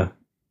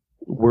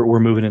we're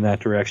moving in that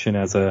direction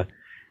as a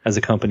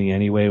company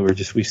anyway.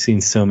 We've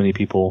seen so many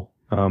people,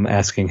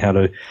 asking how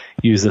to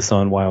use this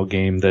on Wild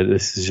Game that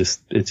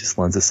it just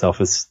lends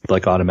itself. It's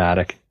like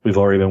automatic. We've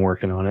already been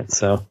working on it.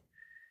 So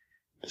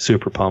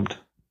super pumped.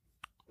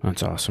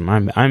 That's awesome.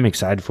 I'm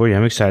excited for you.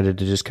 I'm excited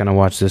to just kind of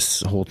watch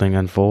this whole thing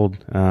unfold.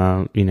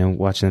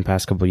 Watching the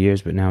past couple of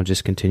years, but now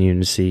just continuing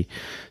to see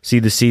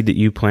the seed that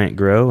you plant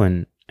grow,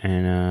 and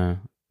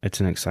it's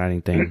an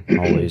exciting thing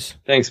always.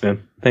 Thanks,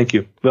 man. Thank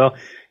you. Well,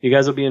 you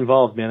guys will be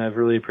involved, man. I've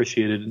really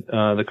appreciated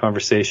the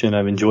conversation.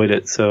 I've enjoyed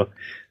it. So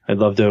I'd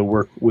love to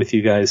work with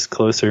you guys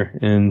closer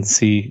and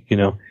see,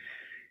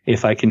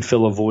 if I can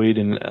fill a void.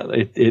 And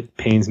it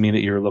pains me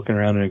that you were looking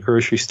around in a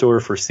grocery store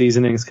for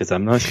seasonings, because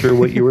I'm not sure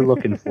what you were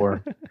looking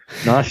for.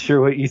 Not sure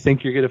what you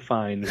think you're going to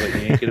find, but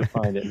you ain't going to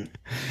find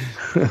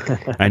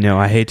it. I know.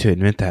 I hate to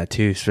admit that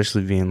too,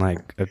 especially being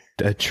like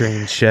a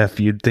trained chef.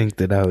 You'd think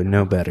that I would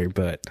know better,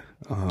 but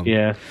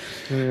yeah.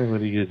 What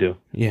are you going to do?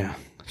 Yeah.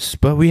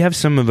 But we have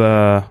some of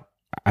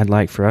I'd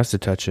like for us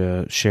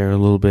to share a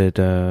little bit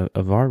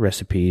of our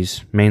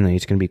recipes. Mainly,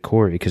 it's going to be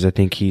Corey, because I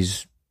think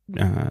he's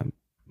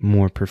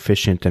more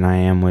proficient than I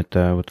am with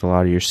a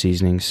lot of your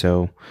seasonings.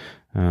 So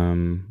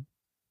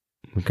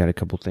we've got a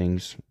couple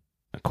things.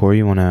 Corey,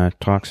 you want to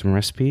talk some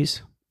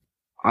recipes?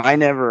 I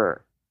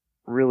never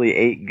really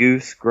ate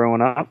goose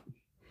growing up.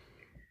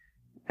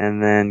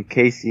 And then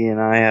Casey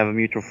and I have a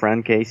mutual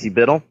friend, Casey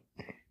Biddle,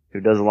 who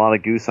does a lot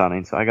of goose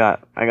hunting. So I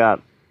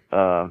got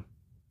a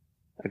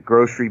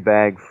grocery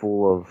bag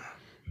full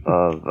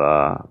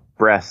of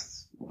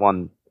breasts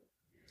one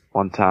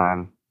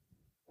time,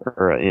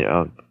 or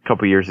a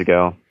couple years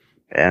ago,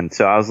 and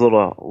so I was a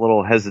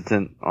little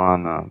hesitant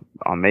on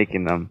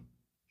making them.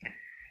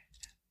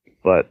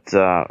 But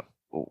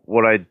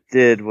what I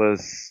did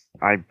was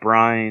I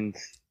brined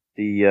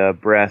the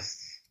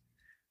breasts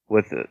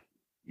with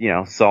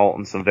salt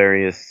and some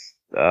various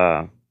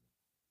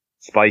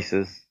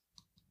spices,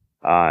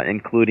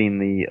 including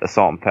the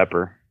salt and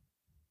pepper.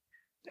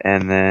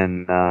 And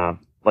then,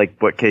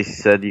 like what Casey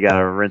said, you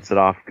gotta rinse it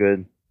off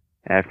good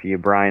after you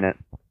brine it.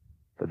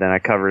 But then I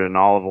covered it in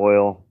olive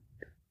oil,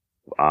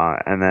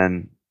 and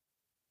then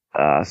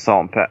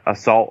salt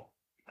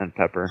and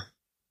pepper,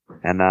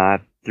 and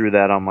I threw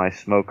that on my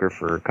smoker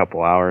for a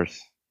couple hours,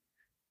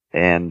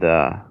 and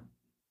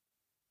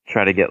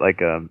try to get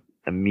like a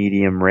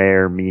medium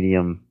rare,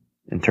 medium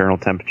internal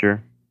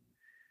temperature.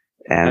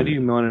 And how do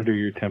you monitor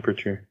your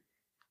temperature?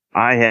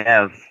 I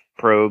have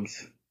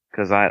probes,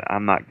 because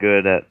I'm not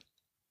good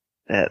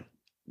at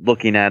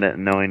looking at it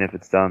and knowing if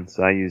it's done.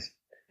 So I use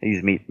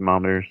meat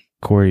thermometers.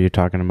 Corey, you're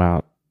talking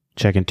about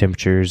checking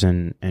temperatures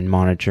and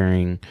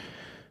monitoring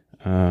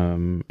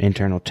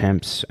internal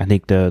temps. I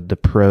think the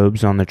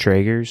probes on the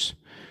Traegers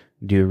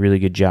do a really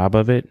good job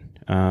of it,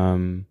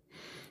 because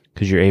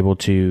you're able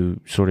to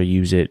sort of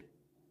use it,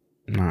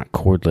 not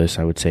cordless,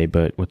 I would say,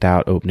 but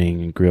without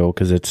opening a grill,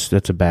 because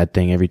that's a bad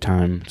thing every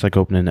time. It's like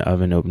opening the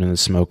oven, opening the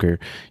smoker.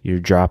 You're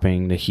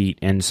dropping the heat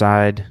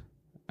inside,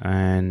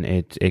 and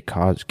it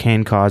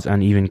can cause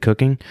uneven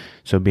cooking.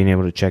 So being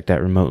able to check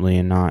that remotely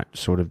and not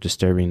sort of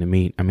disturbing the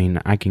meat. I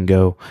mean, I can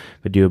go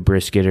do a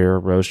brisket or a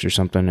roast or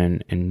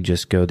something and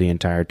just go the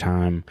entire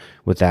time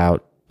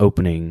without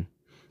opening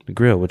the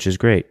grill, which is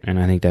great. And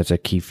I think that's a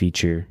key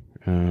feature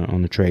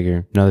on the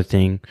Traeger. Another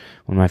thing,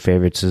 one of my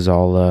favorites is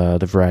all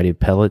the variety of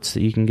pellets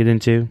that you can get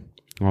into,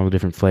 all the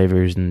different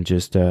flavors, and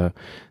just the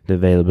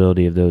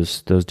availability of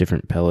those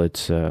different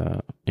pellets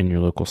in your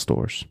local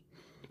stores.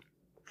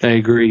 I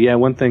agree. Yeah,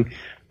 one thing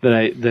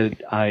that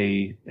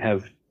I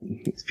have,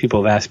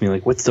 people have asked me,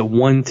 like, what's the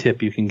one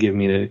tip you can give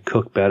me to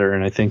cook better?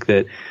 And I think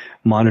that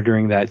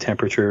monitoring that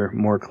temperature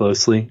more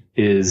closely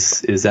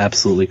is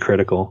absolutely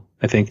critical.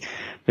 I think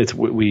it's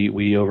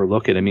we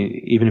overlook it. I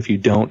mean, even if you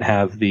don't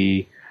have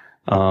the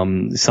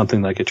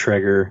something like a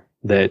Traeger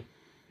that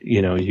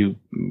you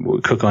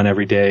cook on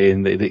every day,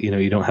 and that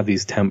you don't have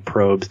these temp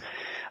probes.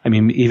 I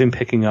mean, even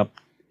picking up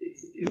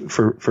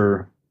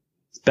for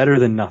better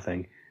than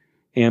nothing,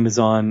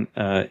 Amazon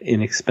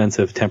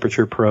inexpensive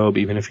temperature probe,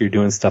 even if you're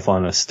doing stuff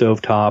on a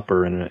stovetop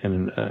or in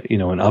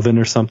an oven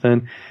or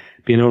something,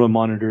 being able to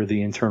monitor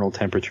the internal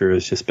temperature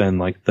has just been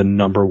like the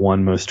number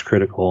one most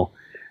critical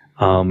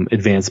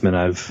advancement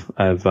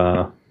I've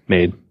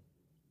made.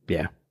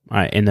 Yeah.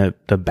 And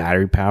the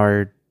battery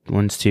powered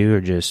ones too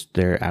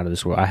they're out of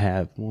this world. I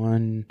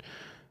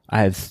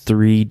have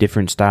 3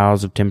 different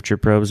styles of temperature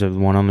probes. I have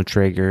one on the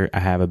Traeger.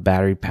 I have a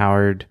battery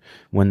powered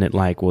one that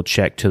will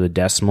check to the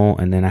decimal,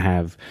 and then I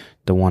have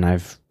the one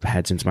I've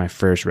had since my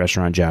first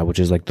restaurant job, which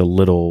is like the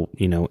little,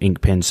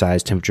 ink pen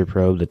size temperature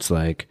probe that's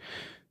like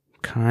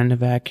kind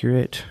of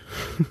accurate.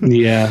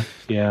 Yeah.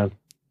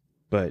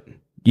 But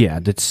yeah,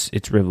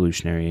 it's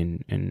revolutionary,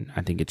 and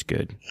I think it's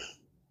good.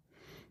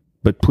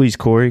 But please,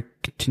 Corey,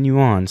 continue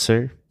on,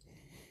 sir.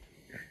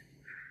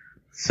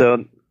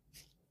 So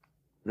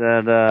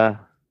that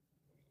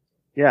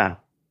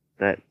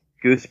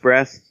goose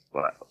breast.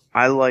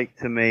 I like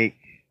to make.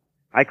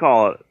 I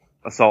call it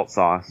a salt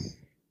sauce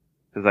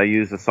because I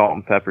use the salt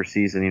and pepper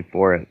seasoning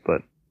for it.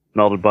 But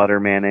melted butter,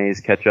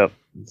 mayonnaise, ketchup,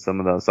 some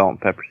of the salt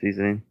and pepper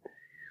seasoning.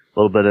 A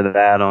little bit of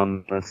that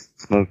on the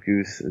smoked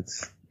goose.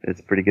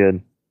 It's pretty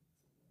good.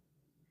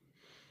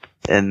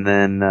 And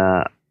then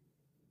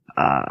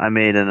I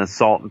made a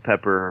salt and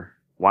pepper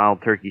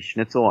wild turkey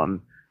schnitzel.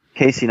 And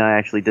Casey and I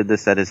actually did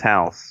this at his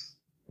house.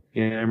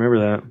 Yeah, I remember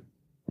that.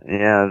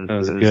 Yeah, that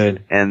was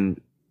good.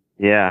 And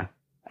yeah,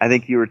 I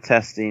think you were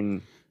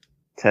testing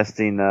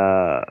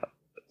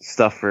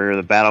stuff for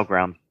the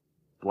Battleground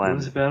blend.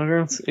 Was it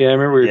Battlegrounds? Yeah, I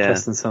remember we were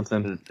testing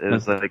something. It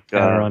was like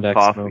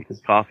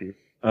coffee.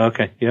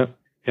 Okay. Yep.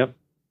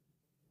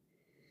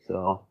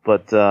 So,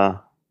 but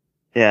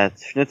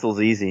schnitzel's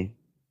easy.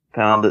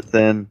 Pound it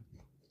thin.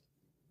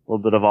 A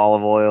little bit of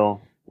olive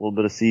oil, a little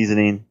bit of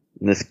seasoning.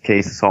 In this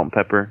case, salt and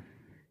pepper,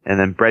 and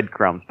then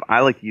breadcrumbs.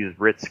 I like to use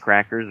Ritz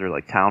crackers or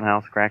like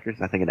Townhouse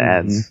crackers. I think it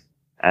adds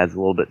a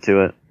little bit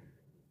to it.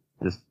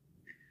 Just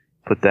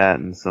put that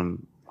in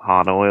some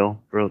hot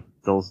oil for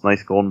those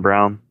nice golden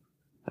brown.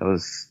 That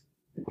was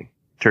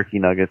turkey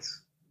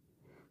nuggets.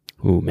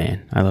 Oh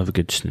man, I love a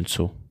good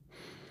schnitzel.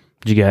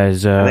 Did you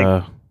guys?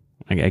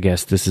 I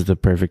guess this is the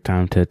perfect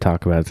time to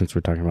talk about it since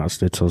we're talking about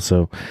schnitzel.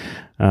 So,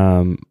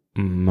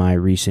 my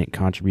recent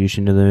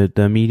contribution to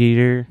the Meat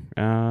Eater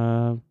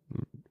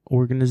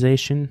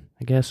organization,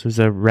 I guess, was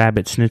a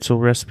rabbit schnitzel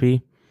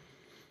recipe.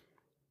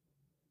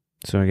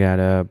 So I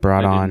got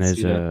brought on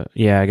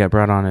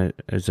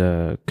as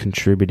a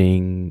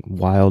contributing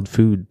wild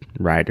food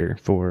writer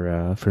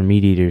for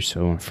Meat Eater.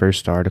 So my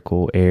first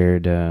article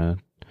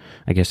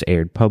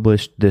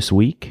published this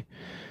week.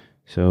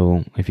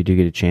 So if you do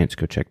get a chance,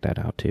 go check that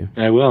out too.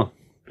 I will.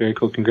 Very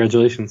cool.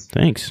 Congratulations.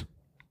 Thanks.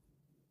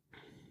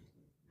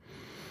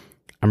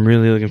 I'm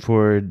really looking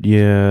forward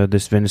to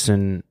this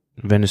venison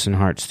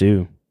heart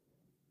stew.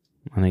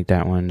 I think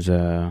that one's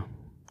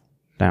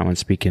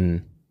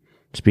speaking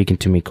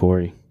to me,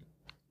 Corey.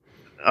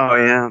 Oh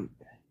yeah,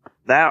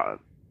 that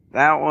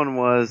one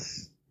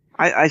was.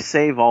 I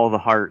save all the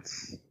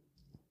hearts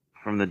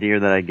from the deer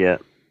that I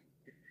get,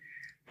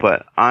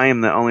 but I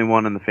am the only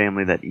one in the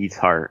family that eats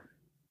heart,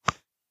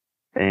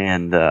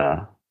 and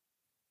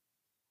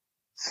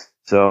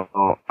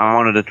so I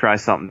wanted to try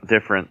something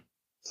different.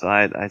 So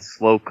I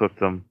slow cooked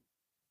them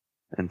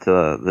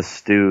into the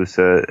stew.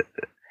 So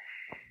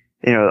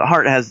the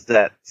heart has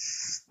that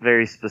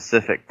very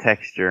specific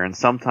texture, and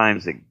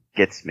sometimes it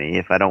gets me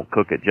if I don't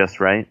cook it just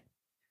right.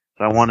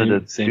 So I wanted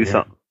to do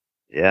something.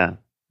 Yeah.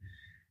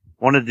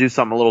 Wanted to do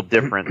something a little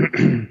different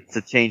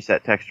to change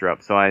that texture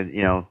up. So I,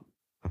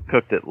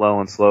 cooked it low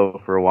and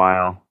slow for a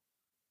while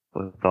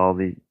with all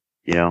the,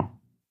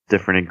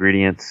 different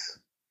ingredients.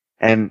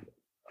 And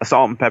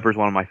salt and pepper is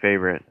one of my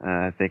favorite.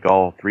 I think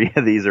all three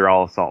of these are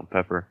all salt and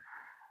pepper.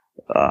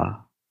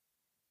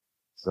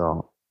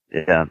 So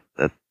yeah,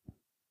 that's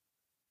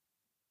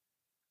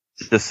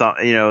just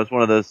it's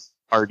one of those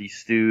hearty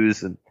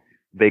stews and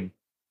big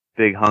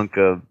hunk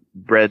of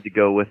bread to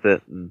go with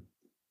it. And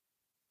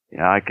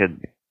I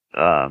could,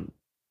 I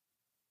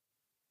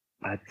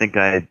think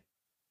I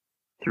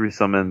threw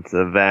some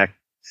into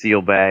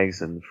seal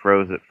bags and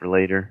froze it for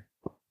later.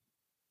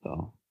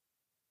 So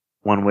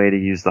one way to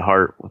use the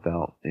heart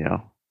without,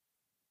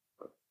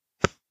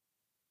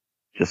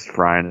 just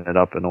frying it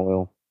up in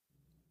oil.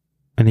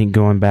 I think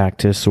going back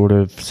to sort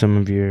of some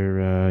of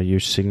your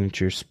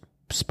signature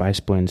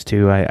spice blends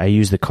too. I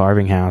used the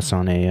Carving House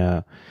on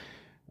a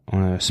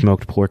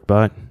smoked pork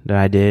butt that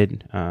I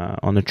did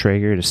on the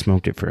Traeger. Just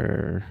smoked it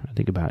for I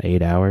think about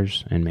 8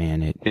 hours, and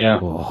man, it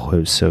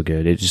was so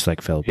good. It just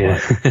like fell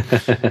apart.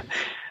 Yeah.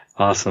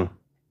 Awesome.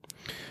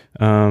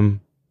 But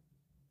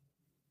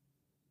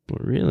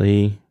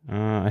really,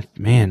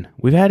 man,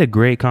 we've had a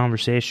great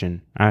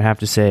conversation. I have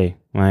to say,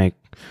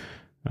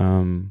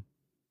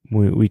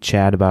 we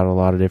chat about a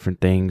lot of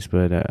different things,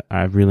 but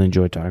I've really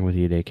enjoyed talking with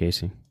you today,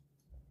 Casey.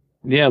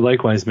 Yeah,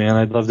 likewise, man.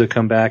 I'd love to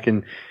come back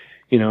and,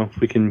 if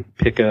we can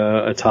pick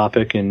a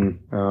topic and,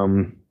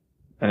 I'm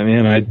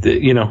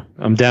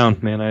down,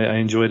 man. I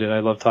enjoyed it. I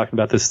love talking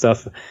about this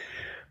stuff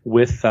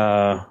with,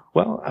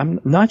 I'm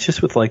not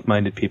just with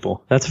like-minded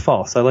people. That's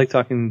false. I like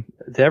talking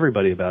to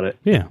everybody about it.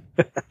 Yeah.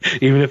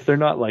 Even if they're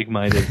not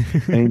like-minded,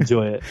 I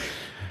enjoy it.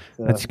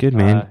 So, that's good,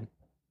 man.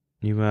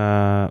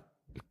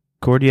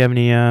 Cord, do you have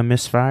any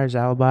misfires,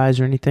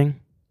 alibis, or anything?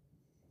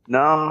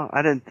 No,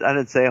 I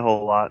didn't say a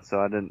whole lot, so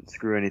I didn't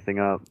screw anything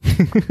up.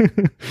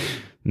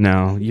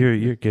 No,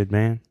 you're good,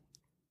 man.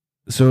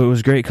 So it was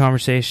a great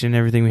conversation,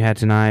 everything we had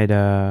tonight.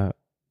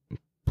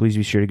 Please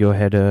be sure to go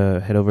head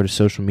over to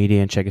social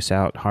media and check us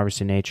out.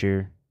 Harvesting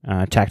Nature,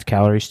 Tact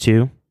Calories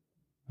too.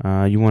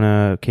 Casey, you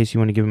want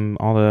to give them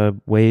all the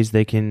ways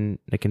they can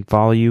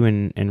follow you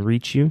and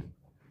reach you?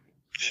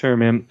 Sure,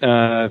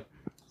 man.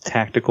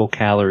 Tactical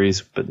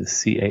Calories, but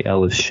the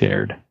CAL is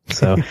shared.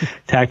 So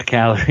Tact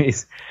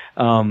Calories.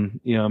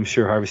 I'm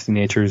sure Harvesting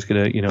Nature is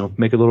going to,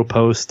 make a little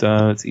post.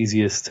 It's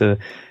easiest to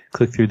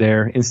click through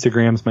there.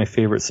 Instagram's my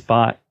favorite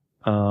spot.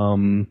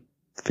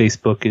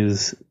 Facebook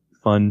is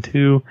fun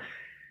too.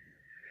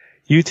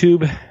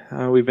 YouTube,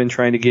 we've been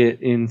trying to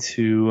get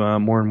into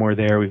more and more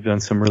there. We've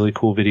done some really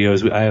cool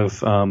videos. I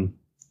have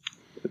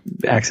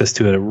access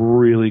to a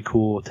really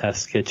cool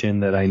test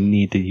kitchen that I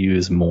need to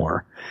use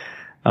more.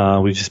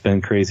 We've just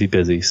been crazy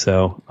busy.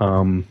 So,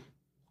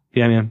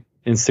 yeah, man,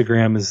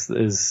 Instagram is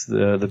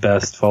the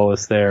best. Follow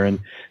us there. And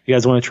if you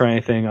guys want to try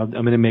anything, I'm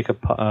going to make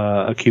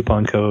a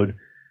coupon code,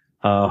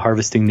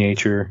 Harvesting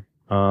Nature.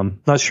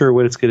 Not sure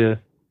what it's going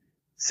to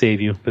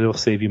save you, but it'll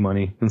save you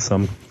money in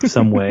some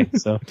way.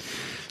 So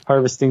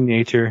Harvesting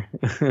Nature.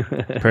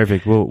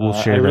 Perfect. We'll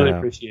share that. I really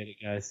appreciate it,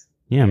 guys.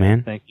 Yeah,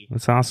 man. Thank you.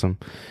 That's awesome.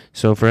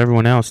 So for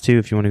everyone else too,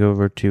 if you want to go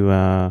over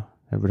to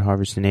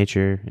Harvesting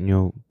Nature, and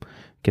you'll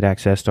get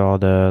access to all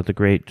the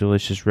great,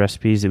 delicious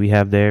recipes that we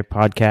have there,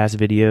 podcast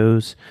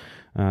videos,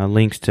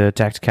 links to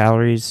tax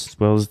calories, as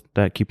well as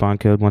that coupon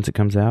code once it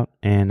comes out.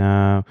 And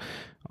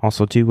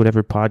also, too,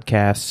 whatever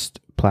podcast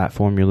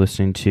platform you're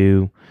listening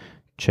to,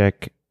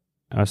 check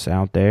us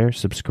out there,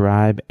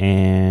 subscribe,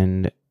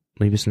 and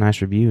leave us a nice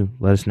review.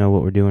 Let us know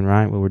what we're doing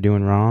right, what we're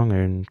doing wrong,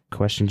 and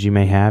questions you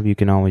may have. You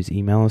can always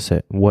email us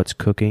at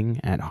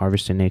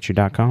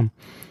whatscooking@harvestingnature.com.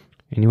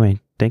 Anyway,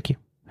 thank you.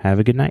 Have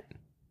a good night.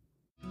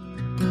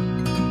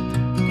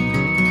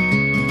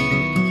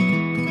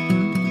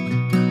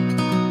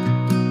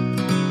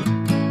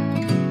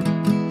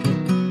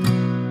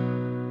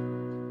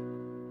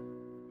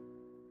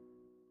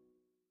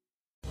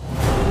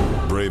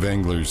 Brave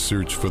anglers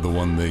search for the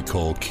one they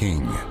call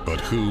king, but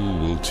who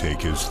will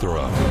take his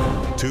throne?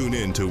 Tune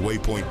in to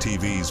Waypoint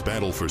TV's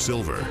Battle for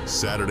Silver,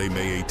 Saturday,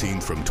 May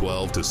 18th from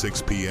 12 to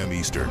 6 p.m.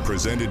 Eastern.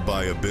 Presented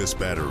by Abyss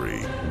Battery.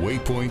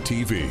 Waypoint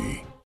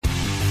TV.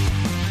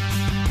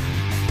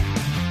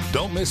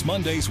 Don't miss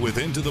Mondays with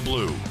Into the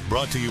Blue,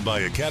 brought to you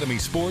by Academy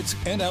Sports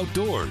and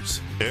Outdoors.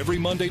 Every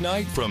Monday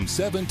night from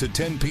 7 to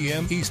 10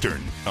 p.m.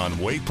 Eastern on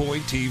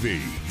Waypoint TV,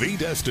 the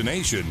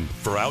destination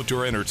for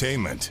outdoor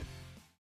entertainment.